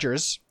the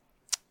Dodgers.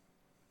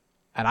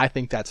 And I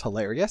think that's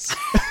hilarious.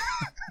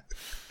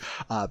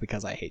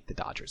 Because I hate the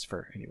Dodgers,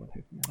 for anyone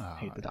who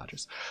hate the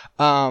Dodgers.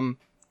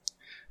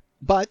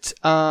 But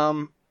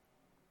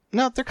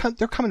no,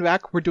 they're coming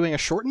back. We're doing a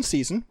shortened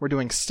season. We're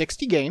doing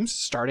 60 games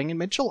starting in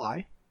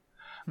mid-July.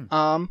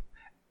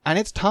 And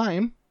it's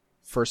time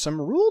for some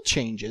rule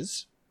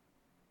changes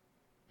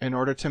in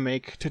order to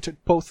make to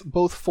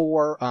both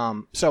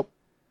for so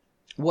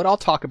what I'll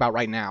talk about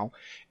right now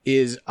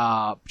is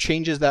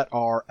changes that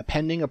are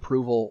pending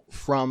approval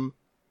from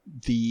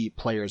the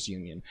Players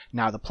Union.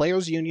 Now, the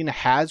Players Union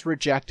has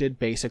rejected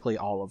basically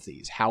all of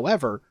these.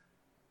 However,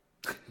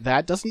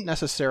 that doesn't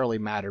necessarily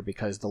matter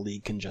because the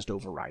league can just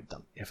override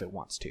them if it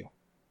wants to.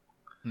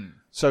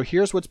 So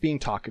here's what's being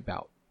talked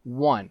about.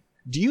 1,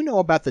 do you know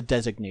about the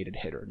designated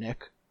hitter,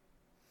 Nick?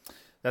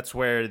 That's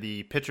where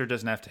the pitcher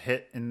doesn't have to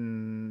hit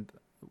in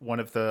one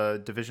of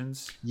the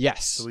divisions?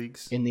 Yes. The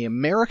leagues? In the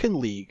American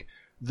League,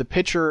 the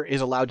pitcher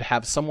is allowed to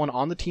have someone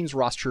on the team's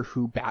roster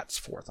who bats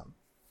for them.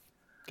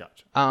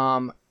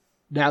 Gotcha.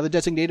 Now the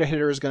designated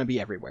hitter is going to be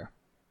everywhere.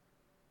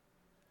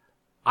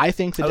 I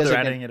think they're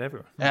adding it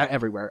everywhere.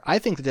 Everywhere. I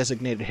think the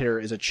designated hitter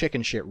is a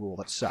chicken shit rule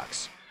that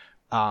sucks.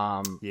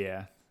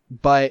 Yeah.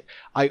 But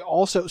I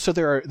also, so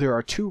there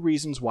are 2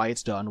 reasons why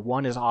it's done.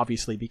 One is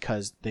obviously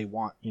because they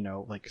want,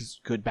 'cause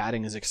good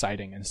batting is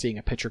exciting, and seeing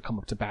a pitcher come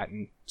up to bat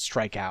and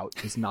strike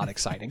out is not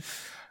exciting.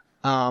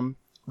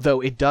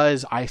 Though it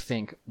does, I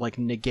think,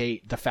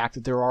 negate the fact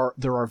that there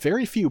are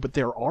very few, but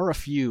there are a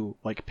few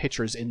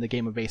pitchers in the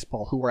game of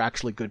baseball who are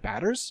actually good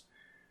batters,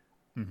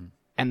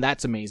 and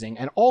that's amazing.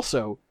 And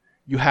also,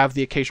 you have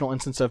the occasional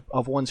instance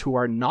of ones who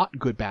are not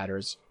good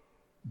batters,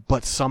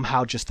 but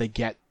somehow just they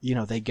get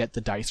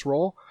the dice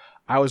roll.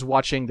 I was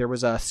watching, there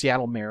was a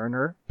Seattle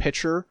Mariner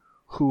pitcher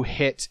who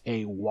hit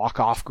a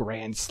walk-off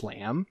grand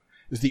slam.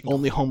 It was the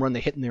only home run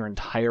they hit in their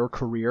entire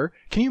career.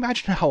 Can you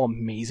imagine how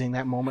amazing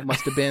that moment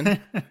must have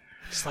been?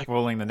 It's like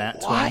rolling the nat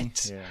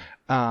 20.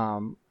 Yeah.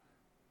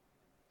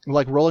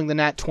 Like rolling the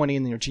nat 20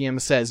 and your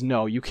GM says,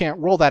 no, you can't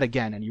roll that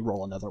again, and you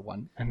roll another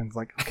one. And it's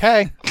like,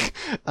 okay.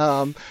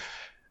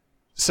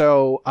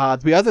 So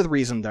the other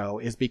reason, though,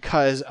 is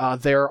because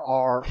there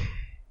are...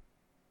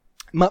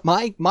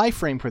 My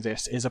frame for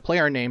this is a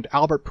player named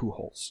Albert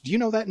Pujols. Do you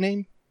know that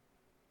name?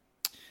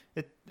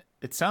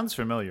 It sounds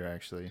familiar,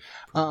 actually.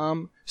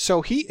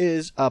 So he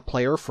is a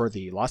player for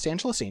the Los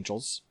Angeles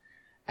Angels,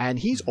 and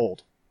he's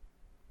old.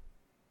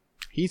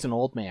 He's an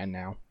old man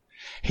now.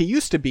 He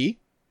used to be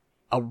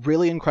a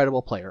really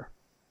incredible player.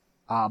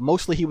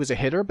 Mostly he was a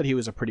hitter, but he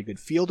was a pretty good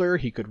fielder.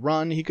 He could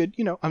run. He could,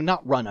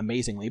 not run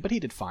amazingly, but he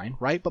did fine,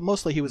 right? But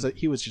mostly he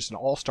was just an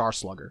all-star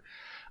slugger.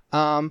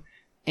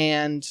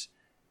 And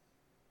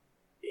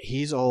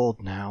he's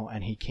old now,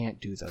 and he can't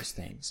do those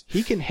things.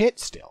 He can hit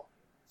still.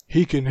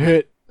 He can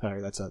hit.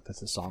 Sorry, that's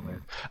a song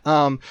lyric.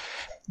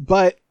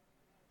 But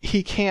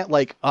he can't,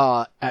 like,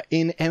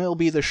 in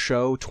MLB The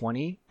Show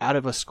 20, out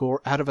of a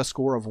score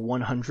of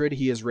 100,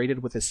 he is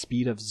rated with a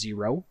speed of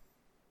 0.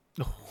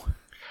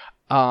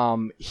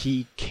 Oh.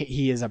 He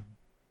is a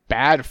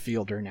bad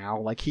fielder now.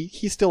 Like,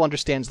 he still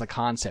understands the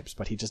concepts,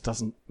 but he just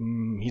doesn't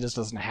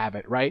have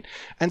it, right?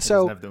 And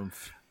so,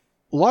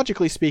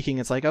 logically speaking,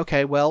 it's like,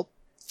 okay, well,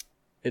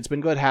 it's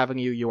been good having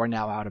you. You are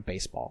now out of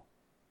baseball.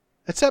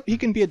 Except he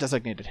can be a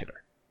designated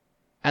hitter.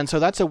 And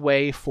so that's a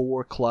way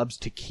for clubs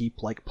to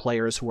keep, like,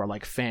 players who are,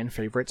 like, fan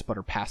favorites but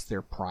are past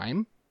their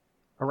prime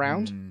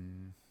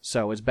around.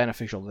 So it's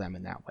beneficial to them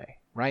in that way,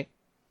 right?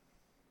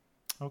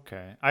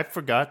 Okay. I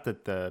forgot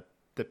that the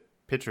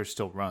pitcher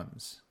still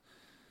runs.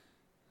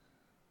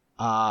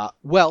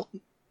 Well...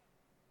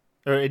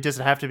 Or does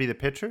it have to be the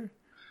pitcher?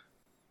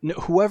 No,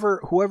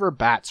 whoever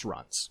bats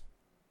runs.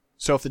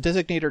 So if the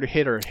designated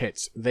hitter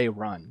hits, they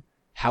run.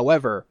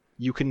 However,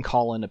 you can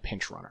call in a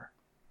pinch runner.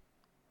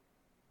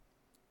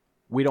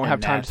 We don't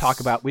have time to talk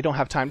about. We don't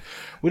have time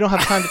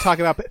to talk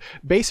about. But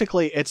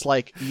basically, it's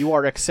like you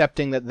are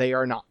accepting that they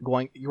are not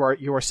going. You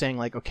are saying,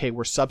 like, okay,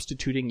 we're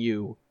substituting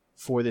you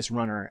for this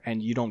runner,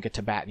 and you don't get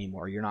to bat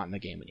anymore. You're not in the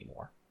game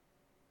anymore.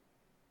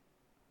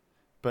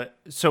 But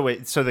so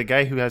the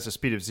guy who has a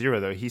speed of 0,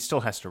 though, he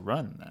still has to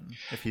run then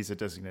if he's a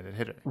designated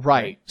hitter.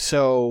 Right.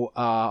 So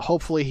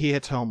hopefully he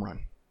hits a home run.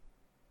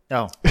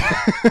 Oh.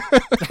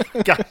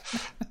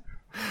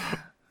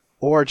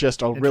 Or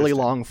just a really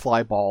long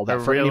fly ball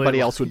that for anybody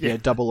else would be a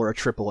double or a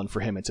triple, and for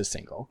him it's a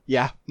single.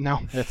 Yeah,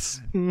 no,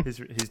 it's...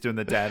 He's doing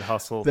the dad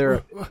hustle.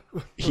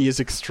 He is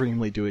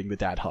extremely doing the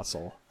dad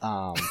hustle.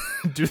 Do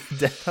the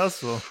dad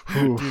hustle.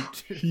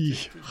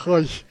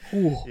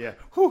 Yeah.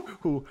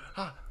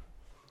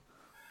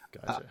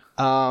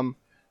 Gotcha.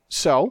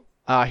 So,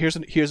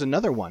 here's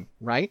another one,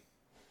 right?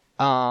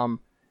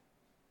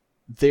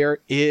 There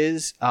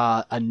is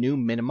a new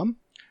minimum.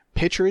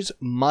 Pitchers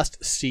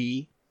must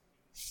see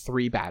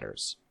 3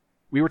 batters.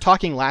 We were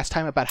talking last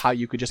time about how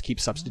you could just keep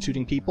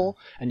substituting people,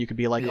 and you could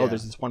be like, oh,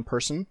 there's this one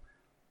person.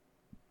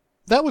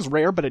 That was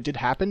rare, but it did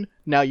happen.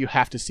 Now you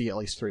have to see at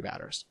least 3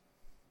 batters.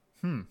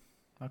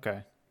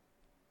 Okay.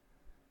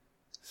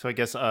 So I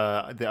guess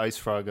the Ice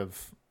Frog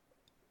of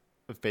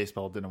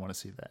baseball didn't want to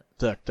see that.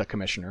 The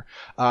commissioner.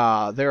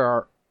 There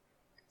are...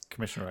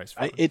 Commissioner Ice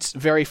Frog. It's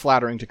very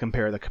flattering to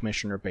compare the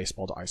commissioner of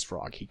baseball to Ice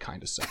Frog. He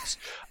kind of sucks.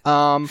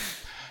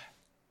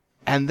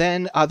 And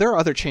then there are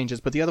other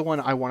changes, but the other one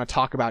I want to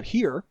talk about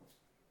here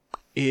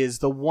is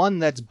the one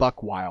that's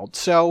buck wild.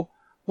 So,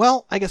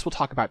 well, I guess we'll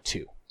talk about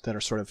 2 that are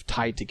sort of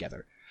tied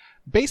together.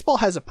 Baseball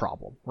has a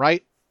problem,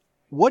 right?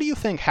 What do you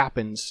think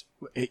happens?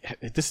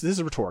 This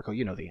is rhetorical.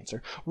 You know the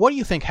answer. What do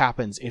you think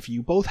happens if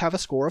you both have a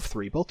score of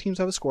 3, both teams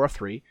have a score of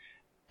 3,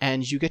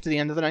 and you get to the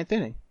end of the 9th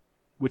inning,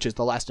 which is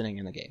the last inning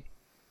in the game?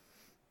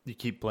 You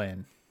keep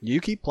playing. You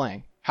keep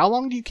playing. How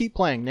long do you keep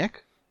playing,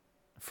 Nick?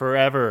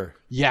 Forever.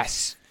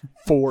 Yes,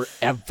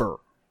 forever.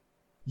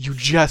 You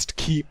just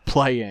keep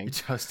playing. You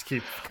just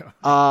keep going.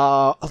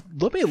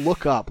 Let me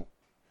look up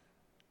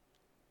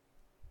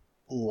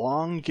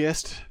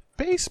longest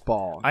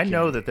baseball game. I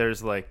know that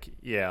there's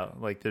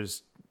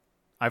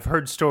I've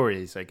heard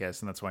stories, I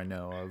guess, and that's why I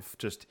know of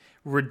just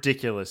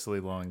ridiculously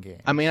long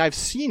games. I mean, I've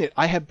seen it.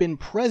 I have been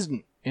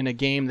present in a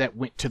game that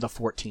went to the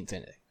 14th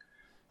inning.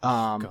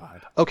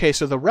 God. Okay,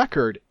 so the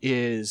record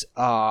is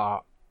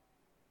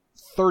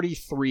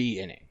 33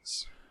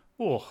 innings.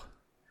 Oh,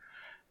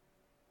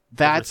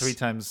 that's 3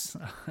 times.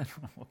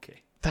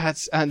 Okay,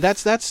 that's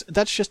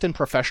just in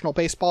professional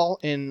baseball.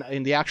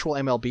 In the actual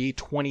MLB,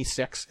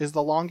 26 is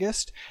the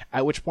longest.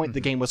 At which point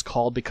the game was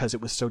called because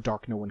it was so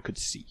dark no one could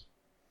see.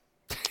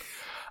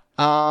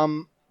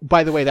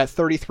 By the way, that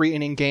 33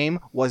 inning game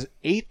was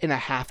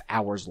 8.5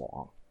 hours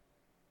long.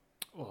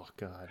 Oh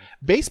God!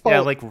 Baseball,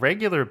 yeah, like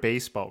regular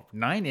baseball.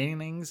 9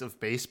 innings of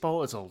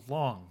baseball is a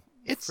long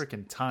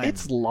freaking time.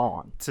 It's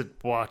long to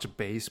watch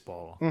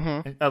baseball.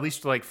 Mm-hmm. At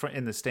least like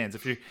in the stands.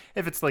 If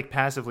it's like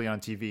passively on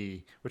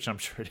TV, which I'm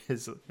sure it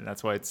is, and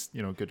that's why it's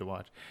good to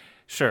watch.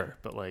 Sure,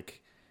 but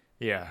like,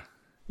 yeah.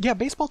 Yeah,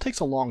 baseball takes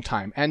a long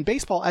time, and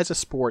baseball as a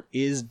sport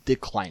is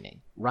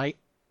declining, right?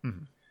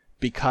 Mm-hmm.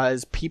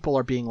 Because people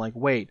are being like,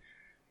 wait,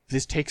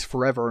 this takes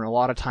forever, and a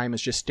lot of time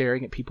is just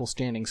staring at people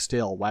standing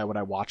still. Why would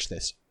I watch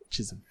this? Which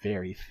is a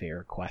very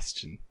fair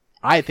question.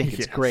 I think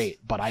it's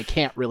great, but I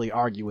can't really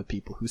argue with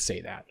people who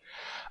say that.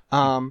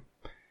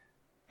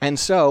 And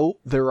so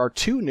there are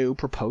 2 new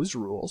proposed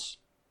rules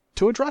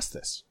to address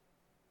this.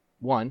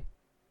 1,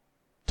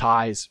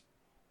 ties.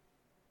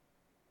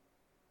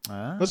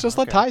 Let's just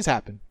let ties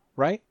happen,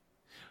 right?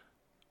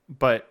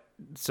 But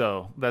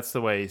so that's the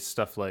way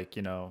stuff like,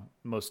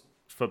 most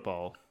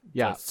football,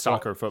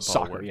 soccer works,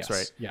 yes,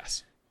 right?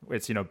 Yes.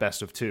 It's,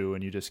 best of 2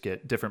 and you just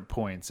get different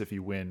points if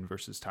you win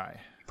versus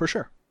tie. For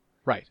sure.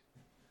 Right.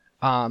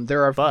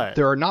 There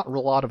are not a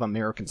lot of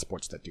American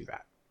sports that do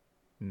that.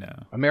 No.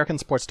 American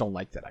sports don't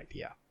like that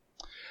idea.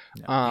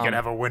 No. You gotta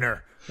have a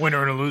winner and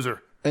a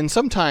loser. And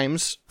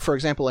sometimes, for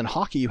example, in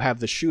hockey, you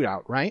have the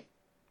shootout, right?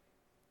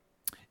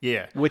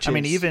 Yeah. Which I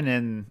mean,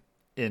 even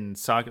in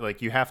soccer,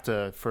 like you have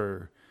to,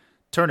 for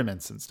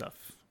tournaments and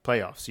stuff,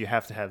 playoffs, you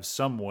have to have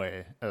some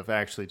way of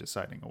actually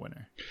deciding a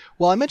winner.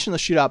 Well, I mentioned the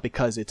shootout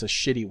because it's a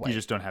shitty way you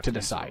just don't have to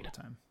decide. All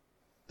the time.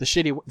 The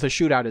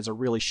shootout is a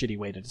really shitty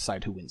way to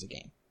decide who wins a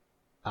game.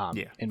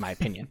 In my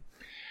opinion.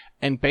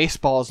 And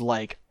baseball's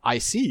like, I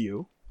see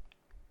you,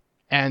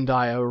 and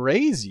I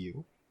erase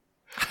you,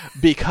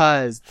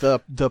 because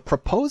the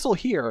proposal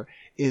here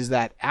is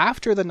that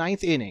after the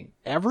 9th inning,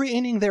 every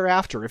inning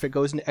thereafter, if it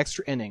goes into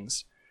extra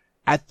innings,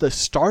 at the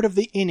start of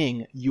the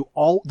inning,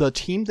 the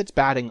team that's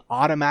batting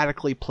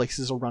automatically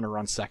places a runner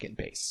on second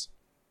base.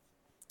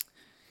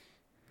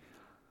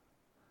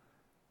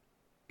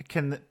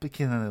 Can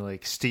they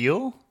like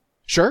steal?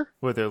 Sure.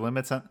 Were there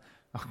limits on?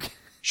 Okay.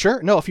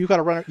 Sure. No, if you got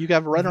a runner, you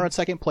have a runner at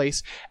second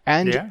place,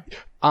 and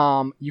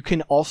you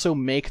can also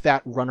make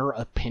that runner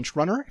a pinch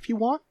runner if you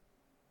want,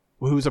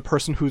 who's a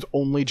person whose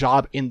only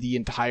job in the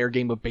entire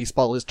game of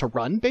baseball is to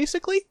run,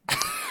 basically.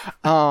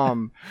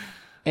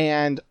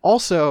 And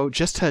also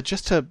just to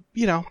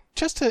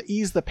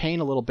ease the pain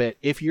a little bit,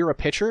 if you're a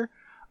pitcher,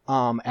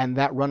 and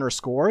that runner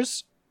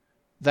scores,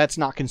 that's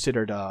not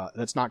considered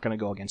that's not going to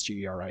go against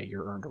your ERA,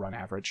 your earned run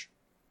average.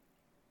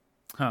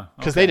 Huh.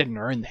 Because they didn't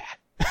earn that.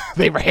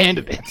 They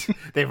handed it.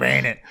 They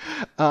ran it.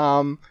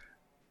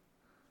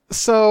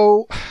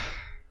 So.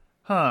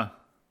 Huh.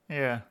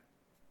 Yeah.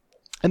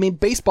 I mean,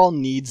 baseball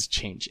needs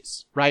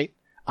changes, right?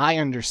 I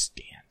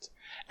understand.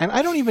 And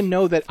I don't even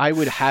know that I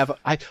would have,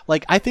 I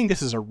think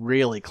this is a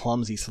really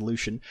clumsy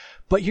solution.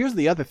 But here's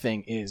the other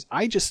thing is,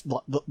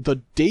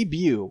 the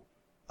debut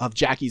of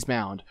Jackie's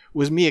Mound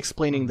was me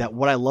explaining that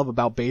what I love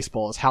about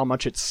baseball is how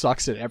much it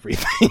sucks at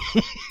everything.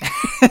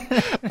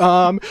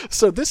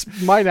 So this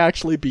might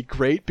actually be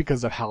great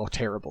because of how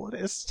terrible it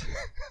is.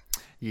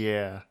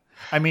 Yeah.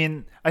 I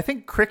mean, I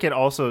think cricket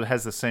also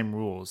has the same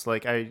rules.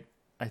 Like I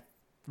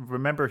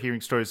remember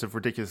hearing stories of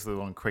ridiculously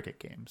long cricket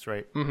games,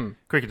 right? Mm-hmm.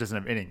 Cricket doesn't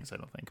have innings, I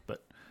don't think,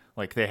 but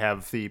like they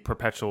have the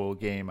perpetual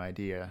game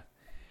idea.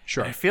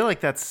 Sure. And I feel like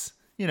that's,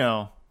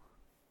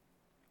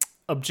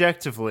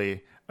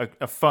 objectively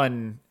a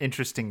fun,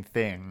 interesting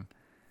thing,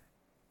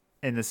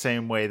 in the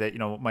same way that,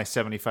 my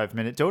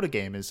 75-minute Dota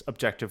game is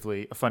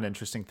objectively a fun,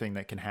 interesting thing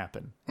that can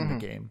happen in the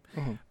game.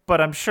 Mm-hmm. But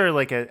I'm sure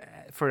like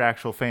for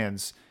actual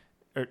fans,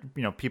 or,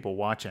 people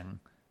watching,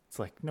 it's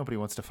like nobody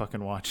wants to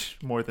fucking watch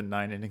more than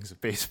 9 innings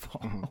of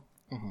baseball.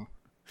 Mm-hmm. Mm-hmm.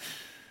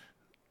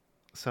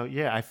 So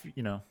yeah,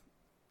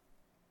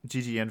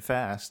 GGN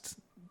fast,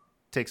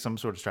 take some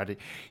sort of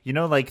strategy.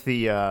 Like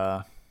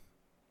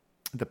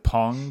the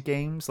Pong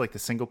games, like the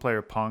single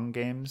player Pong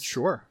games.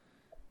 Sure.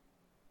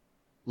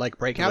 Like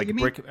Breakout, like you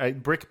mean?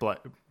 Brick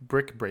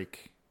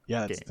Break.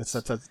 Yeah, games.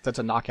 That's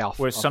a knockout.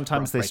 Where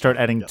sometimes they start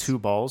adding 2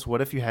 balls.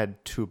 What if you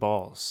had 2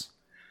 balls?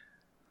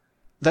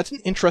 That's an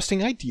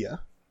interesting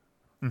idea.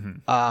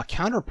 Mm-hmm.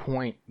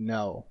 Counterpoint,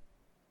 no.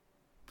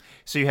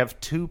 So you have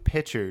 2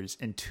 pitchers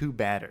and 2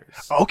 batters.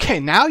 Okay,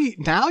 now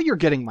you're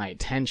getting my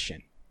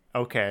attention.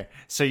 Okay,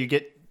 so you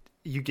get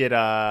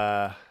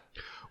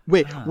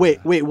Wait.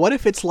 What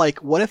if it's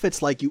like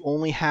you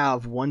only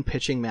have 1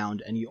 pitching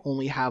mound and you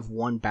only have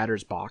 1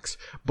 batter's box,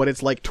 but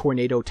it's like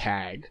tornado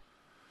tag?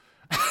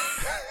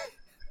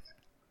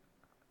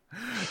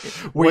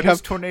 What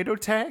is tornado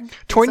tag?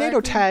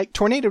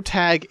 Tornado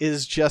tag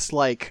is just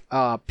like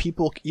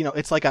people.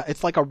 It's like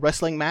a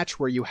wrestling match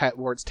where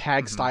it's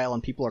tag style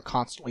and people are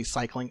constantly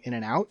cycling in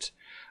and out.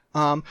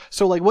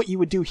 So like what you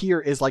would do here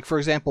is like, for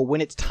example,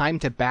 when it's time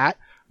to bat,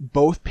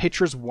 both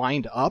pitchers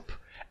wind up.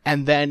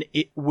 And then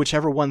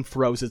whichever one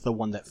throws is the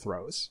one that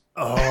throws.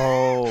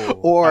 Oh,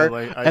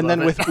 and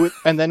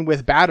then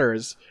with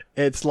batters,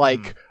 it's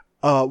like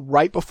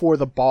right before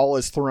the ball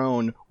is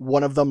thrown,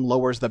 one of them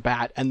lowers the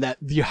bat, and that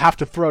you have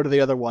to throw to the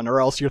other one, or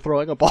else you're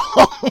throwing a ball.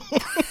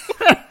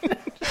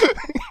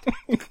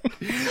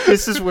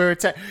 This is where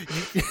it's at.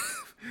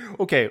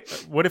 Okay,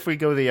 what if we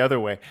go the other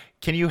way?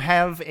 Can you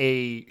have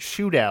a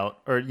shootout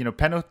or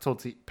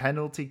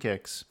penalty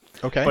kicks?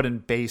 Okay. But in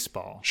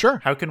baseball,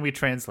 Sure. How can we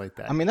translate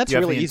that? I mean, that's you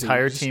have really the easy.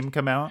 entire You just- team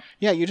come out.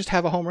 Yeah, you just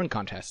have a home run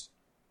contest.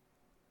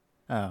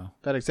 Oh,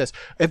 That exists.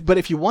 But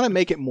if you want to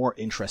make it more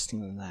interesting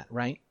than that,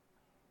 right?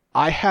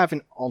 I have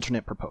an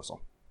alternate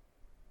proposal.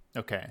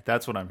 okay,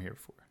 that's what I'm here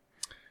for.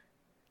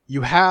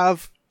 You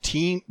have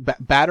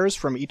batters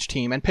from each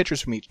team and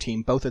pitchers from each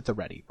team both at the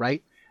ready,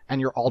 right? And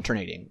you're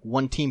alternating.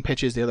 One team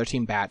pitches, the other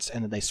team bats,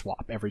 and then they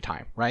swap every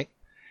time, right?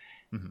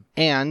 Mm-hmm.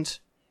 And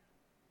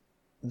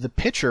the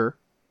pitcher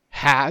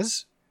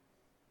has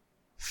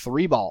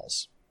 3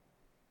 balls.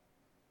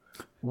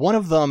 One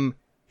of them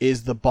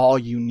is the ball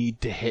you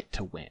need to hit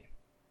to win.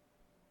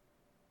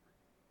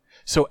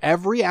 So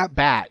every at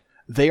bat,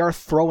 they are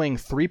throwing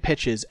 3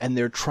 pitches and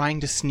they're trying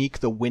to sneak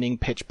the winning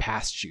pitch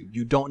past you.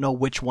 You don't know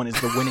which one is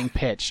the winning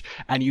pitch,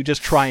 and you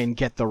just try and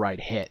get the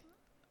right hit.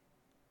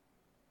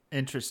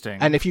 Interesting.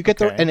 And if you get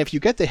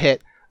the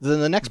hit, then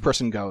the next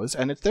person goes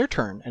and it's their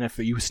turn. And if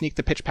you sneak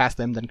the pitch past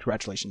them, then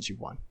congratulations, you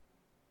won.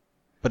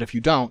 But if you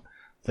don't,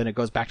 then it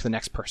goes back to the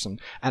next person.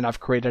 And I've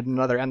created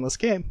another endless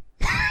game.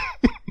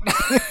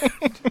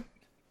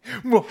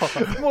 What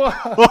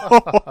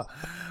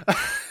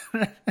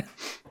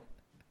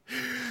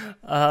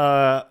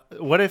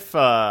if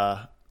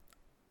gosh,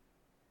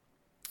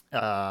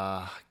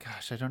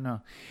 I don't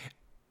know.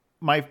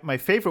 My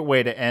favorite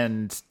way to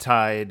end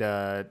tied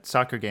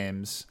soccer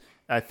games,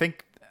 I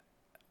think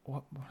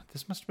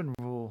this must have been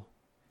rule.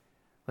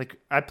 Like,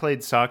 I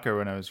played soccer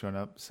when I was growing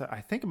up, so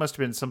I think it must have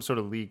been some sort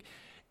of league.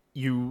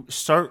 You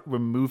start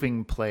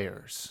removing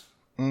players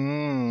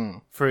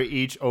for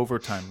each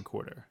overtime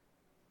quarter.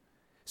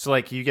 So,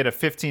 like, you get a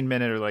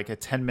 15-minute or like a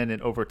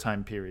 10-minute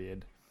overtime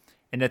period.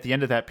 And at the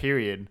end of that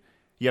period,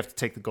 you have to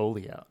take the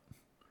goalie out.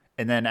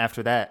 And then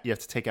after that, you have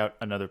to take out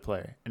another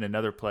player and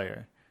another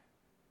player.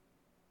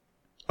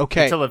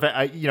 Okay. Until,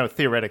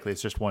 theoretically,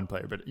 it's just one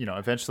player. But,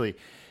 eventually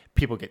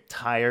people get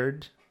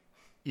tired.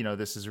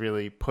 This is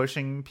really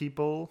pushing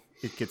people.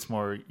 It gets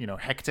more,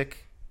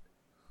 hectic.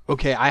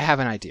 Okay, I have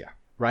an idea,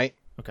 right?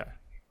 Okay.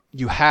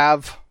 You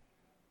have...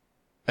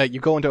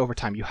 you go into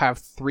overtime. You have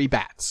 3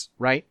 bats,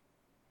 right?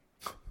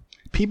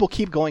 People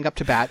keep going up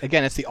to bat.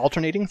 Again, it's the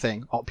alternating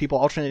thing. People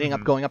alternating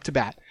up, going up to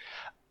bat.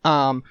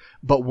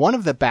 But one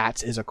of the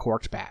bats is a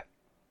corked bat.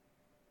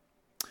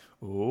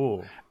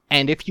 Ooh.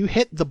 And if you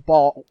hit the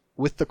ball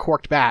with the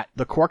corked bat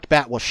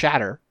will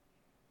shatter.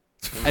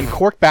 And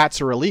corked bats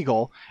are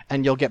illegal,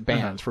 and you'll get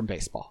banned from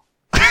baseball.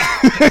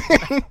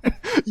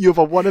 You have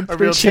a 1 in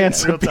 3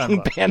 chance of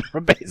being banned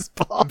from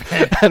baseball.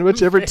 And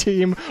whichever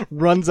team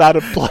runs out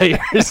of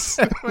players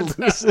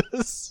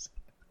loses.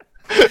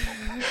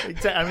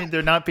 I mean,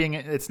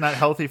 it's not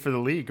healthy for the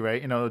league,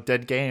 right?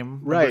 Dead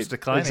game, right? Numbers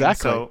declining.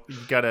 Exactly. So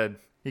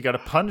you gotta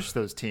punish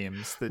those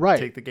teams that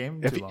take the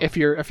game too long. If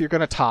you're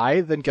gonna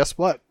tie, then guess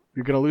what?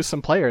 You're gonna lose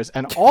some players,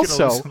 and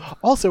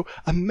also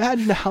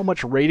imagine how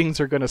much ratings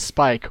are gonna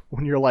spike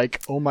when you're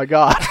like, oh my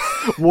god,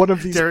 one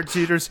of these Derek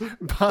Jeter's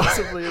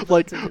possibly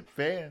about to get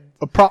banned.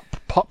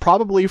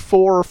 Probably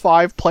 4 or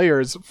 5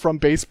 players from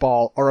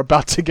baseball are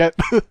about to get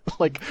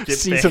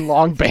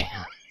season-long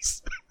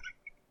bans.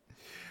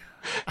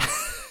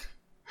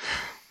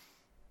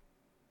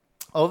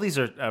 All these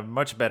are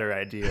much better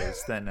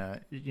ideas than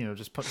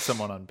just put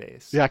someone on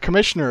base. Yeah,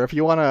 commissioner, if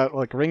you want to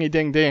ringy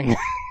ding ding.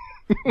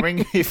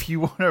 If you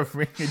want to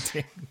ring a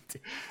ding.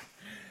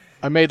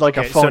 I made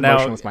a phone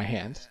motion with my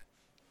hand.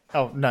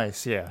 Oh,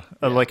 nice, yeah.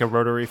 Like a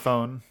rotary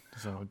phone.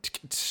 So.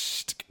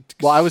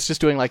 Well, I was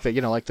just doing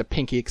the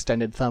pinky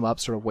extended thumb up,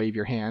 sort of wave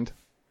your hand.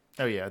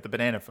 Oh yeah, the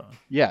banana phone.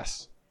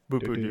 Yes.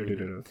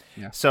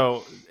 Yeah.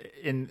 So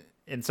in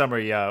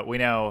summary, we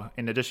now,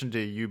 in addition to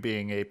you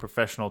being a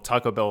professional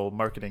Taco Bell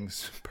marketing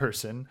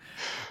person,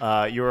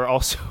 you are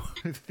also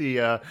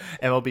the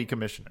MLB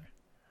commissioner.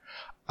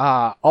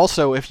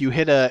 Also, if you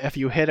hit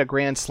a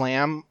grand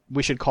slam,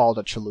 we should call it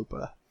a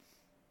chalupa.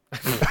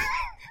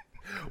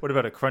 What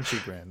about a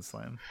crunchy grand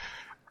slam?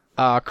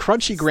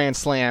 Crunchy grand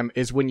slam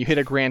is when you hit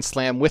a grand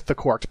slam with the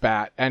corked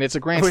bat, and it's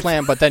a grand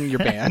slam, but then you're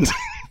banned.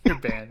 You're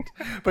banned,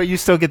 but you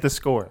still get the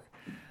score.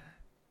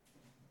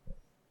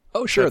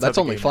 Oh, sure, that's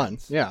only fun.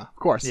 Ends. Yeah, of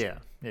course. Yeah.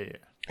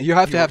 You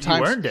have to have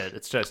time. You earned it.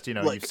 It's just you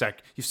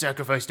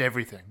sacrificed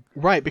everything.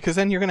 Right, because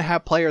then you're gonna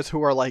have players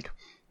who are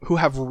who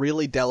have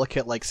really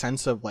delicate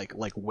sense of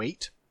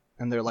weight,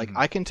 and they're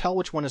I can tell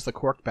which one is the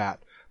corked bat,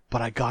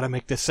 but I gotta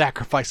make this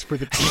sacrifice for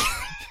the team.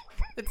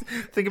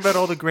 Think about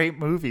all the great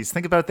movies.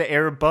 Think about the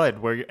Air Bud,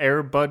 where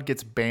Air Bud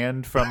gets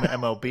banned from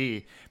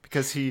MLB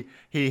because he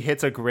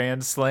hits a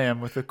grand slam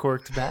with a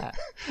corked bat,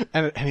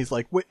 and he's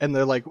and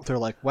they're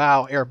like,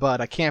 wow, Air Bud,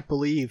 I can't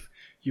believe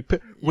you.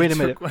 Wait a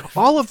minute,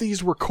 all of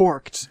these were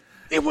corked.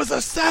 It was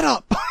a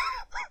setup.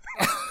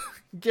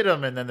 Get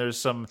him, and then there's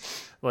some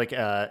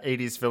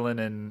 80s villain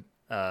in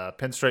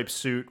pinstripe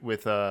suit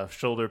with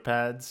shoulder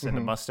pads and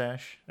a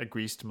mustache, a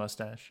greased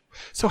mustache.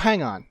 So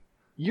hang on.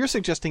 You're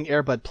suggesting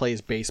Air Bud plays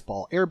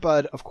baseball. Air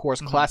Bud, of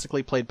course,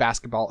 classically played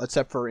basketball,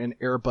 except for in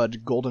Air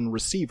Bud Golden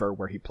Receiver,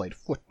 where he played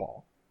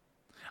football.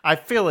 I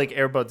feel like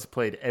Airbud's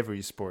played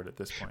every sport at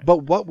this point.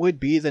 But what would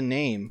be the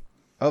name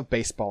of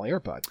Baseball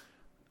Airbud?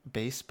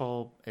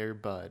 Baseball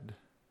Airbud.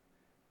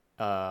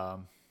 I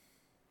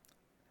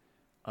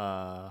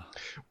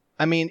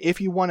mean,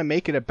 if you want to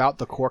make it about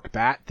the cork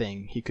bat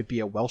thing, he could be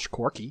a Welsh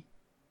Corky.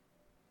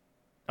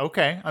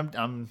 Okay,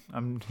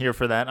 I'm here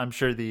for that. I'm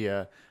sure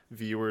the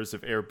viewers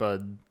of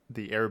Airbud,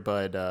 the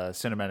Airbud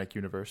cinematic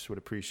universe, would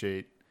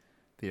appreciate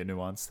the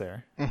nuance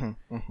there.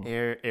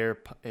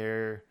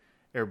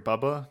 Air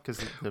Bubba,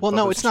 because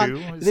no, it's not.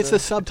 It's the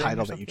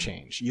subtitle that you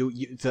change.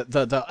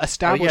 The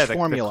established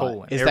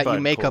formula is that you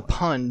make a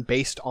pun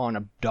based on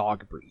a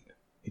dog breed.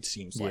 It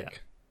seems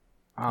like.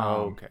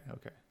 Okay.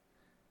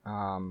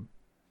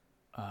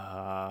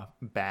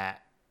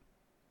 Bat.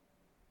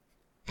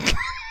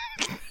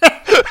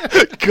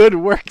 Good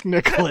work,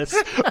 Nicholas.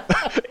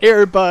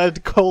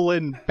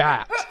 Airbud :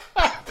 bat.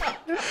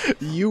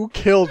 You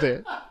killed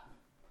it.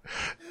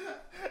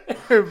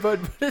 Airbud,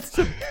 but it's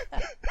a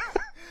bat.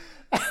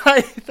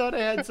 I thought I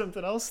had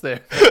something else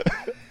there.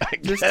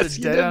 Just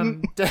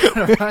a dead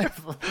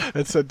arrival.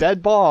 It's a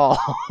dead ball.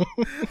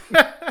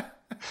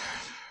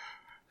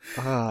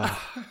 Oh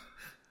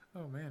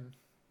man.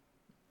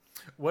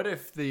 What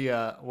if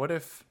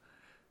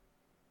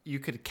you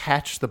could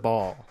catch the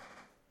ball?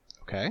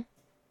 Okay.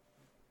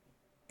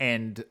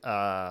 And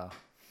the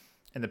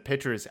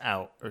pitcher is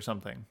out or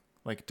something,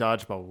 like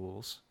dodgeball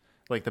rules.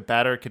 Like the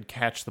batter could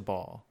catch the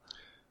ball.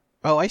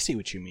 Oh, I see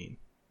what you mean.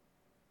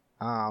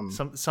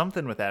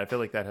 Something with that. I feel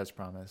like that has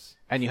promise.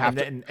 And you have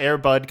and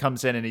Airbud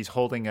comes in and he's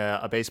holding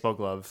a baseball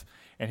glove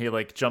and he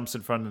like jumps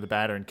in front of the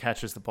batter and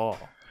catches the ball.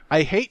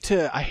 I hate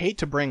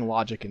to bring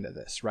logic into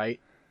this, right?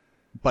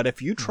 But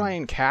if you try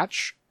and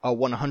catch a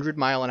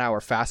 100-mile-an-hour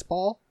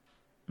fastball,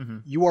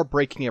 you are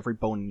breaking every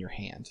bone in your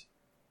hand.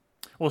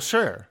 Well,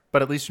 sure,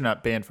 but at least you're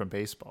not banned from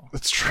baseball.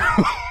 That's true.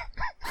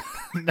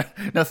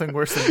 Nothing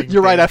worse than being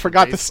You're right. I banned from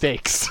forgot the baseball.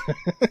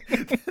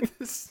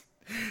 stakes.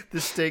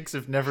 The stakes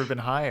have never been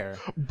higher.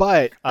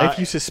 But if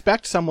you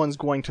suspect someone's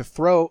going to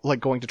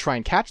going to try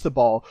and catch the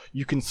ball,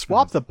 you can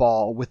swap the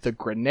ball with the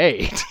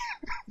grenade.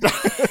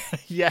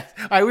 Yeah,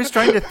 I was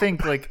trying to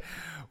think like,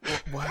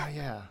 wow,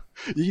 yeah.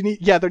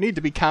 There need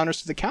to be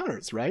counters to the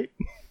counters, right?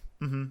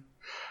 Mm-hmm.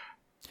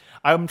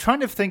 I'm trying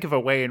to think of a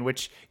way in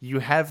which you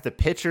have the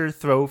pitcher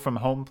throw from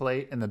home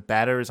plate and the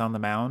batter is on the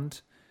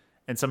mound,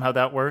 and somehow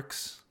that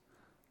works.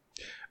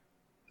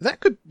 That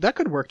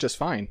could work just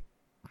fine.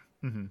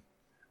 Mm-hmm.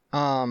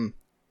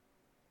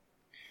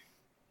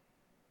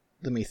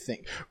 Let me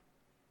think.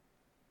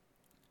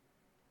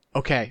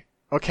 Okay.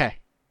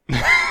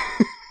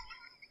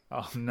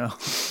 Oh no.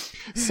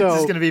 So this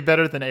is going to be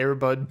better than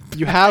Airbud.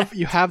 you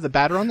have the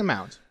batter on the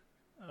mound.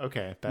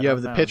 Okay. You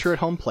have the pitcher at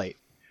home plate.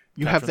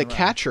 You have the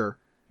catcher,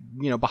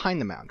 behind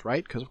the mound,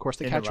 right? Because of course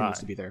the catcher needs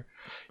to be there.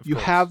 You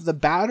have the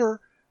batter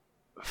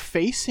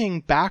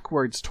facing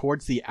backwards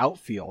towards the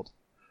outfield,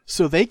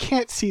 so they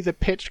can't see the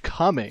pitch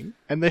coming,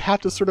 and they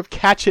have to sort of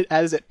catch it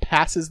as it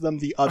passes them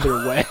the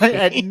other way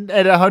at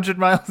 100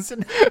 miles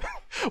an hour.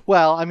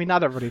 Well, I mean,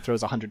 not everybody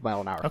throws a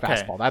 100-mile-an-hour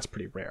fastball. That's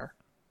pretty rare.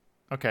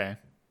 Okay.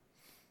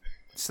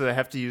 So they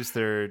have to use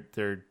their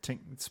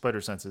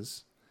spider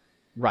senses.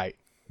 Right.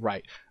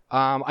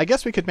 I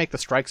guess we could make the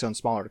strike zone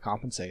smaller to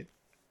compensate.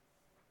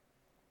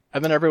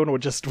 And then everyone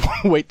would just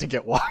wait to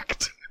get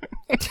walked.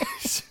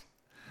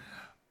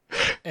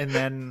 And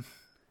then,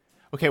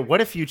 okay, what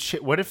if this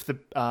is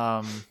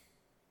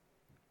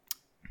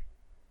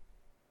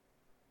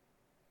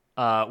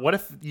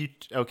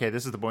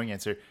the boring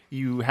answer.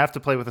 You have to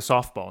play with a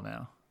softball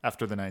now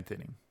after the 9th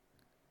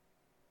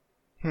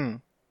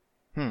inning.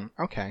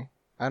 Okay.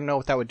 I don't know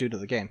what that would do to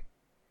the game.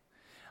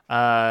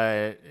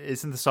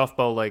 Isn't the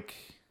softball like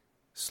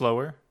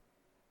slower?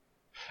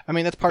 I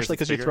mean, that's partially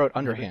because you throw it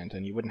underhand,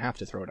 and you wouldn't have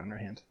to throw it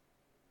underhand.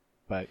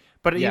 But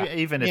yeah.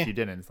 Even if you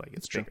didn't,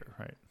 it's bigger, true.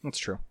 right? That's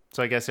true.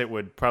 So I guess it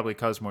would probably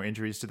cause more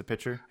injuries to the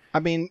pitcher.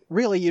 I mean,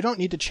 really, you don't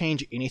need to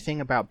change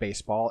anything about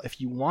baseball. If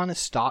you want to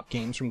stop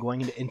games from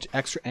going into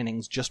extra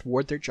innings, just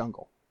ward their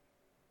jungle.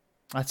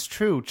 That's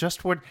true.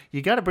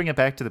 You got to bring it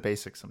back to the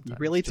basics sometimes. You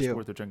really just do.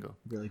 Ward their jungle.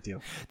 You really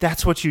do.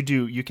 That's what you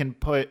do. You can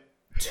put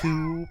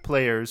 2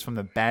 players from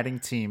the batting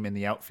team in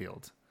the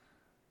outfield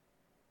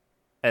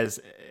as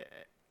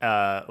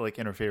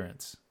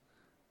interference.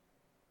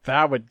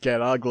 That would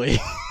get ugly.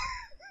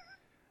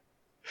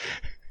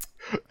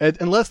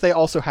 Unless they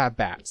also have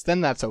bats,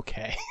 then that's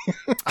okay.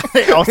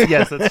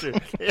 Yes, that's true.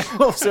 They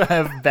also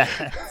have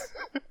bats.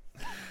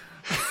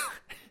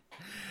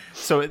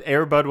 So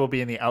Airbud will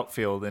be in the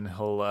outfield, and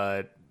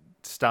he'll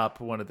stop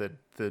one of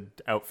the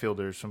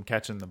outfielders from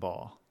catching the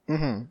ball.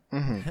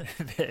 Mm-hmm.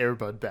 The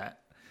Airbud bat.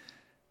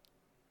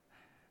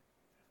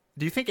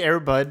 Do you think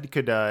Airbud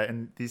could,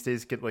 in these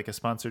days, get like a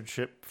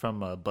sponsorship from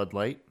Bud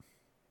Light,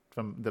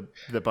 from the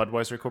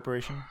Budweiser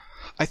Corporation?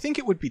 I think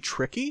it would be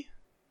tricky,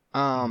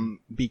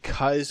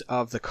 because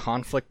of the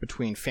conflict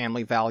between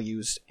family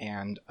values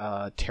and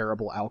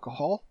terrible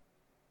alcohol.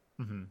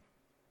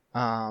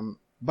 Mm-hmm.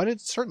 But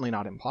it's certainly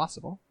not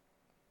impossible.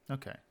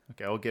 Okay.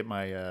 I'll get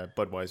my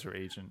Budweiser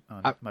agent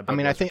on my. I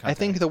mean, I Budweiser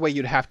think the way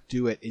you'd have to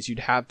do it is you'd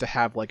have to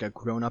have like a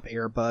grown-up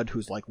Airbud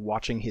who's like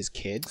watching his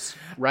kids,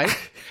 right?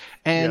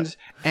 And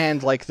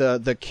like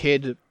the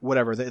kid,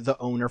 whatever, the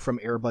owner from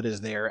Airbud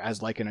is there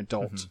as like an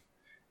adult,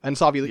 and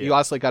so you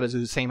also got to do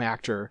the same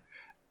actor,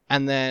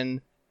 and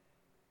then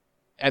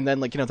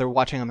like they're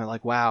watching him, they're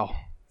like, wow,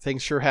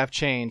 things sure have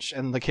changed,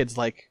 and the kid's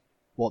like,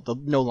 well, the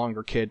no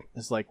longer kid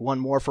is like, one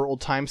more for old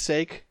time's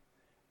sake,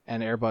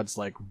 and Airbud's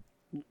like,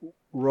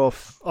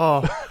 rough,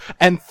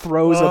 and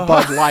throws a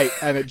Bud Light,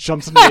 and it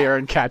jumps in the air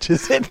and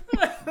catches it,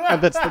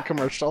 and that's the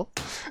commercial.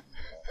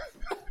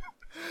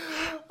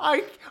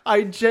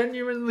 I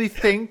genuinely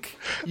think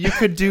you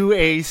could do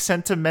a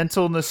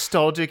sentimental,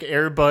 nostalgic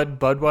Airbud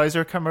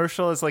Budweiser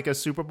commercial as like a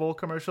Super Bowl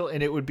commercial,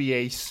 and it would be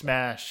a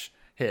smash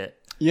hit.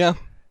 Yeah,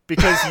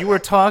 because you were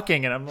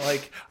talking, and I'm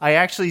like, I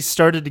actually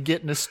started to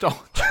get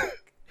nostalgic.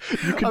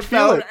 You could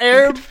feel it.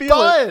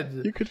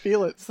 Airbud. You could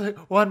feel it. It's like,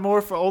 one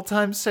more for old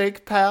time's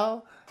sake,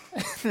 pal.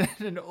 And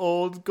then an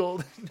old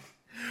golden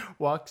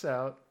walks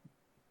out.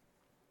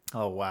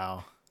 Oh,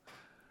 wow.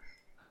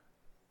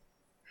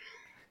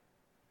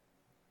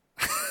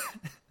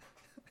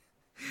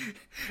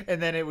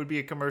 And then it would be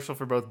a commercial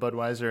for both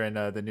Budweiser and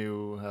the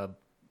new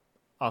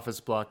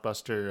Office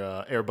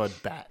Blockbuster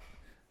Airbud bat.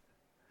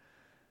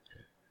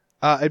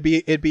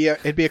 It'd be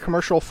a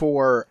commercial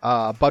for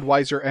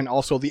Budweiser and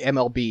also the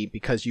MLB,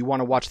 because you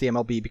want to watch the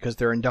MLB because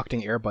they're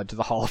inducting Airbud to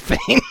the Hall of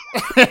Fame.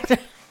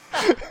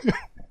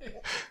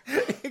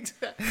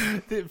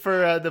 Exactly.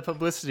 For the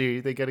publicity,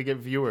 they got to get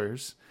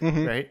viewers,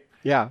 right?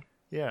 Yeah.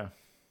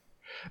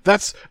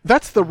 That's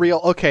the real.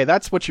 Okay,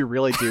 that's what you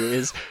really do.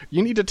 Is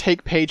you need to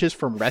take pages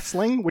from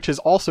wrestling, which is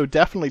also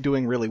definitely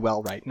doing really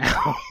well right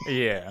now.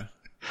 Yeah.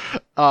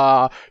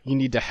 You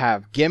need to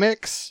have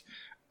gimmicks.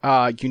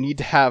 You need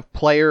to have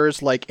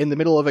players like in the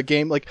middle of a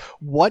game. Like,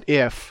 what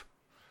if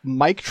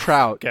Mike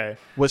Trout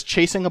was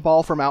chasing a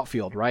ball from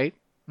outfield, right?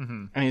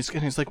 Mm-hmm. And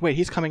he's like, wait,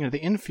 he's coming into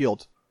the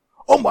infield.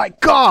 Oh my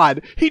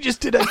God! He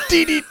just did a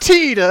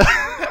DDT to.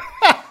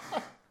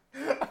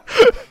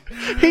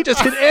 He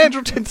just hit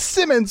Andrelton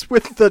Simmons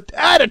with the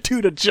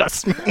attitude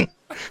adjustment.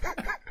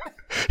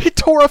 He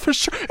tore off his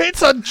shirt.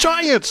 It's a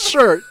Giants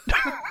shirt.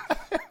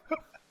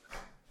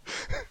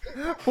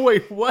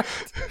 Wait, what?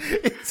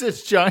 It's a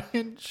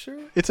Giant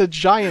shirt? It's a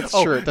Giants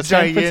shirt. The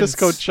San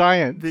Francisco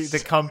Giants. The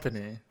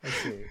company. I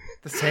see.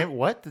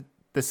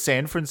 The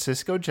San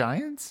Francisco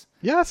Giants?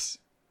 Yes.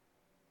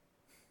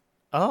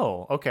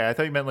 Oh, okay. I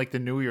thought you meant like the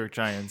New York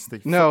Giants.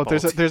 No,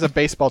 there's a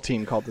baseball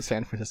team called the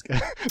San Francisco.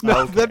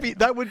 No, okay.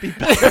 that would be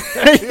better.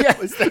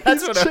 Yes,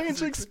 that's He's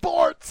changing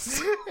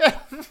sports. Yeah.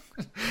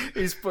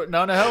 He's putting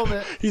on a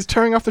helmet. He's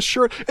tearing off the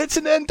shirt. It's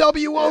an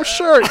NWO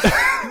shirt.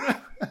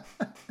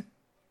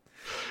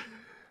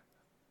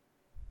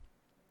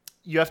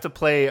 You have to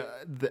play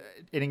the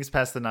innings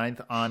past the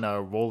ninth on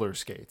roller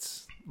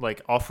skates,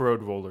 like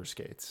off-road roller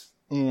skates.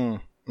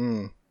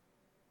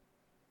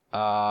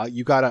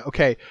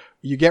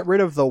 You get rid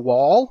of the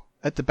wall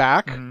at the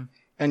back,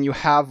 and you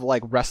have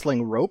like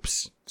wrestling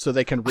ropes so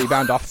they can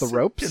rebound off the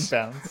ropes.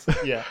 Bounce.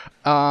 Yeah.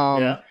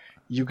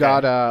 You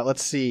gotta,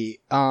 let's see,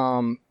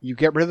 you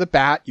get rid of the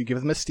bat, you give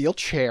them a steel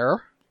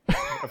chair.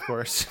 Of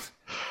course.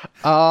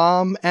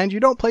 And you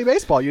don't play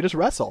baseball, you just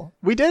wrestle.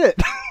 We did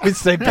it. We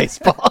say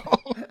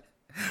baseball.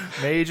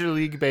 Major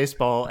League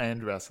Baseball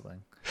and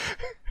wrestling.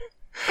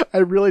 I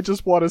really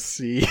just want to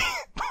see.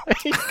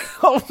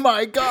 Oh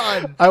my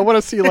God! I want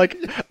to see like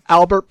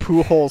Albert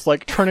Pujols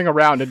like turning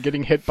around and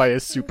getting hit by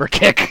his super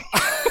kick.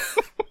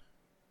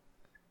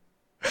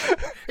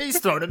 He's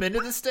thrown him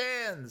into the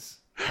stands.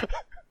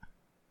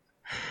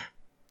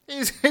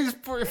 He's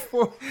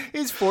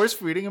force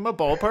feeding him a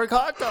ballpark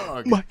hot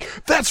dog.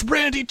 That's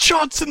Randy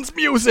Johnson's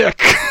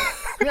music.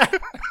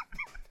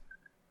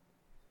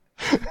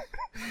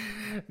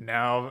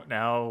 Now,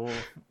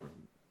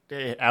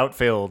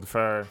 outfield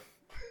for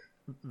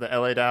the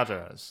LA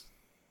Dodgers.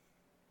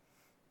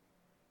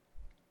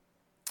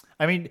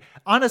 I mean,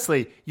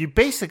 honestly, you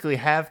basically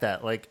have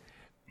that. Like,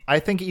 I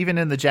think even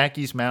in the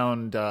Jackie's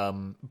Mound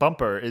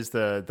bumper is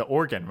the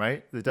organ,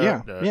 right?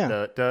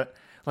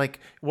 Like,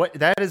 what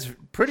that is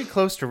pretty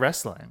close to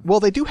wrestling. Well,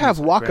 they do have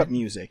walk-up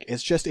music.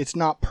 It's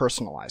not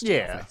personalized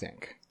enough, I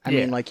think. I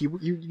mean, like, you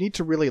need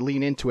to really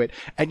lean into it,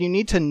 and you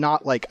need to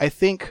not, like, I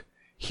think,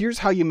 here's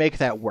how you make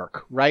that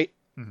work, right?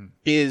 Mm-hmm.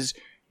 Is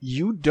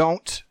you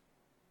don't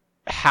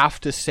have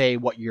to say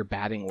what your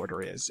batting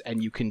order is,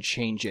 and you can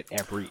change it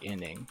every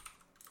inning.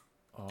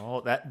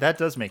 Oh, that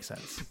does make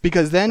sense.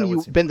 Because then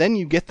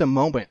you get the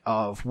moment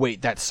of,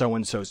 wait, that's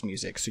so-and-so's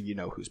music, so you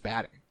know who's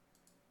batting.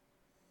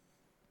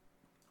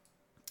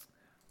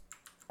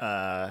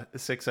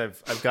 Six,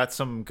 I've got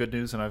some good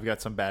news and I've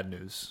got some bad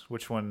news.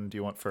 Which one do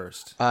you want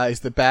first? Is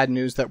the bad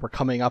news that we're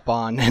coming up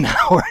on an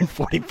hour and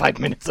 45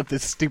 minutes of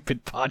this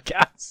stupid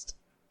podcast?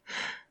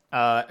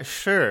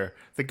 Sure.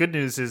 The good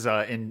news is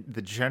in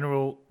the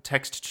general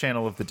text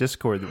channel of the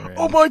Discord that we're in.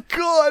 Oh my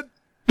God!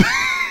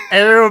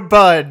 Air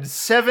Bud,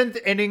 7th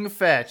inning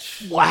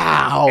fetch.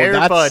 Wow.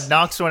 Air Bud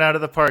knocks one out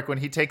of the park when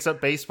he takes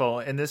up baseball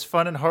in this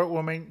fun and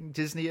heartwarming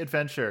Disney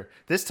adventure.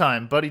 This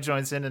time, Buddy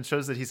joins in and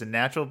shows that he's a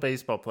natural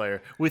baseball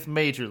player with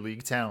major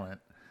league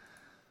talent.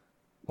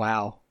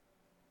 Wow.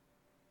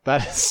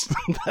 That is...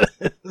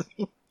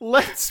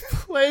 Let's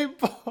play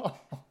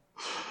ball.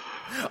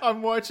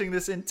 I'm watching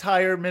this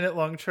entire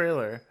minute-long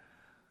trailer.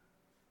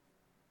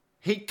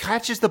 He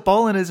catches the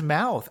ball in his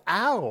mouth.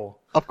 Ow.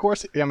 Of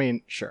course. I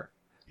mean, sure.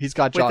 He's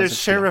got jaws. Wait, there's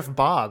Sheriff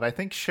Bob. I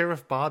think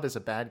Sheriff Bob is a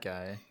bad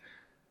guy.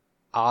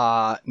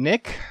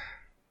 Nick?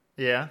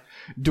 Yeah?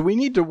 Do we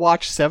need to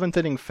watch 7th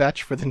Inning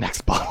Fetch for the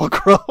next Bottle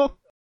Crow?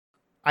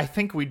 I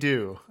think we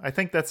do. I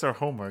think that's our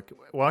homework.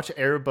 Watch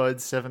Air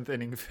Bud's 7th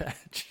Inning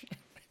Fetch.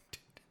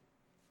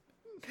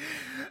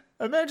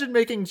 Imagine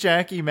making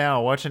Jackie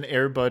Mao watch an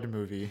Air Bud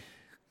movie.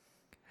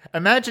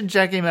 Imagine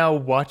Jackie Mao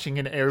watching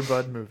an Air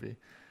Bud movie.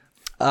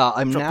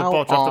 I'm now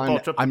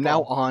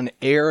on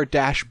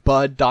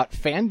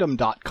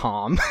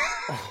air-bud.fandom.com.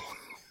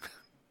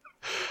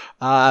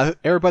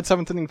 Air Bud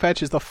 7th Inning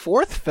Fetch is the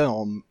 4th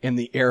film in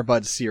the Air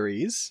Bud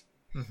series.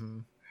 Mm-hmm.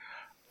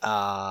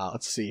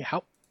 Let's see.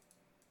 How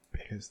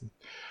big is this?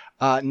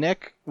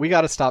 Nick, we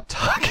got to stop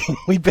talking.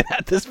 We've been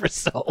at this for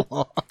so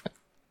long.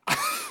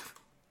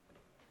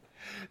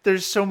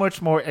 There's so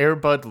much more Air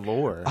Bud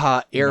lore.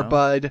 Air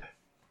Bud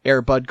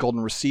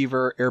Golden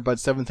Receiver, Air Bud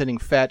 7th Inning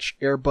Fetch,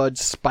 Air Bud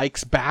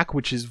Spikes Back,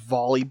 which is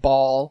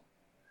volleyball,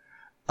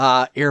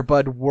 Air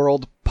Bud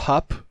World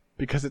Pup,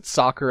 because it's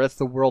soccer, it's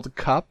the World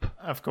Cup.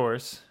 Of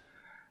course.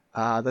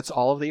 That's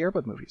all of the Air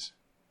Bud movies.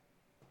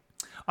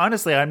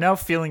 Honestly, I'm now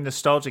feeling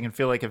nostalgic and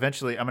feel like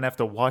eventually I'm going to have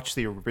to watch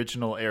the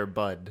original Air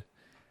Bud.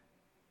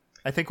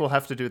 I think we'll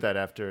have to do that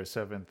after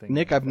 7th Inning.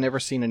 Nick, I've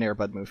never seen an Air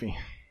Bud movie.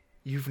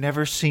 You've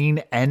never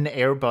seen an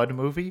Air Bud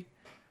movie?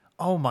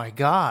 Oh my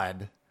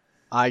god.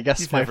 I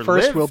guess my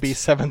first will be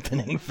 7th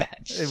Inning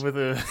Fetch.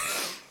 And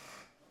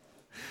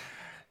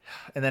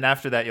then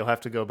after that, you'll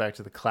have to go back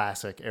to the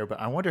classic Air Bud.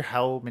 I wonder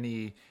how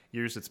many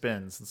years it's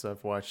been since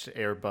I've watched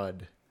Air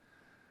Bud.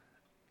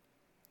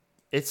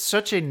 It's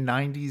such a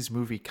 90s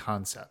movie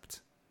concept.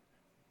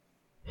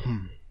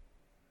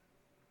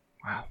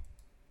 Wow.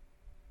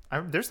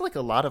 There's like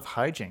a lot of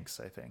hijinks,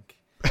 I think.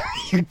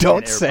 You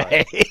don't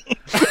say.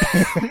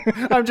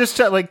 I'm just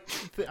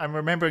I'm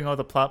remembering all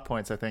the plot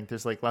points. I think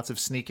there's like lots of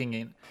sneaking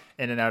in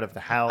and out of the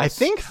house. I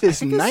think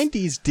this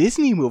 90s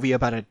Disney movie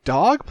about a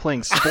dog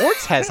playing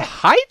sports has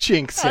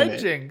hijinks in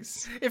it.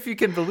 Hijinks, if you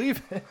can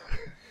believe it.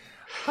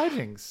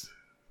 Hijinks.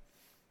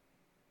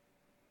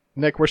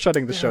 Nick, we're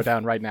shutting the show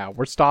down right now.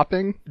 We're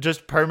stopping.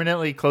 Just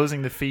permanently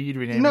closing the feed.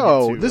 Renaming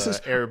no, it to, this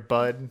is Air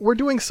Bud. We're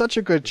doing such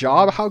a good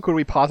job. How could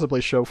we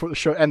possibly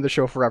end the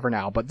show forever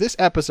now? But this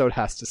episode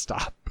has to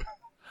stop.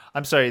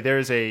 I'm sorry.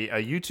 There's a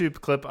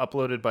YouTube clip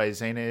uploaded by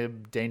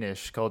Zainab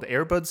Danish called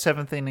Air Bud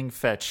 7th Inning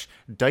Fetch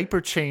Diaper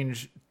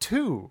Change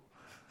 2.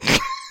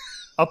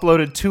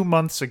 Uploaded 2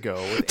 months ago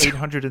with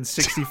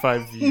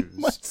 865 views. 2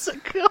 months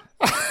ago.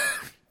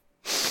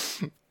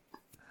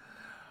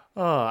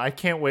 Oh, I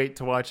can't wait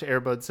to watch Air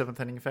Bud 7th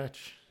Inning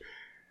Fetch.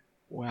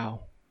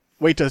 Wow.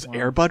 Wait, does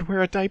Air Bud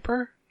wear a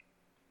diaper?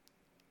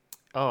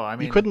 Oh, I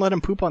mean... You couldn't let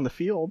him poop on the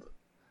field.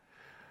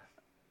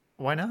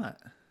 Why not?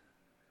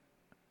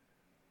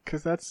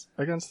 Because that's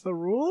against the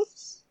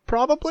rules?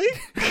 Probably?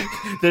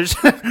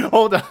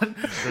 Hold on.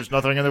 There's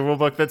nothing in the rule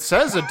book that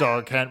says a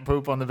dog can't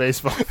poop on the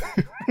baseball.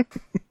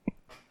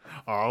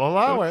 I'll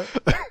allow it.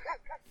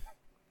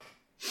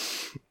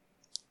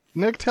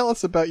 Nick, tell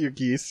us about your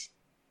geese.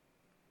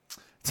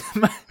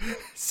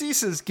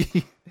 Cease's Geese.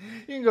 You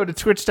can go to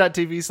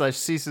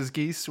twitch.tv/Cease's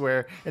Geese,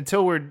 where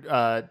until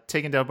we're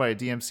taken down by a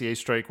DMCA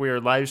strike, we are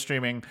live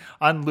streaming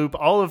on loop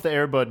all of the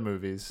Air Bud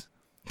movies.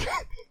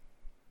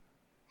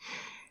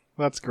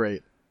 That's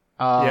great.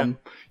 Yeah.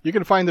 You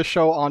can find the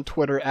show on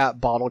Twitter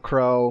at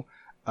BottleCrow.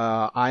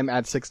 I'm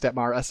at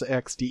SixDetmar,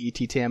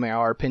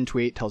 SXDETTMAR. Pin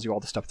tweet tells you all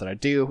the stuff that I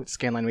do. It's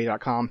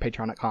scanlinemedia.com,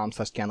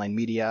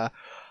 patreon.com/scanlinemedia.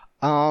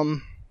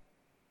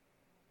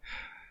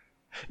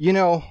 You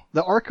know,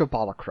 the arc of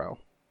Bottle Crow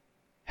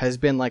has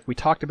been like, we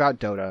talked about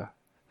Dota,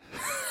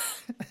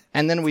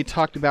 and then we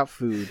talked about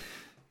food,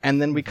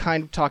 and then we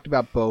kind of talked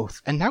about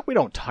both, and now we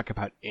don't talk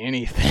about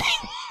anything.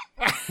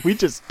 We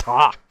just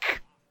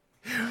talk.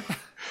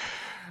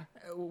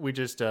 We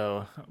just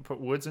put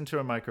Woods into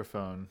a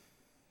microphone.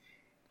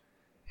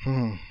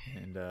 And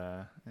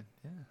yeah.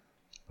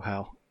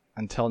 Well,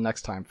 until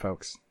next time,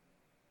 folks.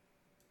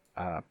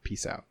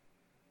 Peace out.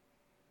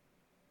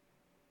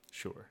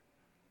 Sure.